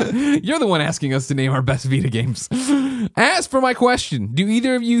 You're the one asking us to name our best Vita games. As for my question, do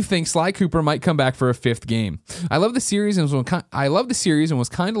either of you think Sly Cooper might come back for a fifth game? I love the series and was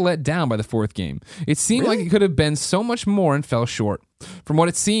kind of let down by the fourth game. It seemed like it could have been so much more and fell short. From what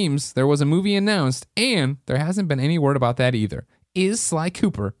it seems, there was a movie announced, and there hasn't been any word about that either. Is Sly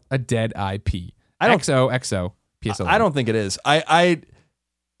Cooper a dead IP? XOXO PS11. I don't think it is. I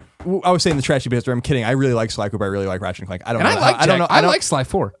was saying the trashy bits. I'm kidding. I really like Sly Cooper. I really like Ratchet and Clank. I like Sly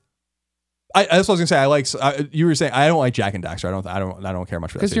 4. That's what I was gonna say. I like. You were saying I don't like Jack and Daxter. I don't care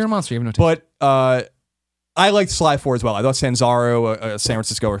much for that. Because you're a monster. You have no taste. But I liked Sly 4 as well. I thought Sanzaro, San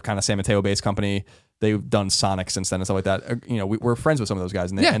Francisco, or kind of San Mateo based company. They've done Sonic since then and stuff like that. You know, we're friends with some of those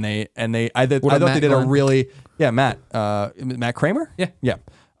guys, and they I thought they did a really Matt Kramer. Yeah.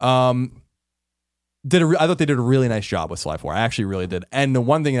 I thought they did a really nice job with Sly 4. I actually really did. And the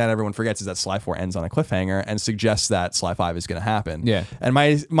one thing that everyone forgets is that Sly 4 ends on a cliffhanger and suggests that Sly 5 is going to happen. Yeah. And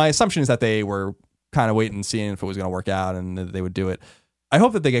my assumption is that they were kind of waiting and seeing if it was going to work out and that they would do it. I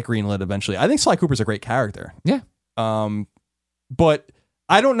hope that they get greenlit eventually. I think Sly Cooper's a great character. Yeah. But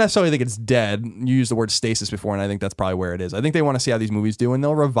I don't necessarily think it's dead. You used the word stasis before, and I think that's probably where it is. I think they want to see how these movies do, and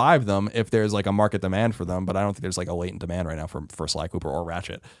they'll revive them if there's like a market demand for them. But I don't think there's like a latent demand right now for Sly Cooper or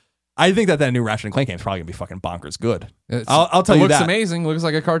Ratchet. I think that new Ratchet and Clank game is probably gonna be fucking bonkers good. I'll tell you that. It looks amazing. Looks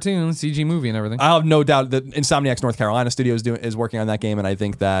like a cartoon, CG movie, and everything. I have no doubt that Insomniac's North Carolina Studios is working on that game, and I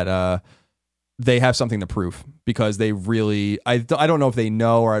think that they have something to prove because they really. I don't know if they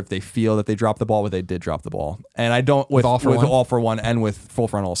know or if they feel that they dropped the ball, but they did drop the ball, and I don't with All for One and with Full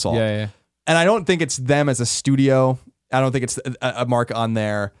Frontal Assault. Yeah. And I don't think it's them as a studio. I don't think it's a mark on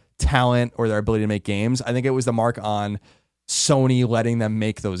their talent or their ability to make games. I think it was the mark on Sony letting them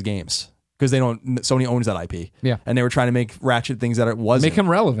make those games. Because Sony owns that IP. Yeah. And they were trying to make Ratchet things that it wasn't. Make them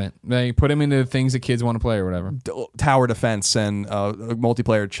relevant. They put them into things that kids want to play or whatever. Tower defense and a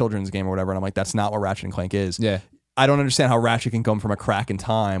multiplayer children's game or whatever. And I'm like, that's not what Ratchet and Clank is. Yeah. I don't understand how Ratchet can come from a crack in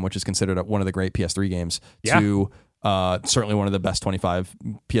time, which is considered one of the great PS3 games, to certainly one of the best 25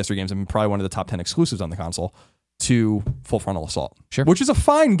 PS3 games and probably one of the top 10 exclusives on the console, to Full Frontal Assault. Sure. Which is a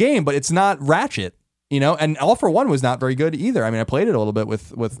fine game, but it's not Ratchet. And All for One was not very good either. I mean, I played it a little bit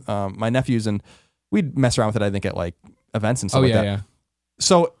with my nephews, and we'd mess around with it, I think, at like events and stuff like that. Yeah.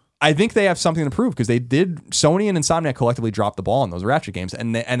 So I think they have something to prove because Sony and Insomniac collectively dropped the ball on those Ratchet games.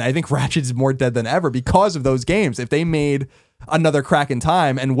 And I think Ratchet's more dead than ever because of those games. If they made another Crack in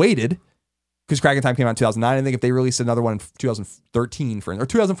Time and waited, because Crack in Time came out in 2009, I think if they released another one in 2013 or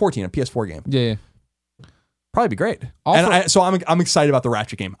 2014, a PS4 game. Yeah. Probably be great. So I'm excited about the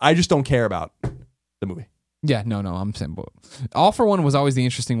Ratchet game. I just don't care about the movie. Yeah, no, I'm saying All for One was always the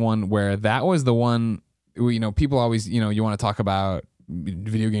interesting one where that was the one, people always, you want to talk about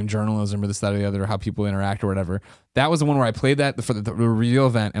video game journalism or this, that, or the other, how people interact or whatever. That was the one where I played that for the reveal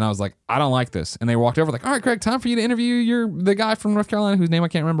event and I was like, I don't like this. And they walked over like, all right, Craig, time for you to interview the guy from North Carolina whose name I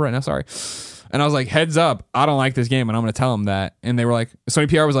can't remember right now. Sorry. And I was like, heads up, I don't like this game and I'm going to tell him that. And they were like, Sony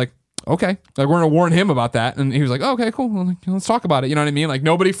PR was like, okay, like we're gonna warn him about that, and he was like, oh, okay, cool, well, let's talk about it. You know what I mean? Like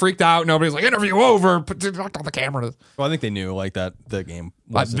nobody freaked out, nobody's like interview over, put on the camera. Well, I think they knew like that the game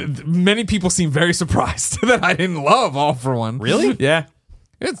wasn't. Many people seem very surprised that I didn't love All for One. Really? Yeah,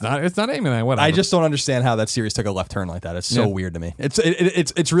 it's not aiming at whatever. I just don't understand how that series took a left turn like that. It's so weird to me.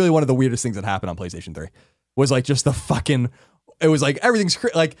 It's really one of the weirdest things that happened on PlayStation 3. Was like just the fucking. It was like everything's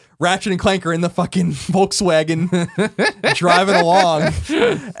like Ratchet and Clank are in the fucking Volkswagen driving along,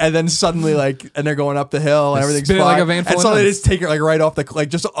 and then suddenly and they're going up the hill and everything's fine. Like a van full and so they just take it like right off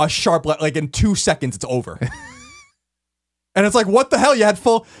just a sharp like in 2 seconds it's over. And it's like, what the hell? You had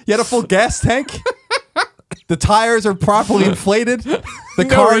a full gas tank. The tires are properly inflated. The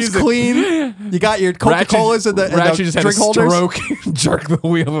car is clean. You got your Coca-Colas and the just drink had a holders. stroke, jerk the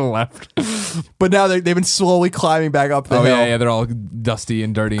wheel to the left. But now they've been slowly climbing back up the hill. Yeah, they're all dusty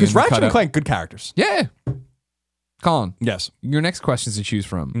and dirty. Because Ratchet and Clank, good characters. Yeah. Colin. Yes. Your next questions to choose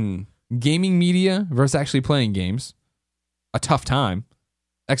from. Gaming media versus actually playing games. A tough time.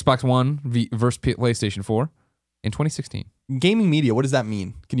 Xbox One versus PlayStation 4 in 2016. Gaming media, what does that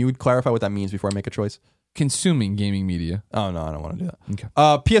mean? Can you clarify what that means before I make a choice? Consuming gaming media. Oh, no, I don't want to do that. Okay.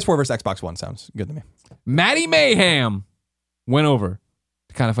 PS4 versus Xbox One sounds good to me. Maddie Mayhem went over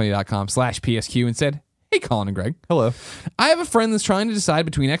to kindoffunny.com/PSQ and said, hey, Colin and Greg. Hello. I have a friend that's trying to decide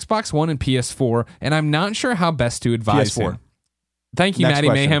between Xbox One and PS4, and I'm not sure how best to advise PS4. him. Thank you, Next Maddie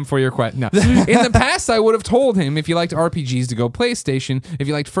question. Mayhem, for your question. No. In the past, I would have told him if you liked RPGs to go PlayStation, if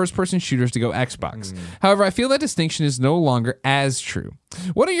you liked first-person shooters to go Xbox. However, I feel that distinction is no longer as true.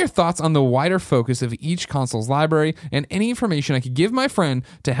 What are your thoughts on the wider focus of each console's library and any information I could give my friend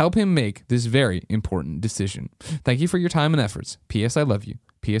to help him make this very important decision? Thank you for your time and efforts. P.S. I love you.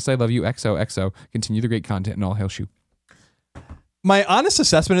 P.S. I love you. XOXO. Continue the great content and all hail Shoe. My honest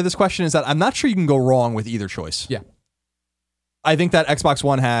assessment of this question is that I'm not sure you can go wrong with either choice. Yeah. I think that Xbox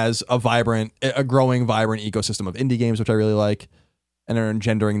One has a growing, vibrant ecosystem of indie games, which I really like, and are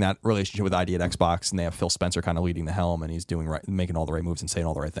engendering that relationship with ID at Xbox, and they have Phil Spencer kind of leading the helm, and he's making all the right moves and saying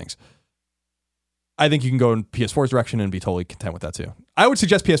all the right things. I think you can go in PS4's direction and be totally content with that too. I would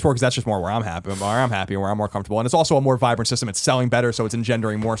suggest PS4 because that's just more where I'm happy and where I'm more comfortable. And it's also a more vibrant system. It's selling better, so it's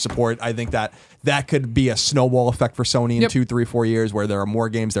engendering more support. I think that could be a snowball effect for Sony in 2, 3, 4 years where there are more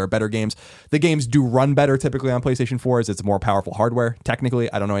games, there are better games. The games do run better typically on PlayStation 4 as it's more powerful hardware.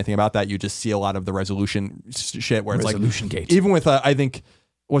 Technically, I don't know anything about that. You just see a lot of the resolution shit where it's resolution gate. Even with, I think,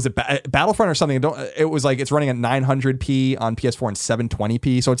 was it Battlefront or something? It was like it's running at 900p on PS4 and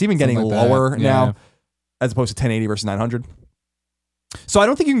 720p. So it's even getting lower now. As opposed to 1080 versus 900. So I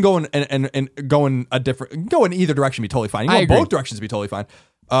don't think you can go in go in either direction and be totally fine. You can go in both directions and be totally fine.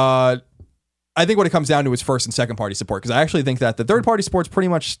 I think what it comes down to is first and second party support, because I actually think that the third party support's pretty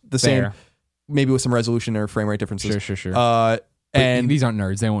much the same, maybe with some resolution or frame rate differences. Sure. And these aren't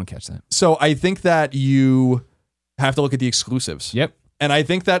nerds. They won't catch that. So I think that you have to look at the exclusives. Yep. And I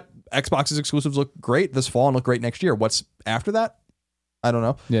think that Xbox's exclusives look great this fall and look great next year. What's after that? I don't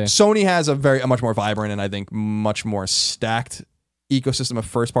know. Yeah. Sony has a much more vibrant and I think much more stacked ecosystem of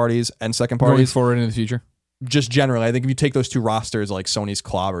first parties and second parties. Going forward into the future. Just generally, I think if you take those two rosters, like Sony's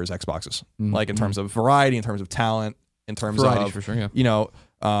clobbers Xbox's, like in terms of variety, in terms of talent, in terms of, for sure, yeah.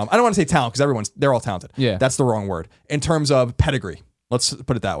 I don't want to say talent because they're all talented. Yeah. That's the wrong word. In terms of pedigree, let's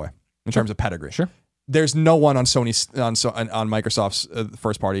put it that way. in terms of pedigree. Sure. There's no one on Sony's on Microsoft's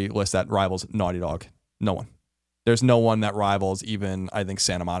first party list that rivals Naughty Dog. No one. There's no one that rivals even, I think,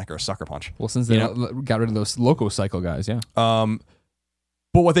 Santa Monica or Sucker Punch. Well, since they got rid of those Loco Cycle guys, yeah.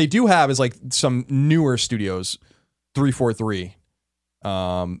 But what they do have is like some newer studios, 343,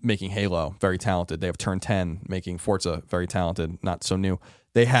 making Halo, very talented. They have Turn 10 making Forza, very talented, not so new.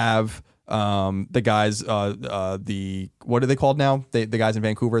 They have the guys, what are they called now? The guys in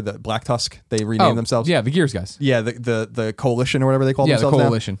Vancouver, the Black Tusk, they renamed themselves. Yeah, the Gears guys. Yeah, the Coalition or whatever they call themselves. Yeah, the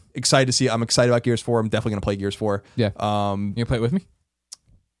Coalition. Now. Excited to see. I'm excited about Gears 4. I'm definitely gonna play Gears 4. Yeah. You gonna play it with me?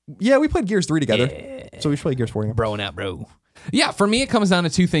 Yeah, we played Gears 3 together. Yeah. So we should play Gears 4 again. Broing out, bro. Yeah, for me, it comes down to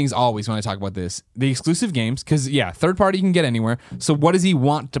two things always when I talk about this. The exclusive games, because, yeah, third party you can get anywhere. So what does he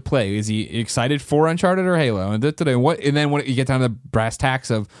want to play? Is he excited for Uncharted or Halo? And then when you get down to the brass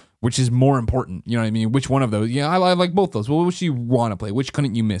tacks of which is more important, you know what I mean? Which one of those? Yeah, I like both those. Well, which do you want to play? Which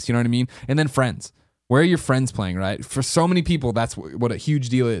couldn't you miss? You know what I mean? And then friends. Where are your friends playing, right? For so many people, that's what a huge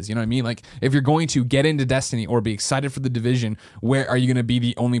deal is. You know what I mean? Like, if you're going to get into Destiny or be excited for the Division, where are you going to be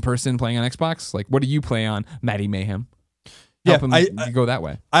the only person playing on Xbox? Like, what do you play on? Maddie Mayhem. Help him go that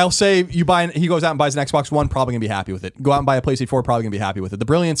way. I'll say he goes out and buys an Xbox One, probably gonna be happy with it. Go out and buy a PlayStation 4, probably gonna be happy with it. The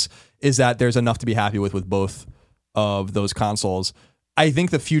brilliance is that there's enough to be happy with both of those consoles. I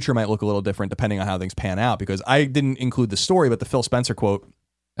think the future might look a little different depending on how things pan out, because I didn't include the story, but the Phil Spencer quote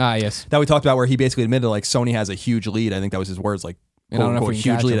yes, that we talked about, where he basically admitted like Sony has a huge lead. I think that was his words, like quote unquote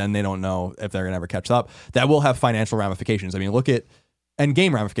huge lead, and they don't know if they're gonna ever catch up. That will have financial ramifications. I mean, look at and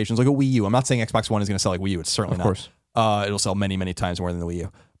game ramifications. Look at Wii U. I'm not saying Xbox One is gonna sell like Wii U. It's certainly not. Of course. It'll sell many, many times more than the Wii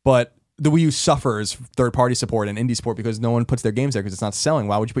U. But the Wii U suffers third-party support and indie support because no one puts their games there because it's not selling.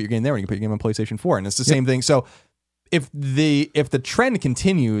 Why would you put your game there when you can put your game on PlayStation 4? And it's the same thing. So if the trend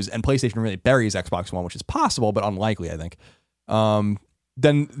continues and PlayStation really buries Xbox One, which is possible but unlikely, I think,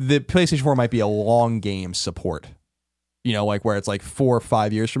 then the PlayStation 4 might be a long game support. You know, like where it's like 4 or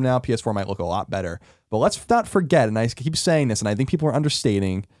 5 years from now, PS4 might look a lot better. But let's not forget, and I keep saying this, and I think people are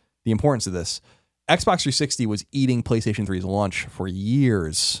understating the importance of this, Xbox 360 was eating PlayStation 3's lunch for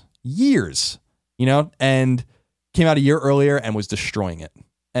years, you know, and came out a year earlier and was destroying it.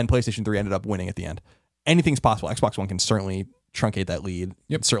 And PlayStation 3 ended up winning at the end. Anything's possible. Xbox One can certainly truncate that lead.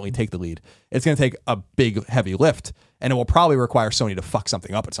 Certainly take the lead. It's going to take a big, heavy lift, and it will probably require Sony to fuck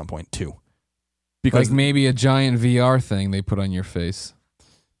something up at some point too. Because like maybe a giant VR thing they put on your face.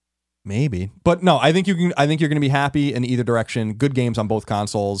 Maybe, but no, I think you're going to be happy in either direction. Good games on both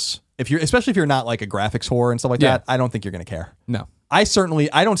consoles. Especially if you're not like a graphics whore and stuff like that, I don't think you're going to care. No, I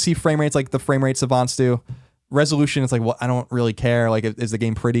don't see frame rates like the frame rate savants do. Resolution, it's like, well, I don't really care. Like, is the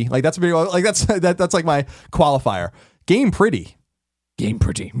game pretty? Like that's like my qualifier. Game pretty.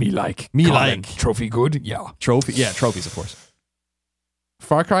 Me like. Trophy good. Yeah. Trophies, of course.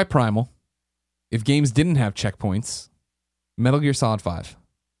 Far Cry Primal. If games didn't have checkpoints, Metal Gear Solid 5.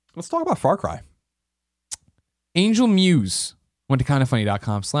 Let's talk about Far Cry. Angel Muse went to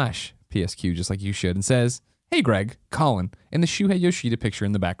kindoffunny.com/PSQ, just like you should, and says, "Hey Greg, Colin, and the Shuhei Yoshida picture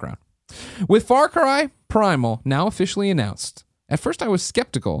in the background. With Far Cry Primal now officially announced, at first I was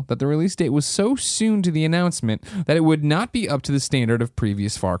skeptical that the release date was so soon to the announcement that it would not be up to the standard of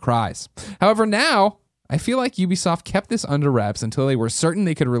previous Far Cries. However, now I feel like Ubisoft kept this under wraps until they were certain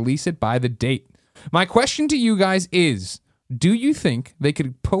they could release it by the date. My question to you guys is, do you think they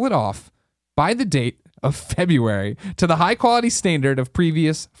could pull it off by the date of February to the high quality standard of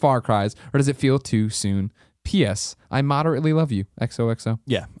previous Far Cries, or does it feel too soon? P.S. I moderately love you. XOXO.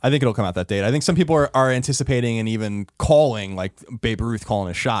 Yeah, I think it'll come out that date. I think some people are anticipating and even calling, like Babe Ruth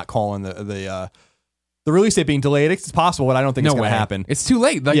calling a shot, calling the release date being delayed. It's possible, but I don't think it's going to happen. It's too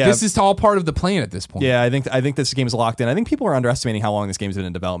late. Like this is all part of the plan at this point. Yeah, I think this game is locked in. I think people are underestimating how long this game's been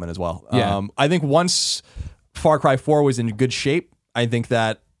in development as well. Yeah. I think once Far Cry 4 was in good shape, I think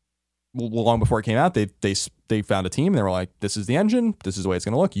that long before it came out, they found a team. They were like, this is the engine. This is the way it's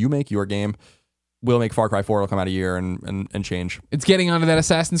going to look. You make your game. We'll make Far Cry 4. It'll come out a year and change. It's getting onto that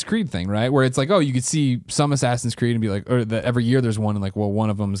Assassin's Creed thing, right? Where it's like, oh, you could see some Assassin's Creed and be like, every year there's one, and like, well,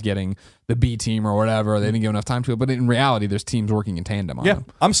 one of them's getting the B team or whatever. They didn't give enough time to it. But in reality, there's teams working in tandem on them.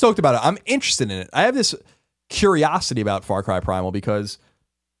 I'm stoked about it. I'm interested in it. I have this curiosity about Far Cry Primal because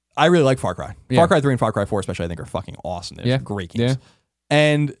I really like Far Cry. Far Cry 3 and Far Cry 4 especially, I think, are fucking awesome. They're great games. Yeah.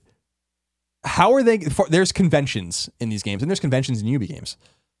 And how are they... There's conventions in these games, and there's conventions in UB games.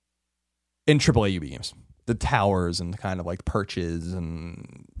 In AAA UB games. The towers and the kind of like perches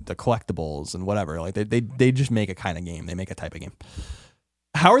and the collectibles and whatever. Like they just make a kind of game. They make a type of game.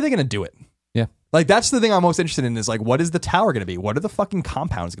 How are they going to do it? Yeah. Like that's the thing I'm most interested in is like, what is the tower going to be? What are the fucking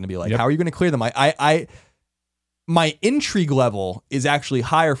compounds going to be like? How are you going to clear them? my intrigue level is actually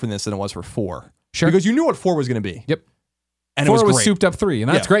higher for this than it was for 4. Sure. Because you knew what 4 was going to be. Yep. And 4 it was was great. souped up 3,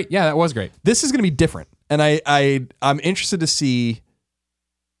 and that's great. Yeah, that was great. This is going to be different. And I'm interested to see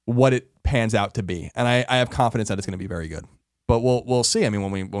what it pans out to be. And I have confidence that it's going to be very good. But we'll see. I mean,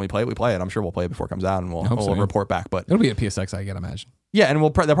 when we play it, we play it. I'm sure we'll play it before it comes out, and we'll report back. But it'll be at PSX, I can imagine. Yeah, and they'll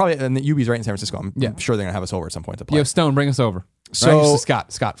probably, and the UB's right in San Francisco. I'm sure they're going to have us over at some point to play. Yo, Stone, bring us over. So right?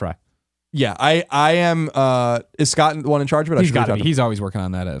 Scott Fry. Yeah, I am. Is Scott the one in charge of it? He's got to be. He's always working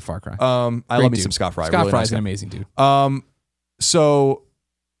on that at Far Cry. I love me some Scott Fry. Scott really Fry's nice an amazing dude. So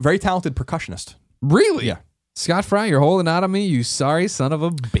very talented percussionist. Really? Yeah. Scott Fry, you're holding out on me, you sorry son of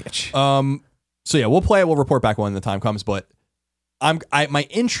a bitch. So yeah, we'll play it. We'll report back when the time comes. But my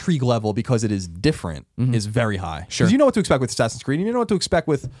intrigue level, because it is different, is very high. Sure. Because you know what to expect with Assassin's Creed, and you know what to expect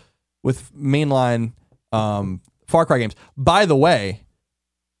with mainline Far Cry games. By the way,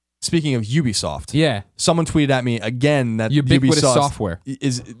 speaking of Ubisoft, someone tweeted at me again that Ubiquitous Ubisoft software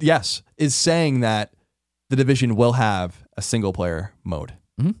is saying that The Division will have a single player mode.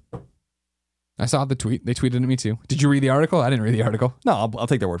 I saw the tweet. They tweeted at me too. Did you read the article? I didn't read the article. No, I'll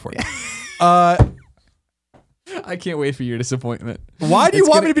take their word for it. I can't wait for your disappointment. Why do you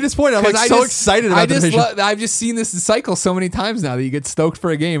want me to be disappointed? I'm so excited about The Division. I've just seen this cycle so many times now that you get stoked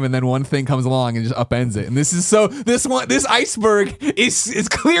for a game and then one thing comes along and just upends it. And this iceberg is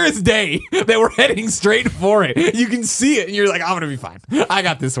clear as day that we're heading straight for it. You can see it and you're like, I'm gonna be fine. I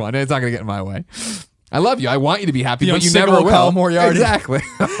got this one. It's not gonna get in my way. I love you. I want you to be happy, but you never will. Kyle Moriarty. Exactly.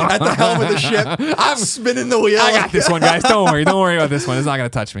 At the helm of the ship. I'm spinning the wheel. I got this one, guys. Don't worry about this one. It's not going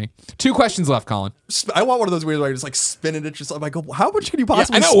to touch me. 2 questions left, Colin. I want one of those wheels where you're just like spinning it. Just like, how much can you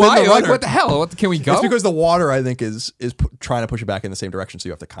possibly I know, spin why? the rudder? Like, what the hell? Can we go? It's because the water, I think, is trying to push it back in the same direction, so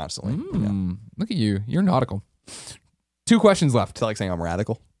you have to constantly. Look at you. You're nautical. 2 questions left. Is that like saying I'm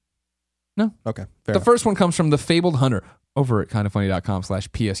radical? No. Okay. The first one comes from the Fabled Hunter over at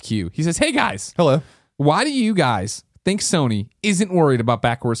kindafunny.com/PSQ. He says, hey, guys. Hello. Why do you guys think Sony isn't worried about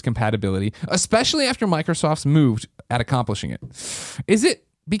backwards compatibility, especially after Microsoft's moved at accomplishing it? Is it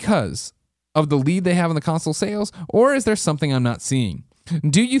because of the lead they have in the console sales, or is there something I'm not seeing?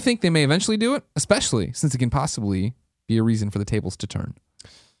 Do you think they may eventually do it, especially since it can possibly be a reason for the tables to turn?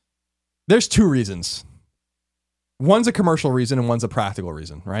 There's 2 reasons. One's a commercial reason and one's a practical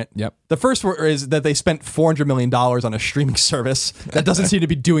reason, right? Yep. The first is that they spent $400 million on a streaming service that doesn't seem to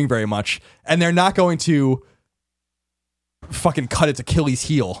be doing very much, and they're not going to fucking cut its Achilles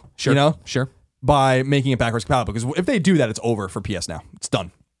heel, Sure. you know? Sure. By making it backwards compatible. Because if they do that, it's over for PS now. It's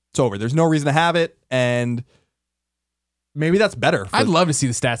done. It's over. There's no reason to have it, and maybe that's better. I'd love to see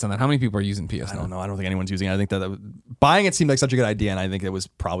the stats on that. How many people are using PS now? I don't know. I don't think anyone's using it. I think that buying it seemed like such a good idea, and I think it was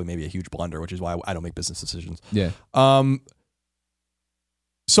probably maybe a huge blunder, which is why I don't make business decisions. Yeah.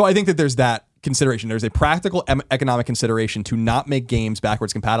 So I think that there's that consideration. There's a practical economic consideration to not make games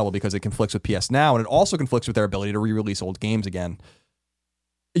backwards compatible because it conflicts with PS Now, and it also conflicts with their ability to re-release old games again.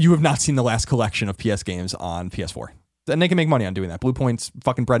 You have not seen the last collection of PS games on PS4. And they can make money on doing that. Blue Point's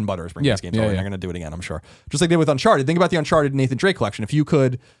fucking bread and butter is bringing these games over, and they're going to do it again, I'm sure. Just like they did with Uncharted. Think about the Uncharted Nathan Drake collection. If you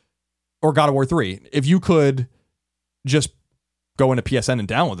could, or God of War 3, if you could just go into PSN and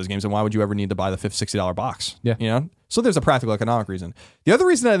download those games, then why would you ever need to buy the $60 box? Yeah. You know? So there's a practical economic reason. The other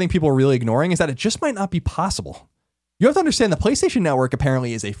reason that I think people are really ignoring is that it just might not be possible. You have to understand the PlayStation Network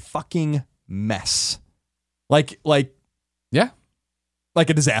apparently is a fucking mess. Like a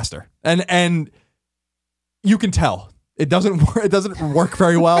disaster. And you can tell. It doesn't work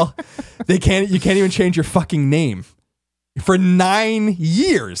very well. You can't even change your fucking name. For 9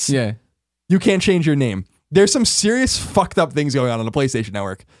 years. Yeah. You can't change your name. There's some serious fucked up things going on the PlayStation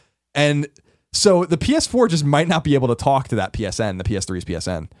Network. And so the PS4 just might not be able to talk to that PSN, the PS3's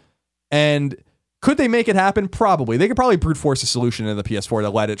PSN. And could they make it happen? Probably. They could probably brute force a solution in the PS4 to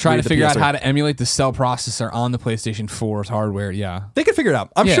let it try to figure out how to emulate the cell processor on the PlayStation 4's hardware. Yeah. They could figure it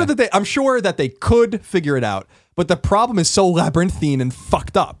out. I'm sure that they could figure it out, but the problem is so labyrinthine and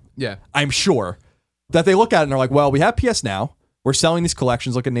fucked up. Yeah. I'm sure that they look at it and they're like, well, we have PS Now. We're selling these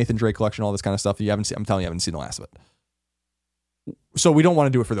collections. Look at Nathan Drake collection, all this kind of stuff that you haven't seen. I'm telling you, I haven't seen the last of it. So we don't want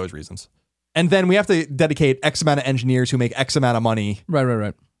to do it for those reasons. And then we have to dedicate X amount of engineers who make X amount of money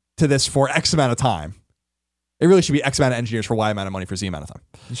right. to this for X amount of time. It really should be X amount of engineers for Y amount of money for Z amount of time.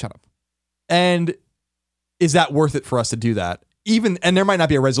 Shut up. And is that worth it for us to do that? And there might not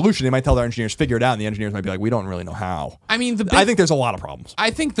be a resolution. They might tell their engineers, figure it out, and the engineers might be like, we don't really know how. I mean, I think there's a lot of problems.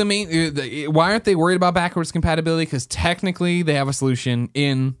 I think the main... why aren't they worried about backwards compatibility? Because technically they have a solution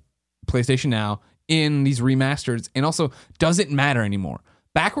in PlayStation Now, in these remasters, and also doesn't matter anymore.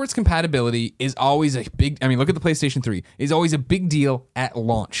 Backwards compatibility is always a big... I mean, look at the PlayStation 3. Is always a big deal at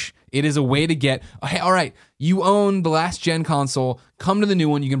launch. It is a way to get, hey, all right, you own the last gen console, come to the new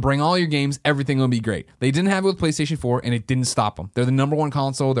one, you can bring all your games, everything will be great. They didn't have it with PlayStation 4, and it didn't stop them. They're the number one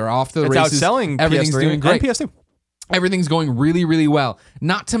console. They're off to the races. It's outselling Everything's PS3 doing great. and PS2. Everything's going really, really well.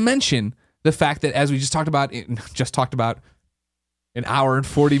 Not to mention the fact that, as we just talked about an hour and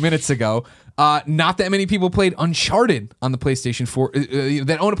 40 minutes ago, not that many people played Uncharted on the PlayStation 4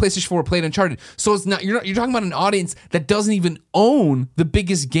 that own a PlayStation 4 played Uncharted. So it's not you're talking about an audience that doesn't even own the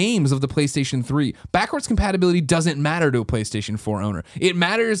biggest games of the PlayStation 3. Backwards compatibility doesn't matter to a PlayStation 4 owner. It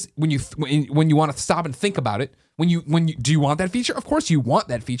matters when you want to stop and think about it. When you do you want that feature? Of course you want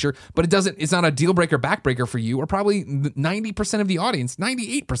that feature, but it's not a deal breaker, backbreaker for you, or probably 90% of the audience,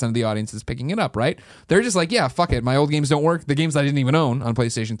 98% of the audience is picking it up, right? They're just like, yeah, fuck it. My old games don't work. The games I didn't even own on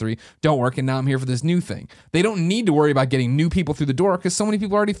PlayStation 3 don't work, and now I'm here for this new thing. They don't need to worry about getting new people through the door because so many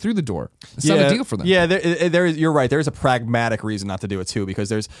people are already through the door. It's not a deal for them. Yeah, you're right. There's a pragmatic reason not to do it too, because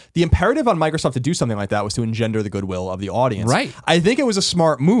there's the imperative on Microsoft to do something like that was to engender the goodwill of the audience. Right. I think it was a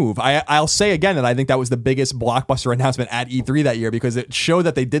smart move. I'll say again that I think that was the biggest blockbuster announcement at E3 that year, because it showed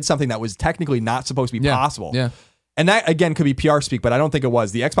that they did something that was technically not supposed to be possible. Yeah. And that, again, could be PR speak, but I don't think it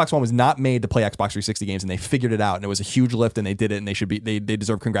was. The Xbox One was not made to play Xbox 360 games, and they figured it out, and it was a huge lift, and they did it, and they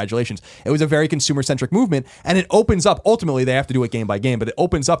deserve congratulations. It was a very consumer-centric movement, and it opens up, ultimately, they have to do it game by game, but it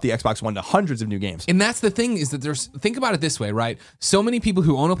opens up the Xbox One to hundreds of new games. And that's the thing, is that think about it this way, right? So many people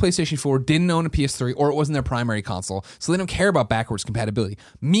who own a PlayStation 4 didn't own a PS3, or it wasn't their primary console, so they don't care about backwards compatibility.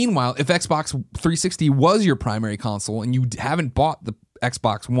 Meanwhile, if Xbox 360 was your primary console, and you haven't bought the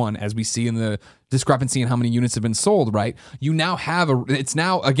Xbox One, as we see in the discrepancy in how many units have been sold, right? You now have it's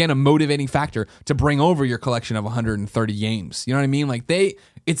now again a motivating factor to bring over your collection of 130 games. You know what I mean? Like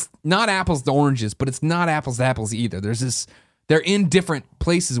it's not apples to oranges, but it's not apples to apples either. They're in different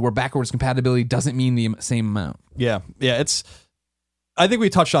places where backwards compatibility doesn't mean the same amount. Yeah. I think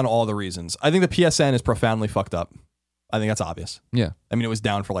we touched on all the reasons. I think the PSN is profoundly fucked up. I think that's obvious. Yeah. I mean, it was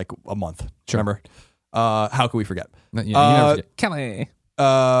down for like a month. Sure. Remember? How could we forget? Yeah, you never forget. Kelly.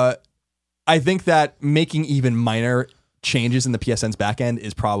 I think that making even minor changes in the PSN's back end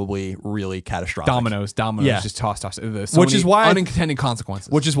is probably really catastrophic. Dominoes, just toss. Which is why unintended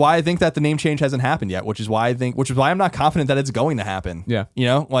consequences. Which is why I think that the name change hasn't happened yet. Which is why I'm not confident that it's going to happen. Yeah, you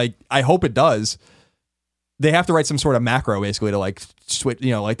know, like I hope it does. They have to write some sort of macro basically to like switch.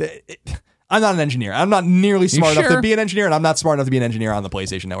 You know, like I'm not an engineer. I'm not nearly smart enough to be an engineer, and I'm not smart enough to be an engineer on the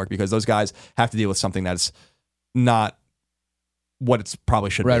PlayStation Network, because those guys have to deal with something that's not what it's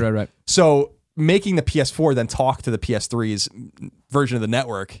probably should be. Right. So making the PS4 then talk to the PS3's version of the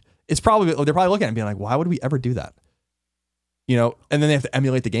network is they're probably looking at it and being like, why would we ever do that? You know, and then they have to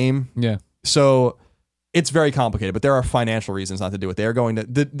emulate the game. Yeah. So it's very complicated, but there are financial reasons not to do it. They are going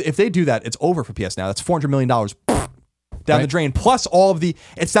to, if they do that, it's over for PS Now. That's $400 million down the drain. Plus all of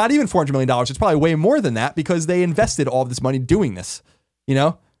it's not even $400 million. It's probably way more than that, because they invested all of this money doing this. You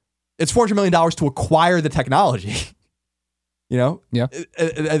know, it's $400 million to acquire the technology. You know, yeah.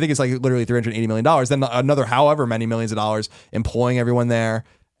 I think it's like literally $380 million. Then another however many millions of dollars employing everyone there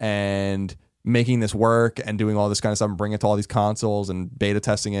and making this work and doing all this kind of stuff and bringing it to all these consoles and beta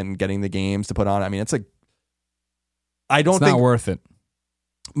testing it and getting the games to put on. I mean, it's like, it's not worth it.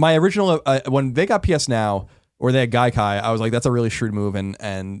 My original, when they got PS Now, or they had Gaikai, I was like, that's a really shrewd move,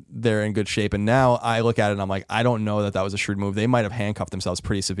 and they're in good shape. And now I look at it and I'm like, I don't know that was a shrewd move. They might have handcuffed themselves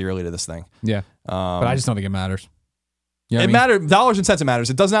pretty severely to this thing. Yeah. But I just don't think it matters. You know it matters. Dollars and cents, it matters.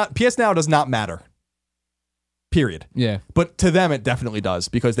 It does not. PS Now does not matter. Period. Yeah. But to them, it definitely does,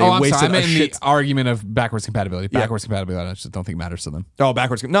 because they wasted a shit. The argument of backwards compatibility. Backwards compatibility, I just don't think matters to them. Oh,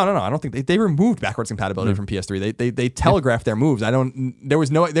 backwards. No. I don't think they removed backwards compatibility from PS3. They telegraphed their moves. There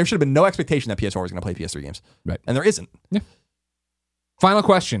should have been no expectation that PS4 was going to play PS3 games. Right. And there isn't. Yeah. Final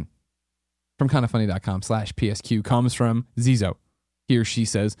question from kindafunny.com/PSQ comes from Zizo. He or she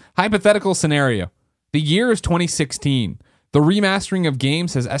says, hypothetical scenario. The year is 2016. The remastering of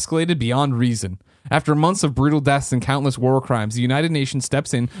games has escalated beyond reason. After months of brutal deaths and countless war crimes, the United Nations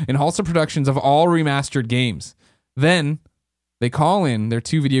steps in and halts the productions of all remastered games. Then, they call in their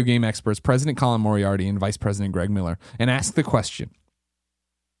two video game experts, President Colin Moriarty and Vice President Greg Miller, and ask the question.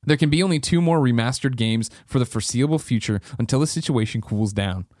 There can be only 2 more remastered games for the foreseeable future until the situation cools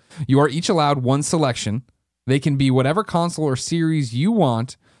down. You are each allowed one selection. They can be whatever console or series you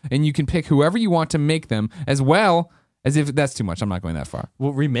want, and you can pick whoever you want to make them, as well as if that's too much. I'm not going that far.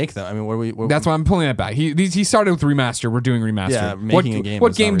 We'll remake them. I mean, that's why I'm pulling that back. He started with remaster. We're doing remaster. Yeah, making a game.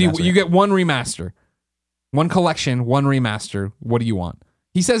 What game do you get? One remaster, one collection, one remaster. What do you want?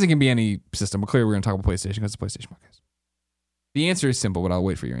 He says it can be any system, but clearly we're going to talk about PlayStation because it's a PlayStation podcast. The answer is simple, but I'll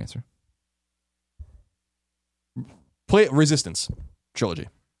wait for your answer. Play Resistance trilogy.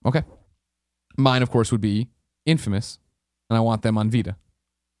 Okay. Mine, of course, would be Infamous, and I want them on Vita.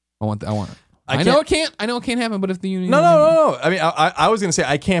 I know it can't happen, but if the union... No. I mean, I was going to say,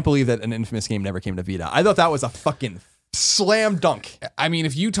 I can't believe that an Infamous game never came to Vita. I thought that was a fucking slam dunk. I mean,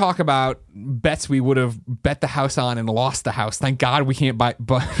 if you talk about bets we would have bet the house on and lost the house, thank God we can't bet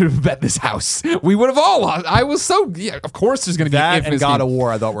this house. We would have all lost. I was so... Yeah, of course there's going to be an Infamous and God game. of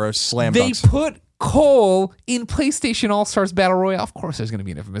War, I thought were slam dunks. They put Cole in PlayStation All-Stars Battle Royale. Of course there's going to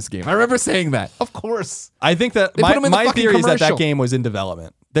be an Infamous game. I remember saying that. Of course. I think that my theory is that game was in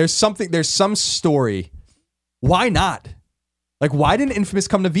development. There's some story. Why not? Like, why didn't Infamous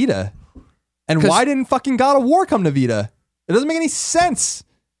come to Vita? And why didn't fucking God of War come to Vita? It doesn't make any sense.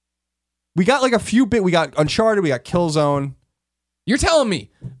 We got like we got Uncharted, we got Killzone. You're telling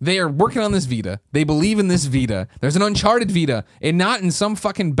me they are working on this Vita. They believe in this Vita. There's an Uncharted Vita, and not in some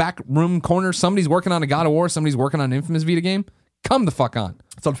fucking back room corner. Somebody's working on a God of War. Somebody's working on an Infamous Vita game. Come the fuck on.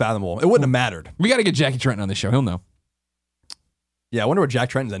 It's unfathomable. It wouldn't have mattered. We got to get Jackie Trenton on this show. He'll know. Yeah, I wonder what Jack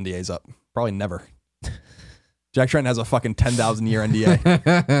Trenton's NDA is up. Probably never. Jack Trenton has a fucking 10,000 year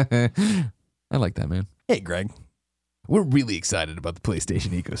NDA. I like that, man. Hey, Greg. We're really excited about the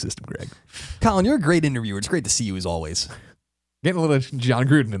PlayStation ecosystem, Greg. Colin, you're a great interviewer. It's great to see you as always. Getting a little John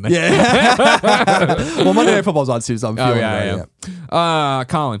Gruden in there. Yeah. Well, Monday Night Football's on too, so I'm feeling it. Yeah.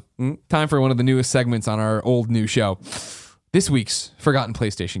 Colin, time for one of the newest segments on our old new show. This week's Forgotten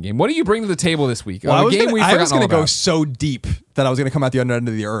PlayStation game. What do you bring to the table this week? Well, I was going to go so deep that I was going to come out the under end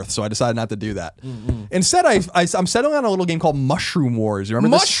of the earth, so I decided not to do that. Instead, I'm settling on a little game called Mushroom Wars. You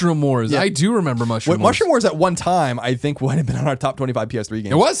remember this? Mushroom Wars. Yeah. I do remember Mushroom Wars. Mushroom Wars at one time, I think, would have been on our top 25 PS3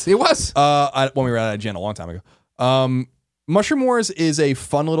 games. It was. When we were at IGN a long time ago. Mushroom Wars is a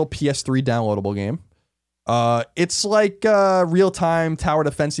fun little PS3 downloadable game. It's like a real-time tower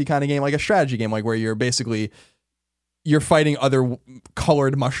defense-y kind of game, like a strategy game, like where you're fighting other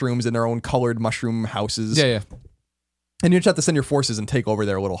colored mushrooms in their own colored mushroom houses. Yeah. And you just have to send your forces and take over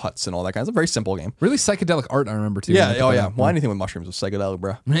their little huts and all that kind of stuff. It's a very simple game. Really psychedelic art, I remember, too. Yeah, yeah. Well, anything with mushrooms was psychedelic,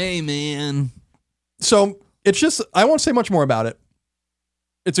 bro. Hey, man. So, it's just, I won't say much more about it.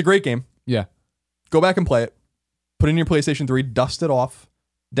 It's a great game. Yeah. Go back and play it. Put it in your PlayStation 3, dust it off,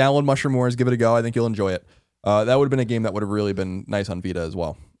 download Mushroom Wars, give it a go. I think you'll enjoy it. That would have been a game that would have really been nice on Vita as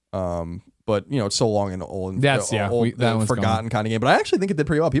well. But it's so long and old and old, forgotten kind of game. But I actually think it did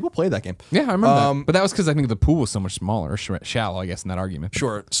pretty well. People played that game. Yeah, I remember that. But that was because I think the pool was so much smaller, or shallow, I guess, in that argument.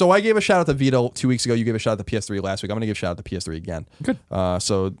 Sure. So I gave a shout out to Vita 2 weeks ago. You gave a shout out to PS3 last week. I'm going to give a shout out to PS3 again. Good.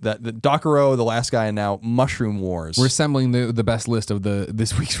 So that the Docero, the last guy, and now Mushroom Wars. We're assembling the best list of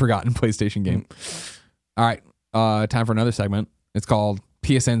this week's forgotten PlayStation game. All right. Time for another segment. It's called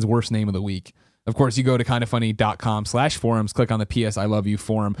PSN's Worst Name of the Week. Of course, you go to kindoffunny.com/forums, click on the PS I Love You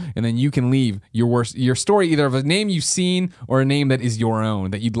forum, and then you can leave your story either of a name you've seen or a name that is your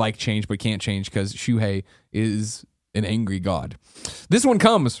own that you'd like changed but can't change because Shuhei is an angry god. This one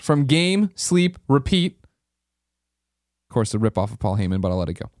comes from Game, Sleep, Repeat. Of course, a ripoff of Paul Heyman, but I'll let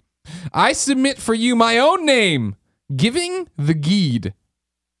it go. I submit for you my own name, Giving the Guide.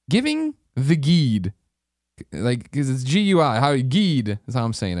 Giving the Guide. Like, because it's G-U-I. How Guide is how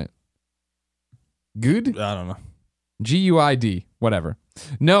I'm saying it. Good? I don't know. G-U-I-D. Whatever.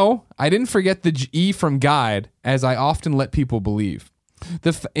 No, I didn't forget the E from guide, as I often let people believe.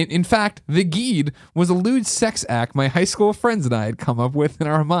 In fact, the Guide was a lewd sex act my high school friends and I had come up with in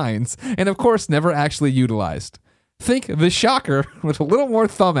our minds, and of course never actually utilized. Think the shocker with a little more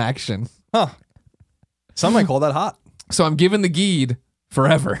thumb action. Huh. Some might call that hot. So I'm giving the Guide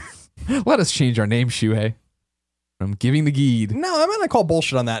forever. Let us change our name, Shuhei. From Giving the Guide. No, I'm going to call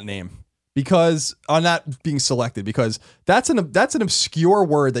bullshit on that name. Because on that being selected, because that's an obscure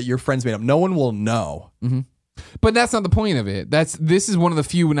word that your friends made up. No one will know. Mm-hmm. But that's not the point of it. This is one of the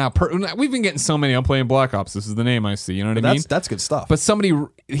few now. We've been getting so many. I'm playing Black Ops. This is the name I see. You know what I mean? That's good stuff. But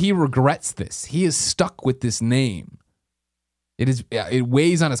he regrets this. He is stuck with this name. It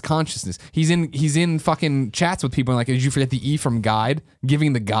weighs on his consciousness. He's in fucking chats with people and like, did you forget the E from guide?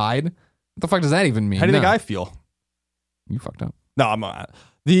 Giving the guide. What the fuck does that even mean? How do you think I feel? You fucked up. No, I'm not.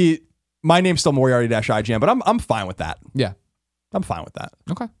 My name's still Moriarty-IGN, but I'm fine with that. Yeah. I'm fine with that.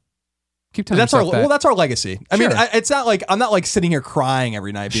 Okay. Keep telling yourself that. Well, that's our legacy. I Sure. mean, it's not like I'm not like sitting here crying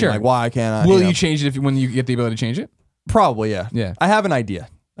every night being like, why can't I? Will you change it when you get the ability to change it? Probably, yeah. Yeah. I have an idea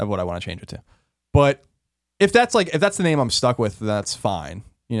of what I want to change it to. But if that's the name I'm stuck with, that's fine.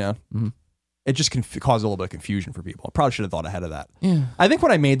 Mm-hmm. It just can cause a little bit of confusion for people. I probably should have thought ahead of that. Yeah. I think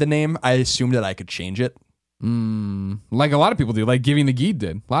when I made the name, I assumed that I could change it. Like a lot of people do, like Giving the Guide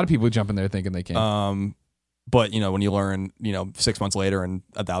did. A lot of people jump in there thinking they can. But when you learn, 6 months later and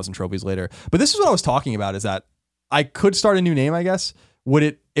 1,000 trophies later. But this is what I was talking about, is that I could start a new name, I guess,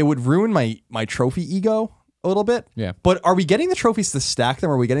 it would ruin my trophy ego a little bit. Yeah. But are we getting the trophies to stack them,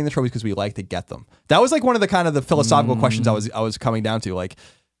 or are we getting the trophies because we like to get them? That was like one of the kind of the philosophical questions I was coming down to. Like,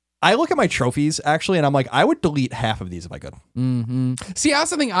 I look at my trophies actually, and I'm like, I would delete half of these if I could. Mm-hmm. See, that's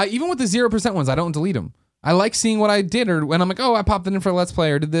the thing. Even with the 0% ones, I don't delete them. I like seeing what I did, or when I'm like, oh, I popped it in for a Let's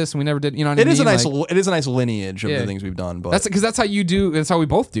Play, or did this, and we never did. You know what I mean? It is a nice lineage of the things we've done. But that's how you do. That's how we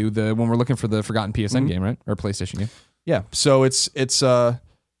both do when we're looking for the forgotten PSN game, right, or PlayStation game. Yeah. So it's my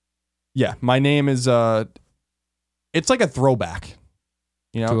name is it's like a throwback,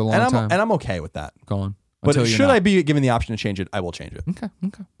 you know, to a long time. and I'm okay with that. Go on. But should I be given the option to change it, I will change it. Okay.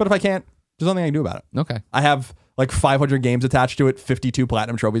 But if I can't, there's nothing I can do about it. Okay. I have like 500 games attached to it, 52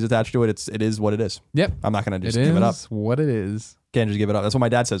 platinum trophies attached to it. It is what it is. Yep. I'm not going to just give it up. What it is. Can't just give it up. That's what my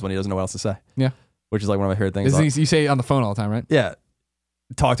dad says when he doesn't know what else to say. Yeah. Which is like one of my favorite things. You say it on the phone all the time, right? Yeah.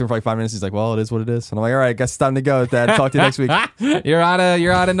 Talk to him for like 5 minutes. He's like, well, it is what it is. And I'm like, all right, I guess it's time to go, Dad. Talk to you next week. You're out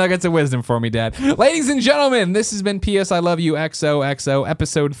of nuggets of wisdom for me, Dad. Ladies and gentlemen, this has been PS I Love You XOXO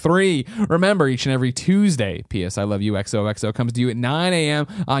episode 3. Remember, each and every Tuesday, PS I Love You XOXO comes to you at 9 a.m.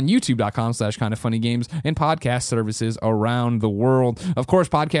 on youtube.com/kindoffunnygames and podcast services around the world. Of course,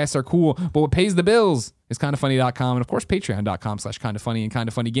 podcasts are cool, but what pays the bills is kindoffunny.com, and of course patreon.com/kindoffunny and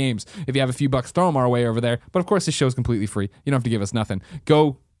kindoffunnygames. If you have a few bucks, throw them our way over there. But of course, this show is completely free. You don't have to give us nothing.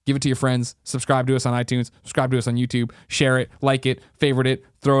 Go give it to your friends, subscribe to us on iTunes, subscribe to us on YouTube, share it, like it, favorite it,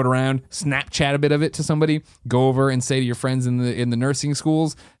 throw it around, Snapchat a bit of it to somebody. Go over and say to your friends in the nursing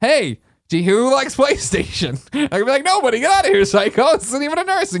schools, hey, gee, who likes PlayStation? I can be like, nobody, get out of here, psycho. This isn't even a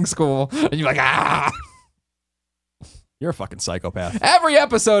nursing school. And you're like, ah. You're a fucking psychopath. Every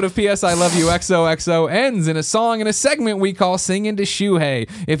episode of PS I Love You XOXO ends in a song in a segment we call Singin' to Shuhei.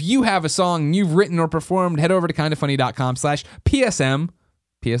 If you have a song you've written or performed, head over to kindoffunny.com/PSM.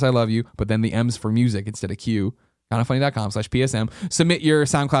 PS I Love You, but then the M's for music instead of Q. kindoffunny.com/PSM. Submit your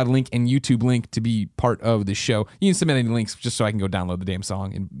SoundCloud link and YouTube link to be part of the show. You can submit any links just so I can go download the damn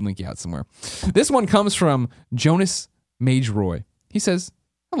song and link you out somewhere. This one comes from Jonas Mageroy. He says,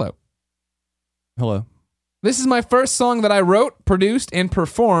 hello. Hello. This is my first song that I wrote, produced, and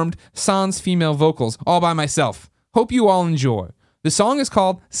performed sans female vocals, all by myself. Hope you all enjoy. The song is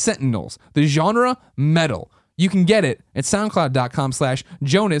called Sentinels. The genre, metal. You can get it at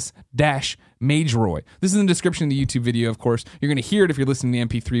soundcloud.com/Jonas-Mageroy. This is in the description of the YouTube video, of course. You're going to hear it if you're listening to the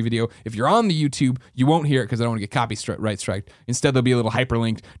MP3 video. If you're on the YouTube, you won't hear it because I don't want to get copyright striked. Instead, there'll be a little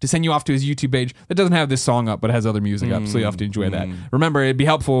hyperlink to send you off to his YouTube page that doesn't have this song up, but has other music up, so you have to enjoy that. Remember, it'd be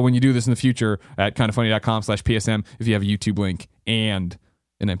helpful when you do this in the future at kindoffunny.com/PSM if you have a YouTube link and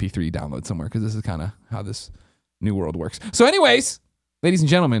an MP3 download somewhere, because this is kind of how this new world works. So anyways, ladies and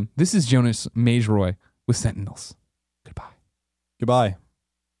gentlemen, this is Jonas Mageroy with Sentinels. Goodbye.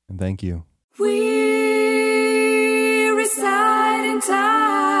 And thank you. We reside in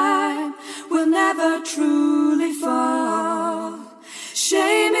time, we'll never truly fall.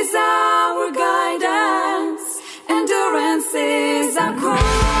 Shame is our guidance, endurance is our call.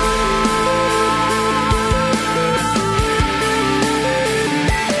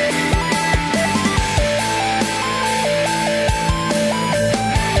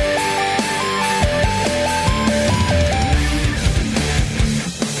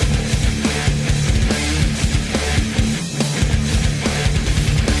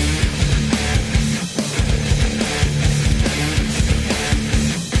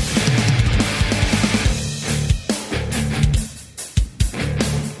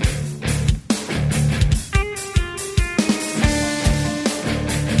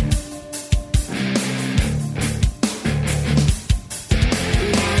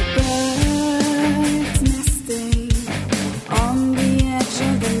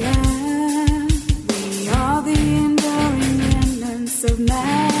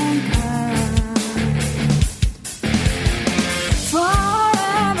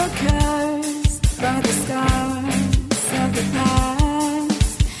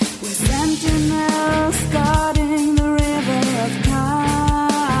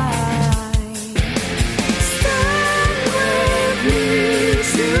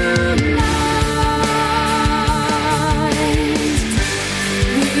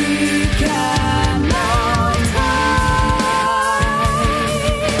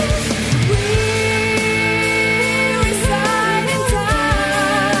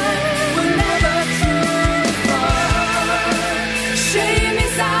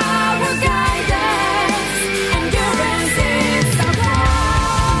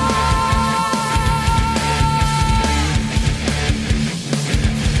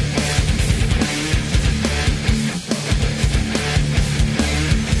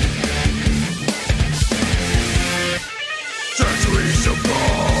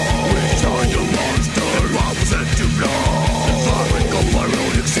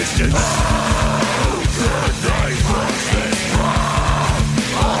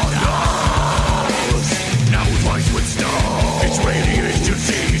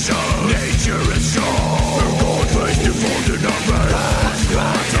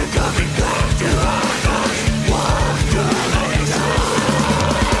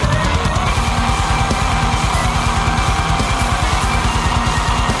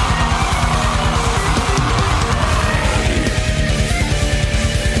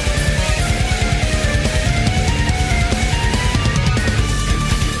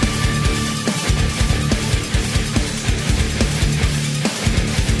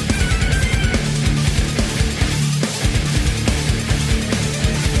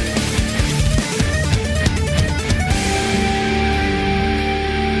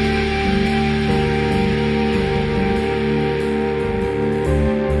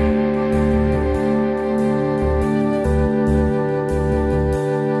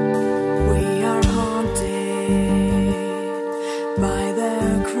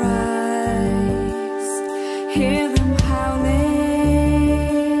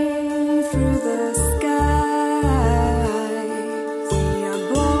 through the